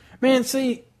 or... Man,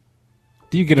 see...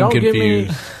 Do you get them Don't confused?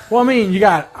 get me... Well, I mean, you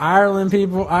got Ireland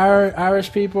people,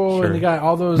 Irish people, Sure. and you got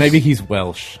all those... Maybe he's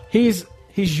Welsh. He's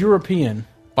European.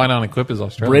 Buy on Equip is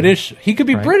Australian. British? He could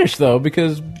be Right. British, though,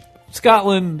 because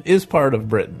Scotland is part of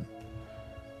Britain.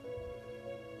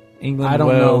 England, I don't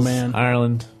know, Wales, man.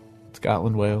 Ireland,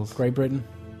 Scotland, Wales. Great Britain.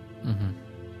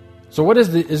 So what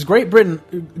is Great Britain?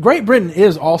 Great Britain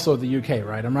is also the UK,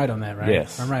 right? I'm right on that, right?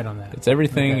 Yes. I'm right on that. It's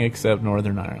everything Okay. except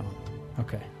Northern Ireland.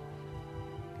 Okay.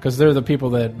 Because they're the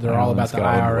people that they're all Ireland, about the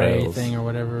Scotland, IRA Wales. thing or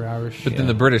whatever, Irish. But then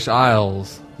the British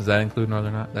Isles, does that include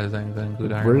Northern Ireland? Does that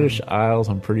include Ireland? British Isles,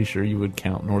 I'm pretty sure you would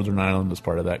count Northern Ireland as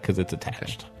part of that because it's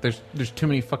attached. There's too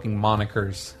many fucking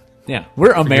monikers. Yeah, we're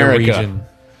for your America. region.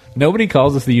 Nobody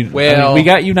calls us the. Well, we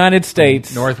got United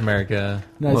States. North America.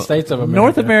 United States of America.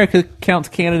 North America counts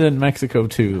Canada and Mexico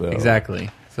too, though.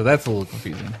 Exactly. So that's a little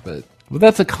confusing. But But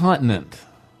that's a continent.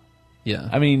 Yeah.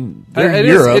 I mean, they're it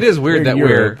Europe. is weird They're that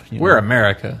Europe, we're know.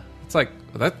 America. It's like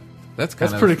that's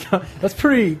kind That's of pretty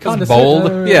that's condescending.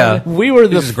 bold. Yeah. We were You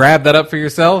the just grab that up for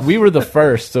yourself. we were the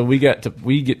first, so we get to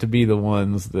be the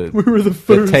ones that We were the that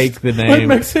first. take the Like name.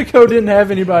 Mexico didn't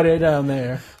have anybody down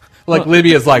there. Like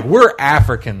Libya's like, we're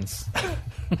Africans.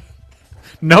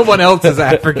 No one else is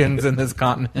Africans in this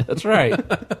continent. That's right.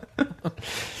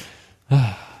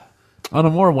 On a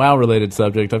more WoW-related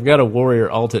subject, I've got a warrior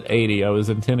alt at 80 I was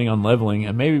intending on leveling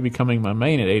and maybe becoming my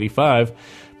main at 85,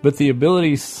 but the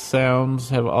ability sounds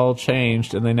have all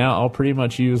changed, and they now all pretty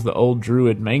much use the old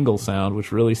druid mangle sound,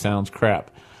 which really sounds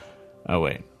crap. Oh,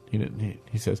 wait. He didn't.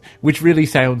 He says, which really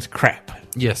sounds crap,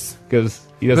 Yes. because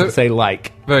he doesn't say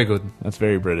like. Very good. That's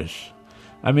very British.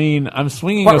 I mean, I'm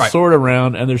swinging Quite a right. sword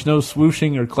around, and there's no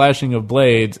swooshing or clashing of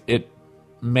blades. It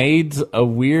made a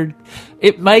weird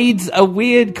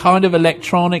kind of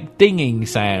electronic dinging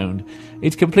sound.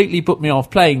 It's completely put me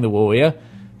off playing the warrior.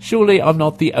 Surely I'm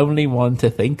not the only one to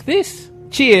think this.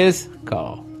 Cheers,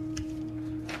 Carl.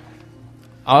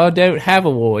 I don't have a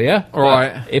warrior. All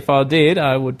right. but if I did,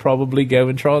 I would probably go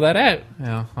and try that out.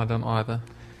 Yeah, I don't either.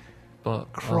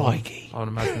 But Crikey. I would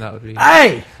imagine that would be.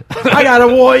 Hey, I got a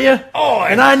warrior,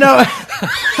 and I know,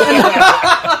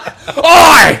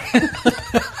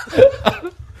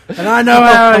 and I know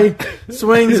how he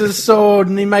swings his sword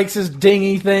and he makes his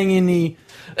dingy thing and he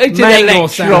It's mangle an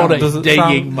sound. electronic Does it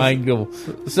dinging sound- mangle.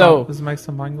 So, Does it make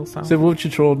some mangle sound? So what you're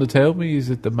trying to tell me is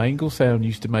that the mangle sound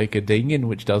used to make a dinging,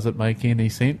 which doesn't make any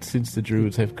sense since the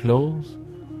druids have claws.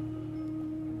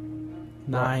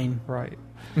 9. Right.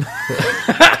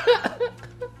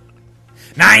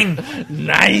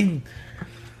 9!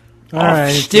 All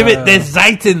right,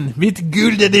 Seiten mit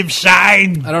güldenem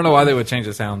Schein. I don't know why they would change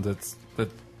the sounds.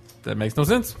 That makes no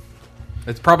sense.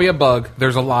 It's probably a bug.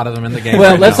 There's a lot of them in the game.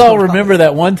 Well, right let's now. all remember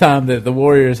that one time that the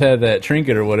Warriors had that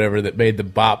trinket or whatever that made the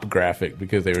bop graphic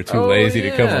because they were too Oh, lazy to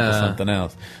come up with yeah. something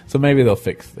else. So maybe they'll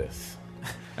fix this.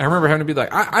 I remember having to be like,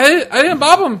 I didn't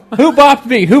bob him. Who bopped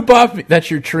me? Who bopped me? That's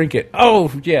your trinket.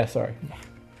 Oh, yeah, sorry.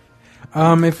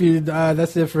 If you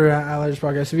that's it for Outlanders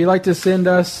Podcast. If you'd like to send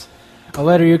us a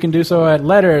letter, you can do so at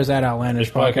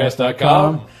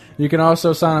letters@outlandishpodcast.com. You can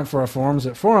also sign up for our forums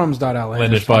at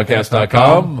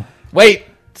forums.outlandishpodcast.com. Wait,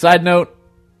 side note,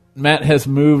 Matt has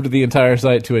moved the entire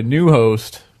site to a new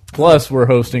host. Plus, we're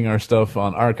hosting our stuff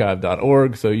on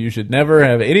archive.org, so you should never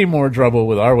have any more trouble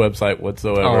with our website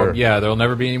whatsoever. Oh, yeah, there'll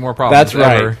never be any more problems. That's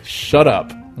right. ever. Shut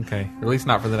up. Okay, at least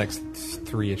not for the next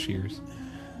 3-ish years.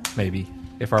 Maybe.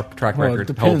 If our track Well, record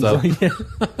it depends. holds up.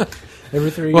 Every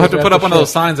 3 We'll have to years put we up one of those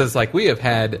shift. signs that's like, we have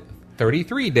had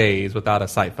 33 days without a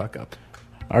site fuck up.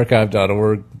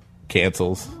 Archive.org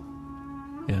cancels.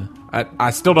 Yeah,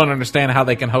 I still don't understand how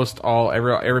they can host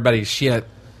everybody's shit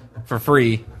for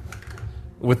free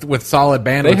with solid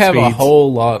bandwidth. They have a speeds.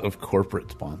 whole lot of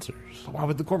corporate sponsors. Why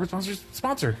would the corporate sponsors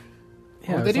sponsor?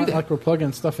 Yeah, would it's they do not that? like we're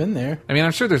plugging stuff in there. I mean,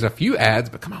 I'm sure there's a few ads,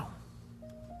 but come on.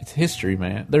 It's history,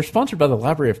 man. They're sponsored by the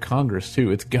Library of Congress,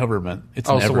 too. It's government. It's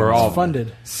Oh, so never we're all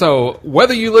Funded. So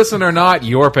whether you listen or not,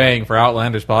 you're paying for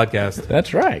Outlanders podcast.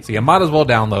 That's right. So you might as well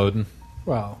download.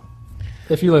 Well,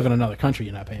 if you live in another country,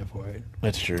 you're not paying for it.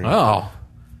 That's true. Oh,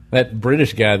 That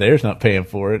British guy there's not paying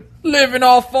for it. living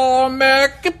off our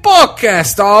American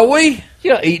podcast, are we?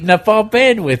 You're eating up our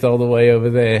bandwidth all the way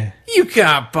over there. You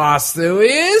can't pass through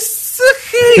here. It's the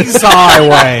King's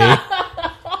Highway.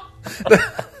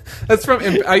 That's from.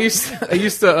 I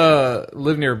used to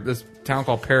live near this town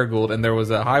called Paragould, and there was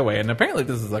a highway, and apparently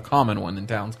this is a common one in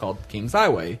towns called King's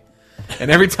Highway.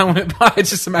 And every time I went by, I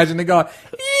just imagined the guy.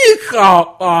 You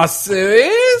can't pass through here.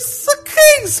 It's the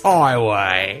King's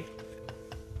Highway.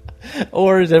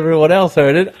 Or as everyone else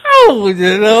heard it, oh,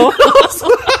 you know.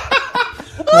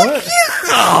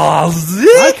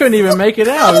 I couldn't even make it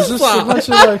out. It was just a bunch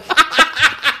of like.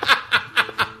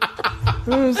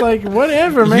 It was like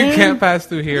whatever, man. You can't pass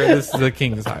through here. This is the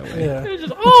King's Highway. Yeah.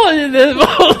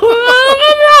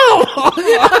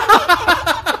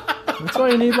 That's why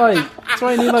you need like. That's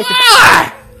why you need like.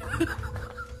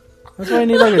 That's why you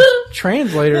need like a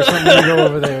translator or something to go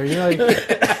over there. You're like,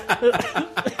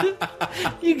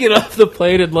 You get off the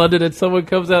plane in London and someone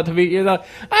comes out to meet you and like,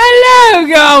 hello,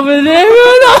 Governor.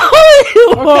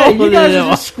 okay, you guys are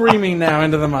just screaming now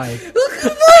into the mic.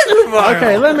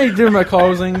 Okay, let me do my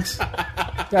closings. You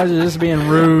guys are just being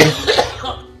rude.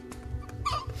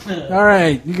 All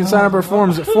right, you can sign up our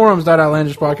forums at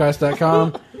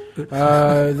forums.outlandishpodcast.com.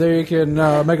 There you can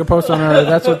make a post on our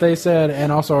That's What They Said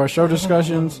and also our show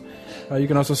discussions. You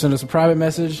can also send us a private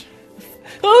message.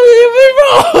 Oh,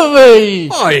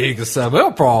 Oh, you can say,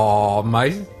 well, problem,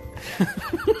 mate.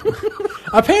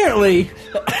 apparently,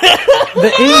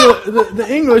 the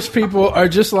English people are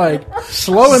just like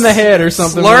slow in the head or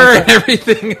something. Slur like that.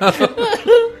 everything up.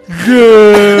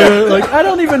 Good. Like I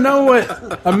don't even know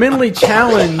what a mentally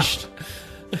challenged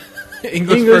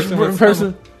English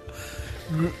person.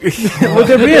 Would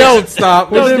there be Don't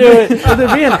stop. would there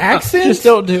be an accent? Just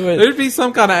don't do it. There'd be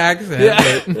some kind of accent.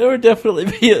 Yeah, but- there would definitely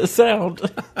be a sound.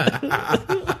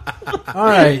 All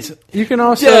right. You can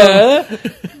also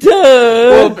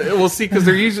Well, see, because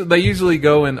they usually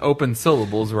go in open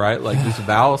syllables, right? Like these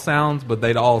vowel sounds, but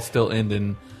they'd all still end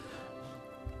in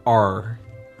R.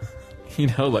 You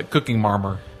know, like cooking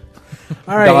marmor.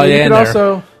 all right. You can Diana.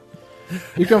 also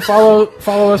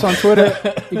follow us on Twitter.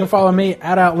 You can follow me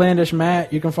at Outlandish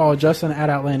Matt. You can follow Justin at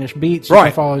Outlandish Beats. You can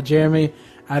Right. follow Jeremy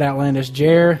at Outlandish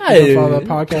Jer. You Hey. can follow the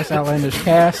podcast Outlandish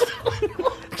Cast.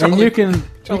 And you can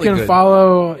good.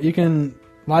 follow, you can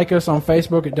like us on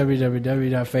Facebook at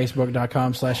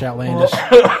www.facebook.com/outlandish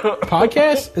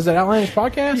podcast. Is that Outlandish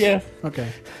podcast? Yeah. Okay.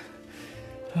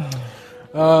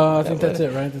 I think that's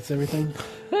it, right? That's everything.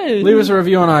 Hey. Leave us a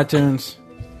review on iTunes,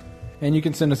 and you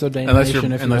can send us a donation Unless you're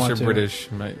if you want to. British,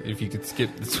 if you could skip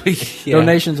this week. Yeah.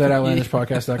 Donations at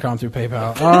outlandishpodcast.com through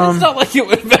PayPal. It's not like it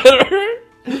went better.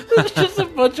 It's just a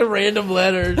bunch of random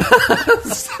letters.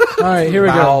 All right, here we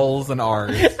go. Vowels and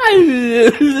R's.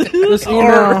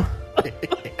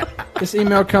 This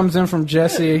email comes in from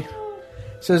Jesse. It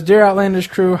says, Dear Outlandish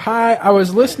crew, hi, I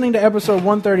was listening to episode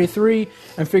 133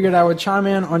 and figured I would chime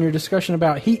in on your discussion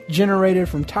about heat generated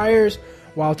from tires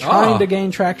while trying to gain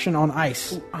traction on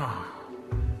ice. I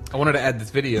wanted to add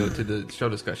this video to the show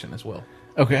discussion as well.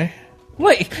 Okay.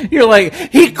 Wait, you're like,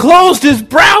 he closed his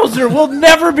browser. We'll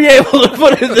never be able to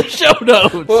put it in the show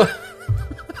notes.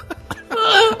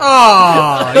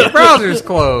 Oh, your browser's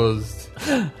closed.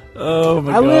 Oh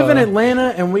my I live in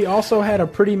Atlanta, and we also had a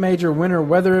pretty major winter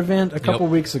weather event a couple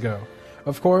weeks ago.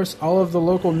 Of course, all of the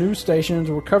local news stations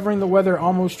were covering the weather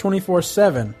almost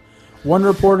 24/7. One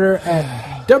reporter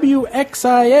at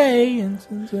WXIA in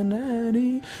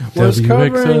Cincinnati was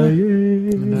covering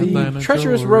the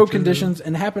treacherous road conditions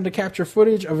and happened to capture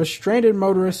footage of a stranded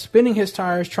motorist spinning his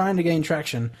tires trying to gain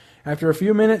traction. After a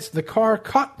few minutes, the car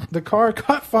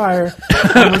caught fire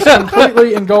and was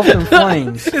completely engulfed in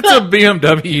flames. It's a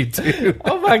BMW, too.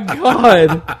 Oh my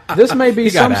god. This may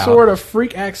be got some out. sort of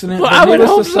freak accident. Well, but I would needless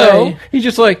hope to so. say, He's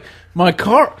just like, my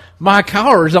car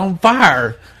is on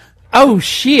fire. Oh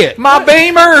shit. My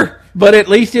Beamer! But at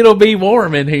least it'll be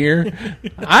warm in here.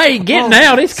 I ain't getting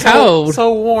out. It's cold.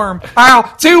 So warm.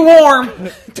 Ow, too warm.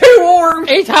 Too warm.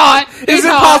 It's hot. Is it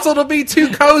possible to be too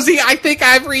cozy? I think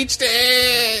I've reached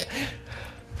it.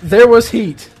 there was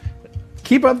heat.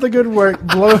 Keep up the good work.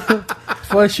 Blow,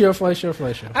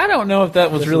 fellatio. I don't know if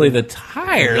that was really the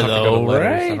tire, You'll have to go to though, letters. I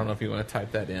right? don't know if you want to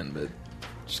type that in, but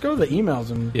Just go to the emails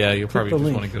and yeah, you'll click probably the just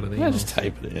link. want to go to the Yeah, email. just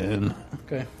type it in.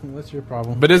 Okay, well, that's your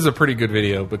problem. But it is a pretty good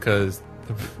video because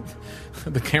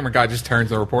the camera guy just turns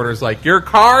to the reporter's like, your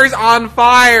car's on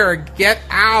fire. Get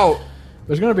out.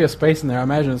 There's going to be a space in there. I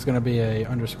imagine it's going to be a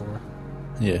underscore.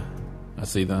 Yeah, I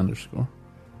see the underscore.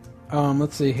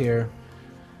 Let's see here.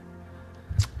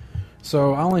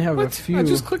 So I only have a few. I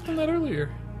just clicked on that earlier.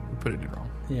 I put it in wrong.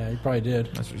 Yeah, you probably did.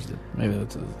 That's what you did. Maybe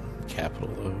that's a capital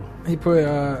though. He put.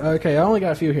 Okay, I only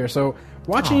got a few here. So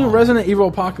watching Resident Evil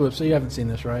Apocalypse. So you haven't seen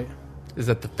this, right? Is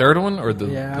that the third one or the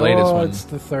Yeah, latest one? it's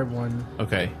the third one.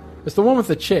 Okay. It's the one with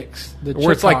the chicks. The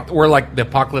Where it's chick like hop. where like the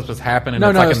apocalypse was happening. No,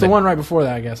 it's no, like it's in the one right before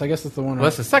that. I guess it's the one. Well,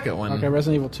 that's the second one. Okay,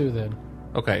 Resident Evil 2 then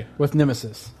Okay. with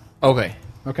Nemesis. Okay.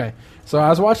 Okay, so I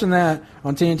was watching that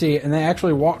on TNT, and they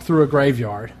actually walked through a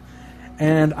graveyard.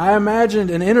 And I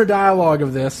imagined an inner dialogue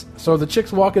of this. So the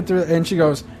chick's walking through, and she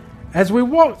goes, "As we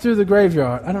walk through the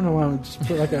graveyard." I don't know why I'm just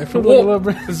put like I feel like a little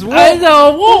bit. I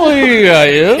know what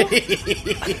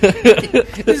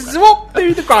you Swoop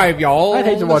through the graveyard. I'd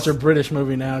hate to watch a British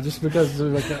movie now, just because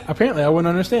like, apparently I wouldn't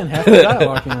understand half the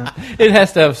dialogue. You know? It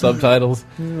has to have subtitles.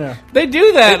 Yeah. They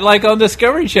do that, like on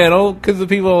Discovery Channel, because the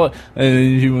people,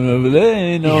 you went over there,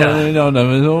 and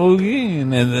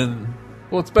then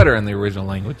Well, it's better in the original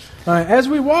language. All right, as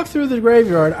we walk through the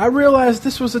graveyard, I realized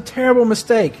this was a terrible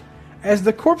mistake. As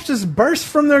the corpses burst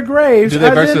from their graves, Do they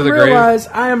I burst then through the grave? realized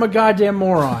I am a goddamn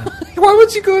moron. Why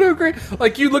would you go to a grave?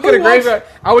 Like, you look at a Who wants- graveyard.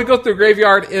 I would go through a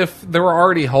graveyard if there were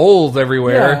already holes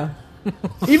everywhere. Yeah.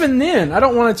 Even then, I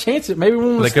don't want to chance it. Maybe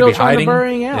one was They still could be trying hiding. to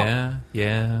burying out. Yeah,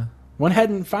 yeah. One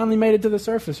hadn't finally made it to the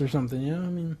surface or something. You know, I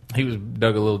mean, He was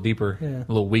dug a little deeper, Yeah. a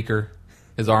little weaker.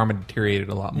 His arm had deteriorated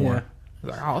a lot more. Yeah. He's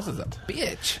like, oh, this is a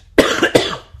bitch.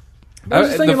 I was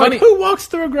just thinking, like, who walks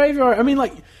through a graveyard? I mean,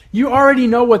 like, you already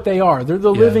know what they are. They're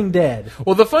the living dead.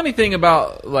 Well, the funny thing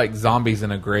about like zombies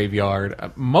in a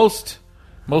graveyard, most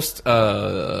most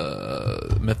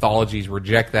mythologies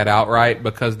reject that outright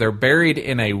because they're buried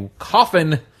in a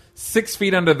coffin 6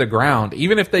 feet under the ground.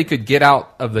 Even if they could get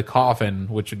out of the coffin,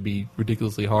 which would be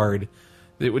ridiculously hard,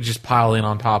 it would just pile in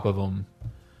on top of them.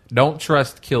 Don't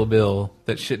trust Kill Bill.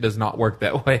 That shit does not work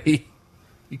that way.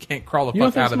 You can't crawl the You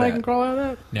don't fuck think out of somebody that. can crawl out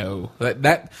of that? No.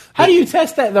 How do you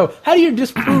test that, though? How do you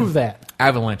disprove that?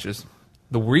 Avalanches.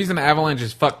 The reason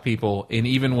avalanches fuck people, and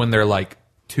even when they're like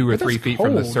 2 or But 3 that's feet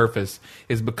from the cold. surface,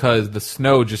 is because the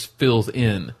snow just fills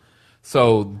in.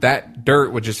 So that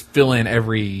dirt would just fill in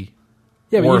every.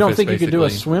 Yeah, but you don't orifice, think you could do a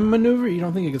basically. swim maneuver? You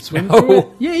don't think you could swim through it?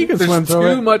 Yeah, you can There's swim through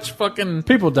too it. much fucking.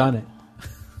 People done it.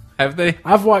 Have they?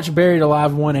 I've watched Buried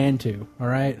Alive 1 and 2, all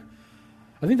right?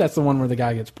 I think that's the one where the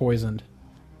guy gets poisoned.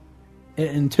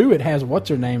 In 2, it has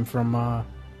what's-her-name from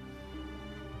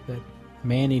that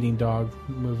man-eating dog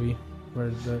movie.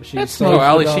 Where she That's saves no the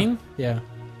Ali dog. Sheen? Yeah.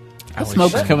 The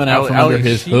smoke's coming out from under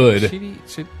his hood.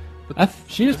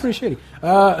 She is pretty shitty.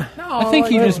 I think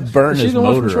he just burned is she his the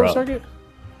one from motor Short up. Circuit?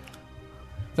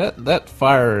 That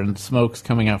fire and smoke's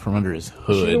coming out from under his Is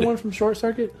she the hood. one from Short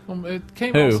Circuit? It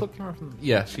came Who? also came from.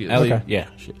 Yeah, she is. Ali, Okay. yeah,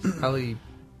 she is.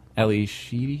 Ali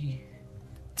Sheedy.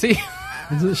 See, Is it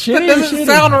that shitty or doesn't shitty?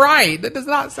 sound right. That does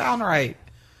not sound right.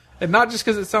 And not just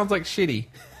because it sounds like shitty.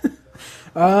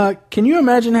 Can you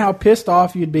imagine how pissed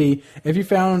off you'd be if you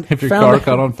found If your found car a-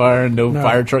 caught on fire and no No.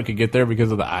 fire truck could get there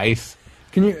because of the ice.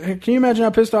 Can you imagine how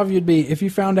pissed off you'd be if you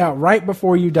found out right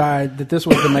before you died that this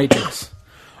was the Matrix?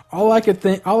 All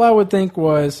I would think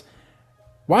was,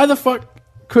 why the fuck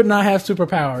couldn't I have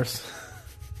superpowers?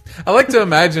 I like to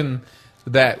imagine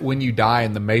that when you die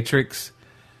in the Matrix,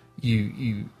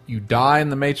 you die in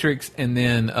the Matrix, and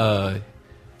then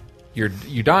you're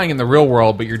dying in the real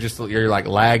world, but you're like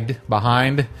lagged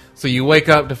behind. So you wake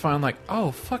up to find like,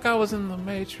 oh fuck, I was in the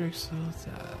Matrix.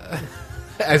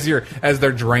 as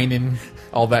they're draining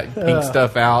all that pink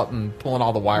stuff out and pulling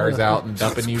all the wires out and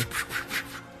dumping you.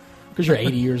 Because you're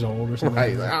 80 years old or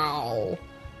something. Right.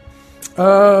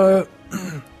 Ow.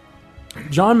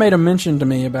 John made a mention to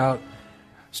me about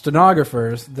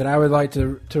stenographers that I would like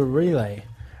to relay.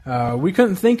 We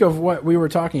couldn't think of what we were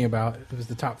talking about. It was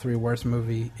the top 3 worst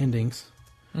movie endings.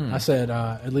 I said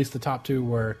at least the top 2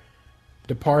 were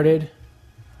Departed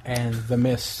and The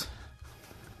Mist.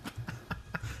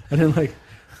 I didn't like.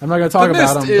 I'm not going to talk The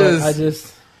about them, Mist but I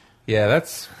just. Yeah,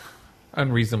 that's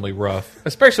unreasonably rough,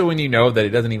 especially when you know that it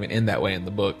doesn't even end that way in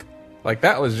the book. Like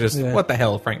that was just Yeah. what the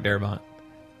hell, Frank Darabont.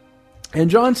 And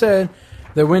John said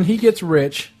that when he gets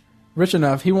rich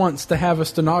enough, he wants to have a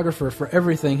stenographer for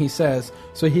everything he says,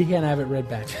 so he can have it read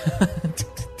back.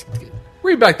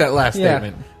 Read back that last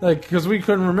statement. like because we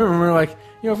couldn't remember. We were like,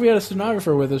 if we had a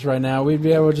stenographer with us right now, we'd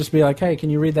be able to just be like, "Hey, can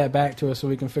you read that back to us so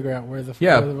we can figure out where the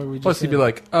Yeah. where we just Plus, he'd be said?"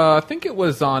 like, I think it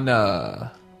was on.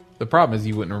 The problem is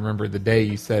you wouldn't remember the day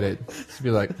you said it. So you'd be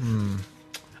like, I'm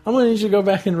gonna need you to go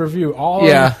back and review all.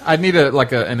 yeah, I need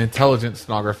an intelligent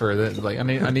stenographer that like I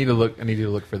need to look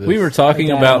for this. We were talking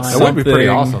Like that about line. That something. would be pretty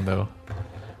awesome though.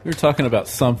 We were talking about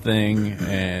something,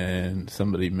 and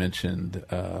somebody mentioned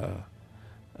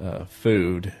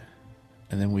food,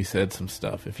 and then we said some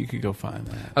stuff. If you could go find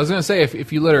that. I was gonna say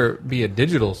if you let her be a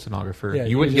digital stenographer, Yeah, you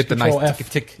you wouldn't just get the nice Control F. tick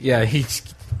tick. Yeah, he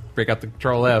just break out the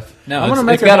Control F. No, I'm gonna it's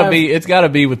make her gotta have- be. It's gotta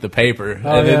be with the paper, and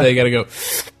yeah. then they gotta go.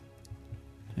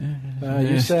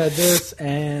 You said this,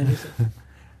 and he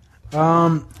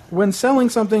said, when selling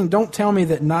something, don't tell me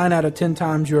that 9 out of 10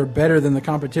 times you are better than the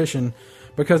competition,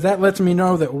 because that lets me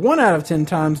know that 1 out of 10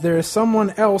 times there is someone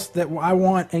else that I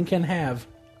want and can have.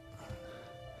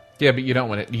 Yeah, but you don't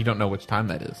want it. You don't know which time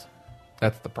that is.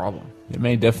 That's the problem. It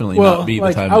may definitely Well, not be the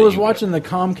like time. I that was you watching the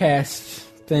Comcast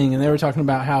thing, and they were talking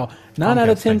about how 9 out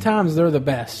of Comcast 10 thing. times they're the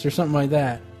best, or something like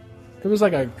that. It was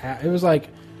like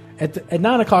at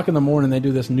 9 o'clock in the morning they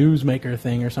do this newsmaker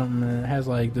thing or something, and it has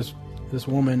like this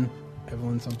woman,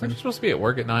 Evelyn something. You're supposed to be at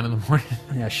work at 9 in the morning.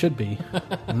 Yeah, I should be.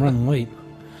 I'm running late.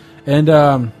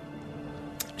 And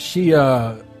she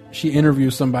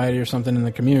interviews somebody or something in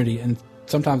the community, and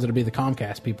sometimes it'll be the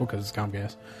Comcast people because it's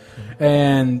Comcast.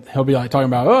 And he'll be like talking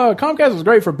about, oh, Comcast is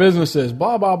great for businesses,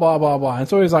 blah, blah, blah, blah, blah. And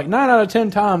so he's like, 9 out of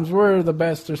 10 times we're the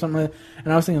best or something like that.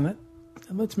 And I was thinking, that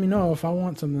lets me know if I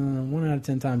want something, 1 out of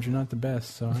 10 times you're not the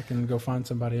best, so I can go find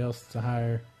somebody else to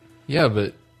hire. Yeah,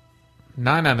 but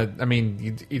 9 out of... I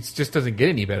mean, it just doesn't get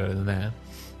any better than that.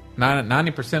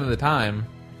 90% of the time...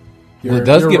 Well, it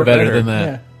does you're get better better. than that.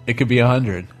 Yeah. It could be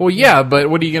 100. Well, yeah, but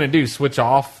what are you going to do? Switch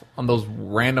off on those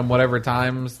random whatever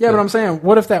times? Yeah, but I'm saying,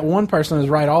 what if that one person is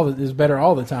is better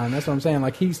all the time? That's what I'm saying.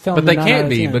 Like he's telling But me they 9 out can't of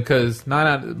be 10. because 9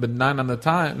 out of the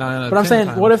time. 9 out of But I'm 10 saying,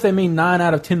 times. what if they mean 9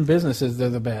 out of 10 businesses they're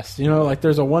the best? You know, like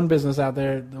there's a one business out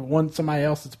there, somebody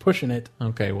else that's pushing it.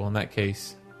 Okay, well in that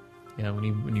case, yeah, when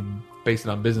you base it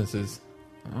on businesses,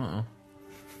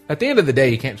 at the end of the day,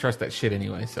 you can't trust that shit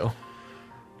anyway. So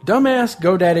Dumbass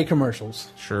GoDaddy commercials.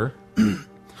 sure,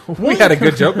 we had a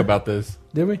good joke about this.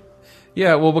 Did we?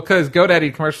 Yeah, well, because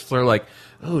GoDaddy commercials are like,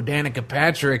 oh, Danica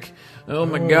Patrick. Oh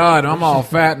my God, I'm all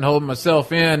fat and holding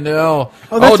myself in.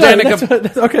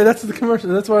 Danica. Okay, that's the commercial.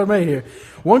 That's what I made here.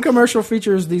 One commercial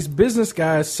features these business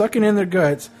guys sucking in their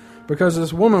guts because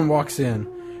this woman walks in.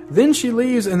 Then she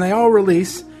leaves and they all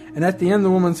release. And at the end, the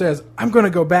woman says, I'm going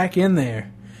to go back in there.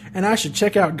 And I should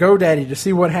check out GoDaddy to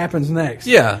see what happens next.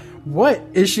 Yeah. What?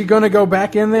 Is she going to go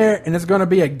back in there and it's going to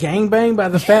be a gangbang by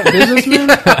the fat businessman?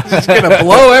 She's gonna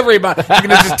blow everybody. She's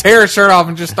gonna just tear her shirt off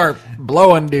and just start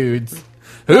blowing dudes.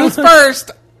 Who's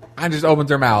first? I just opens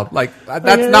her mouth. Like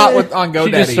that's not what on GoDaddy.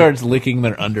 She just starts licking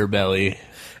their underbelly.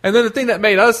 And then the thing that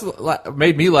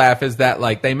made me laugh is that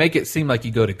like they make it seem like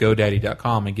you go to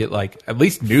GoDaddy.com and get like at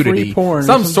least nudity, Free porn or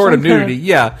some sort of some kind nudity. of-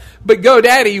 Yeah, but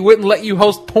GoDaddy wouldn't let you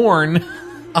host porn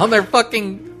on their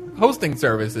fucking hosting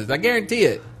services. I guarantee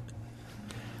it.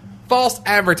 False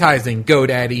advertising,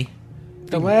 GoDaddy.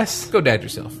 The last Go dad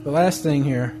yourself. The last thing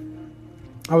here,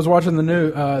 I was watching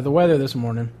the weather this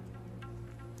morning,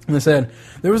 and it said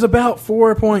there was about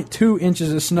 4.2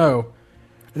 inches of snow.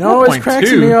 And it always 4.2?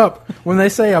 cracks me up when they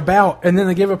say about, and then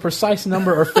they give a precise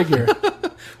number or figure.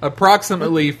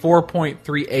 Approximately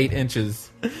 4.38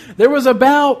 inches. There was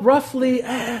about roughly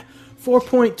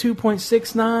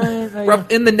 4.2.69. Rough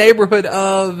in the neighborhood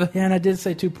of. Yeah, and I did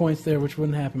say 2 points there, which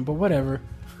wouldn't happen, but whatever.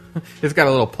 It's got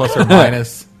a little plus or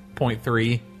minus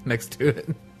 0.3 next to it.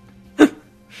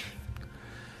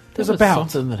 There's about.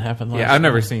 something that happened last Yeah, I've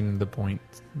never night. seen the point.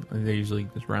 They usually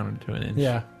just round it to an inch.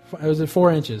 Yeah, it was at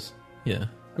 4 inches. Yeah.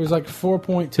 It was like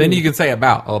 4.2. Then you can say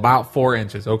about 4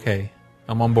 inches. Okay.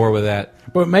 I'm on board with that.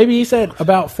 But maybe he said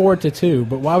about 4 to 2,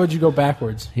 but why would you go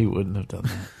backwards? He wouldn't have done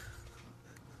that.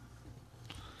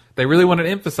 They really wanted to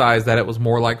emphasize that it was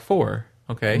more like 4.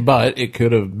 Okay. But it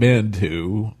could have been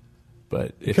 2.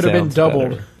 But it could have been sounds doubled.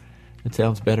 better. It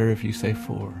sounds better if you say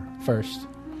 4. First.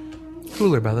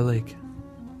 Cooler by the lake.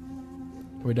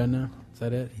 Are we done now? Is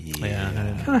that it?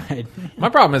 Yeah. God. My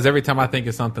problem is every time I think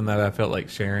of something that I felt like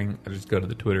sharing, I just go to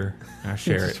the Twitter and I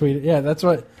share it. Tweet it. Yeah, that's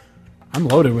what. I'm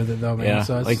loaded with it though, man. Yeah,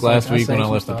 So it's like last week save when I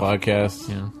some left stuff. the podcast,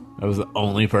 Yeah. I was the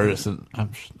only person.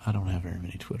 I don't have very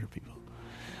many Twitter people.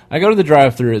 I go to the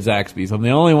drive-thru at Zaxby's. I'm the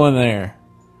only one there,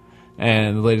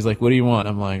 and the lady's like, "What do you want?"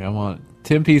 I'm like, "I want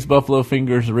 10-piece buffalo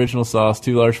fingers, original sauce,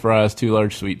 2 large fries, 2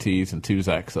 large sweet teas, and 2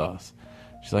 Zax sauce."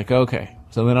 She's like, "Okay."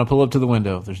 So then I pull up to the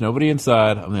window. There's nobody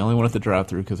inside. I'm the only one at the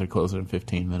drive-thru because they're closing in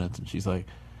 15 minutes. And she's like,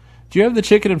 "Do you have the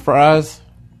chicken and fries?"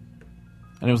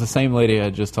 And it was the same lady I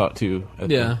had just talked to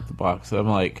at Yeah. the box. So I'm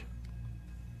like,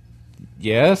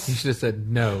 You "Yes." should have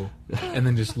said no and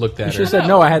then just looked at You her. should have said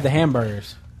no. I had the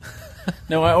hamburgers.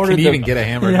 No, I ordered Can you the, even get a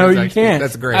hamburger? No, you That's can't.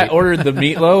 That's great. I ordered the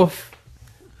meatloaf.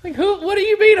 Like, what do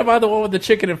you mean am I the one with the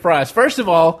chicken and fries? First of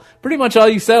all, pretty much all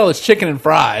you sell is chicken and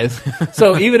fries.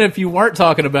 So even if you weren't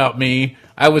talking about me,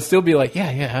 I would still be like,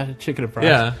 yeah, chicken and fries.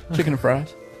 Yeah. Chicken and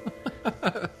fries.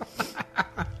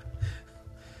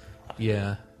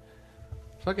 Yeah.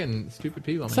 Fucking stupid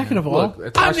people. Second man. of all, Look,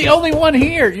 it's I'm the actually- only one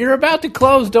here. You're about to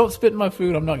close. Don't spit in my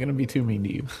food. I'm not going to be too mean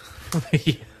to you.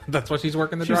 Yeah, that's why she's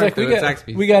working the She's like, drive-thru at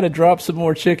Zaxby's. we got to drop some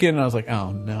more chicken. And I was like,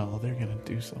 oh no, they're going to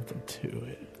do something to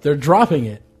it. They're dropping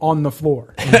it on the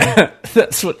floor.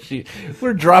 That's what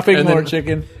we're dropping And more then-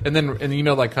 chicken. And you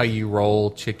know like how you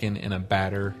roll chicken in a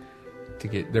batter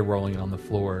they're rolling it on the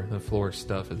floor. The floor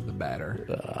stuff is the batter.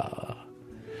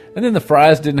 And then the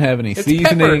fries didn't have any It's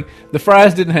seasoning. pepper. The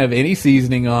fries didn't have any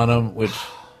seasoning on them, which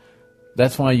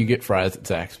that's why you get fries at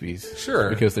Zaxby's. Sure,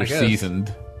 because they're I guess.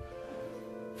 seasoned.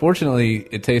 Fortunately,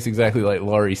 it tastes exactly like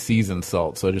Laurie's seasoned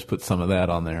salt, so I just put some of that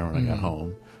on there when I got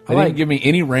home. They like- didn't give me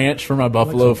any ranch for my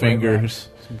buffalo fingers.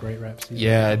 Some great wraps.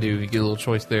 Yeah, I do. You get a little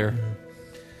choice there.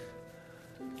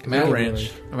 Matt,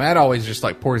 ranch. Matt always just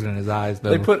like pours it in his eyes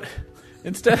though. They put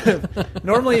instead of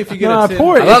normally if you get No, a I tin,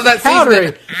 pour it. I love It's that powdery.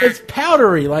 seasoning. It's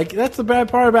powdery. Like that's the bad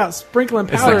part about sprinkling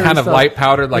powder. it's that and kind of stuff. light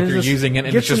powder like And it you're just using it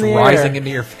and gets it's just in the rising air.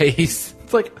 into your face.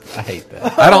 It's like I hate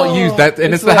that. I don't use that,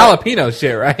 and it's the that- jalapeno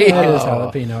shit, right? it is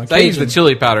jalapeno. So I use the Cajun.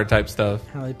 chili powder type stuff.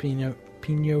 Jalapeno,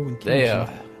 pino, and They, Cajun.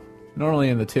 normally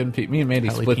in the 10 piece, me and Mandy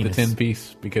split the Jalapenos. 10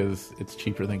 piece because it's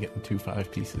cheaper than getting 2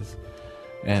 5 pieces.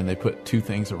 and they put 2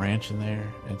 things of ranch in there,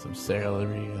 and some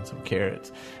celery and some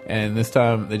carrots. And this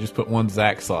time they just put 1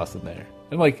 Zax sauce in there.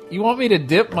 I'm like, you want me to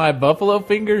dip my buffalo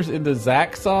fingers into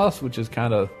Zax sauce, which is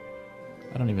kind of,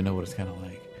 I don't even know what it's kind of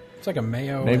like. It's like a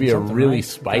mayo. Maybe and a something, really right?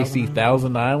 spicy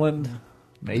Thousand Island.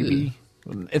 Maybe.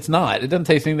 It's not. It doesn't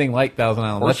taste anything like Thousand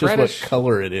Island. That's just what Horseradish?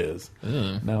 color it is.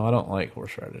 No, I don't like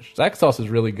horseradish. Zax sauce is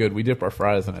really good. We dip our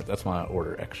fries in it. That's why I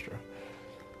order extra.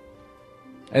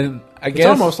 And I It's guess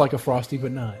almost like a Frosty,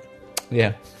 but not.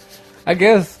 yeah. I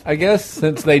guess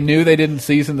since they knew they didn't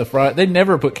season the fry, they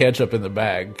never put ketchup in the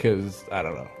bag because I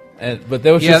don't know. But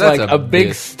there was Yeah, just that's like a a big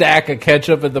miss. stack of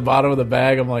ketchup at the bottom of the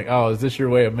bag. I'm like, oh, is this your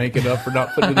way of making up for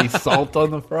not putting any salt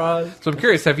on the fries? So I'm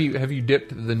curious, have you dipped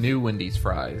the new Wendy's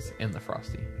fries in the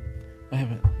Frosty? I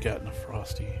haven't gotten a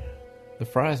Frosty. The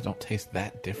fries don't taste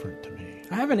that different to me.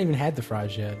 I haven't even had the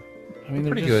fries yet. I mean,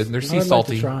 Pretty good. They're sea like to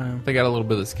salty. try 'em. They got a little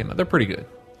bit of the skin. They're pretty good.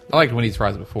 I liked Wendy's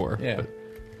fries before. Yeah. but-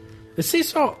 Is sea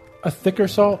salt a thicker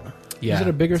salt? Yeah, Is it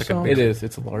a bigger it's like a salt? big- It is.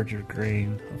 It's a larger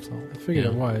grain of salt. I figured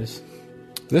it was.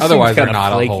 This Otherwise, seems they're kinda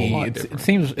not a flaky. whole lot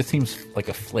It seems like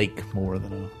a flake more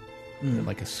than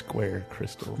like a square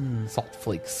crystal. salt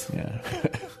flakes. Yeah.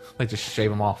 They just shave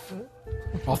them off.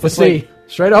 Off the sea.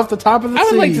 Straight off the top of the sea. I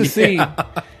would like to see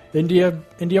India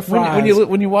fries.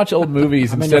 when you watch old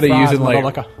movies I'm instead of into fries, using like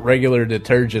motherfucker. regular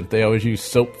detergent, they always use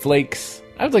soap flakes.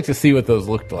 I would like to see what those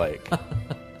looked like.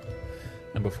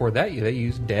 And before that, they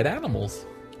used dead animals.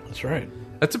 That's right.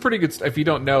 That's a pretty good. If you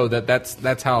don't know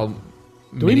that's how.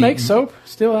 Do we make soap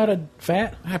still out of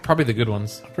fat? Probably the good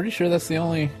ones. Pretty sure that's the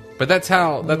only. But that's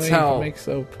how way you can make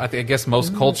soap. I guess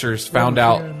most cultures found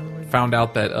out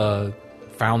that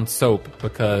found soap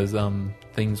because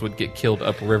things would get killed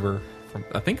upriver.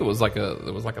 I think it was like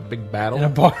a big battle, And a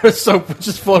bar of soap would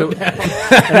just float down.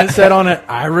 And it said on it,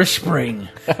 Irish Spring.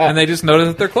 and they just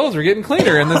noticed that their clothes were getting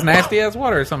cleaner in this nasty ass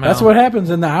water somehow. That's what happens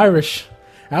in the Irish.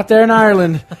 Out there in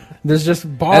Ireland, there's just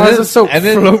bars of soap and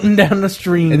then- floating down the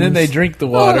streams. And then they drink the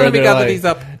Oh, water. let and me they're gather like, these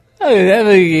up.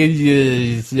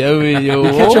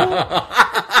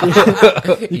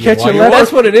 You catch a Well, leper.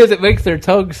 That's what it is. It makes their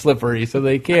tongue slippery, so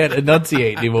they can't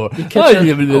enunciate anymore. You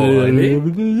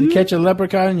catch a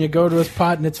leprechaun and you go to his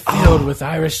pot and it's filled with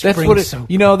Irish That's Spring what it. soap.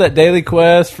 You know that daily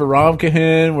quest for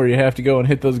Romkahin where you have to go and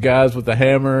hit those guys with the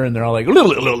hammer, and they're all like,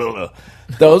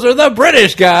 those are the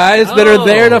British guys that are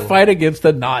there to fight against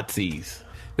the Nazis.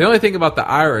 The only thing about the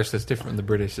Irish that's different from the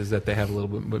British is that they have a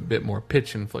little bit more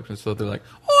pitch inflection. So they're like,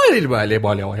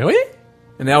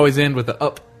 and they always end with an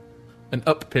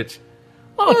up pitch.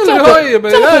 Top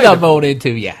of on into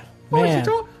ya. Man,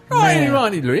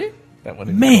 That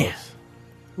one. man.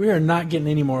 We are not getting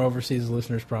any more overseas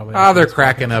listeners probably. They're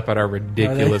cracking up at our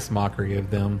ridiculous mockery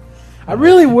of them. I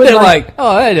really would They're like, like, oh,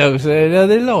 I don't say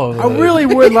nothing. I really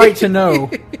would like to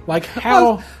know like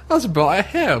how That's about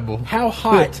him. how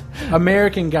hot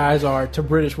American guys are to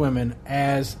British women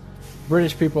as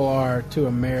British people are to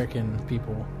American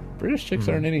people. British chicks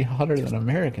aren't any hotter than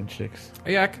American chicks.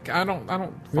 Yeah, I don't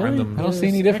find Really? them. I don't see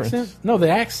any difference. Accent? No, the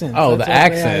accent. Oh, the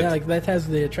accent. Yeah, like that has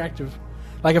the attractive.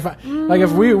 Like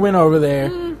if we went over there,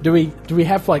 do we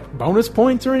have like bonus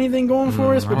points or anything going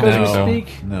for us because we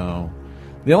speak? No.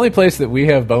 The only place that we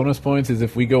have bonus points is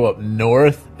if we go up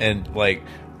north and like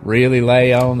really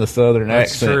lay on the southern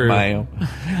That's accent, true. ma'am.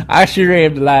 I sure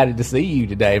am delighted to see you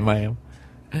today, ma'am.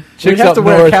 We'd Chicks have up to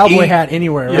wear a north cowboy eat- hat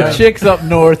anywhere, The right? chicks up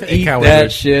north eat cowboy that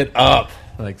hat. shit up.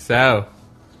 Like, so,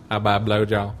 how about a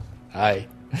blowjob? Hey.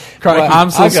 I'm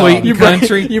so I got sweet it. and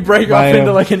country. You break off Ma'am.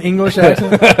 into like an English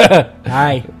accent.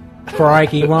 Hi,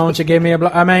 crikey, won't you give me a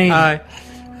Hi.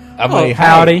 I mean,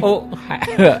 howdy.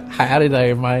 Howdy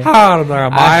there, man. How there,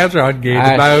 miles on get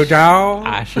I- the blowjob?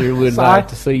 I sure would Sorry. like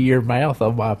to see your mouth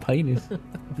on my penis.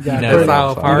 You got, No, a, pretty,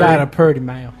 South you Park. got a pretty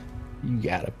mouth. You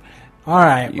got it. All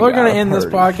right, You we're got going a to end this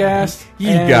purdy. podcast. You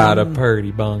and- got a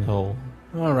purdy bunghole.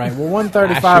 All right, well, I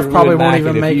 135 sure probably would won't like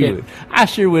even if make you it. would. I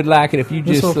sure would like it if you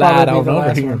This just will slide probably be on the over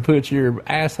last here one. and put your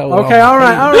asshole Okay, on all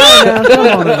my right, now,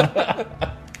 come on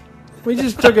now. We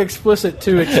just took explicit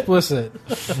to explicit.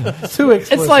 Too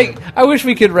explicit. It's like, I wish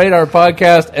we could rate our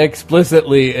podcast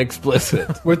explicitly explicit.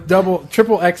 with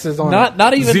triple X's on it.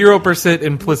 Not even 0%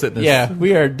 implicitness. Yeah,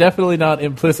 we are definitely not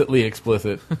implicitly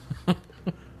explicit.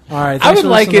 All right, I thanks would for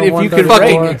like it listening if you to could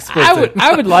 134. rate. explicit.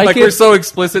 I would like Like it. we're so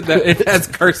explicit that it has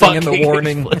cursing in the fucking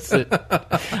warning. explicit.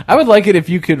 I would like it if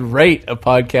you could rate a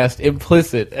podcast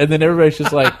implicit, and then everybody's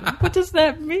just like, "What does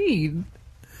that mean?"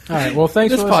 All right, well,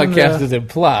 thanks This for listening podcast to is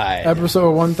implied.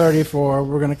 episode 134.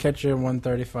 We're going to catch you at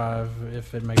 135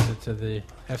 if it makes it to the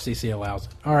FCC allows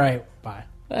it. All right, bye.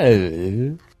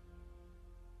 Oh.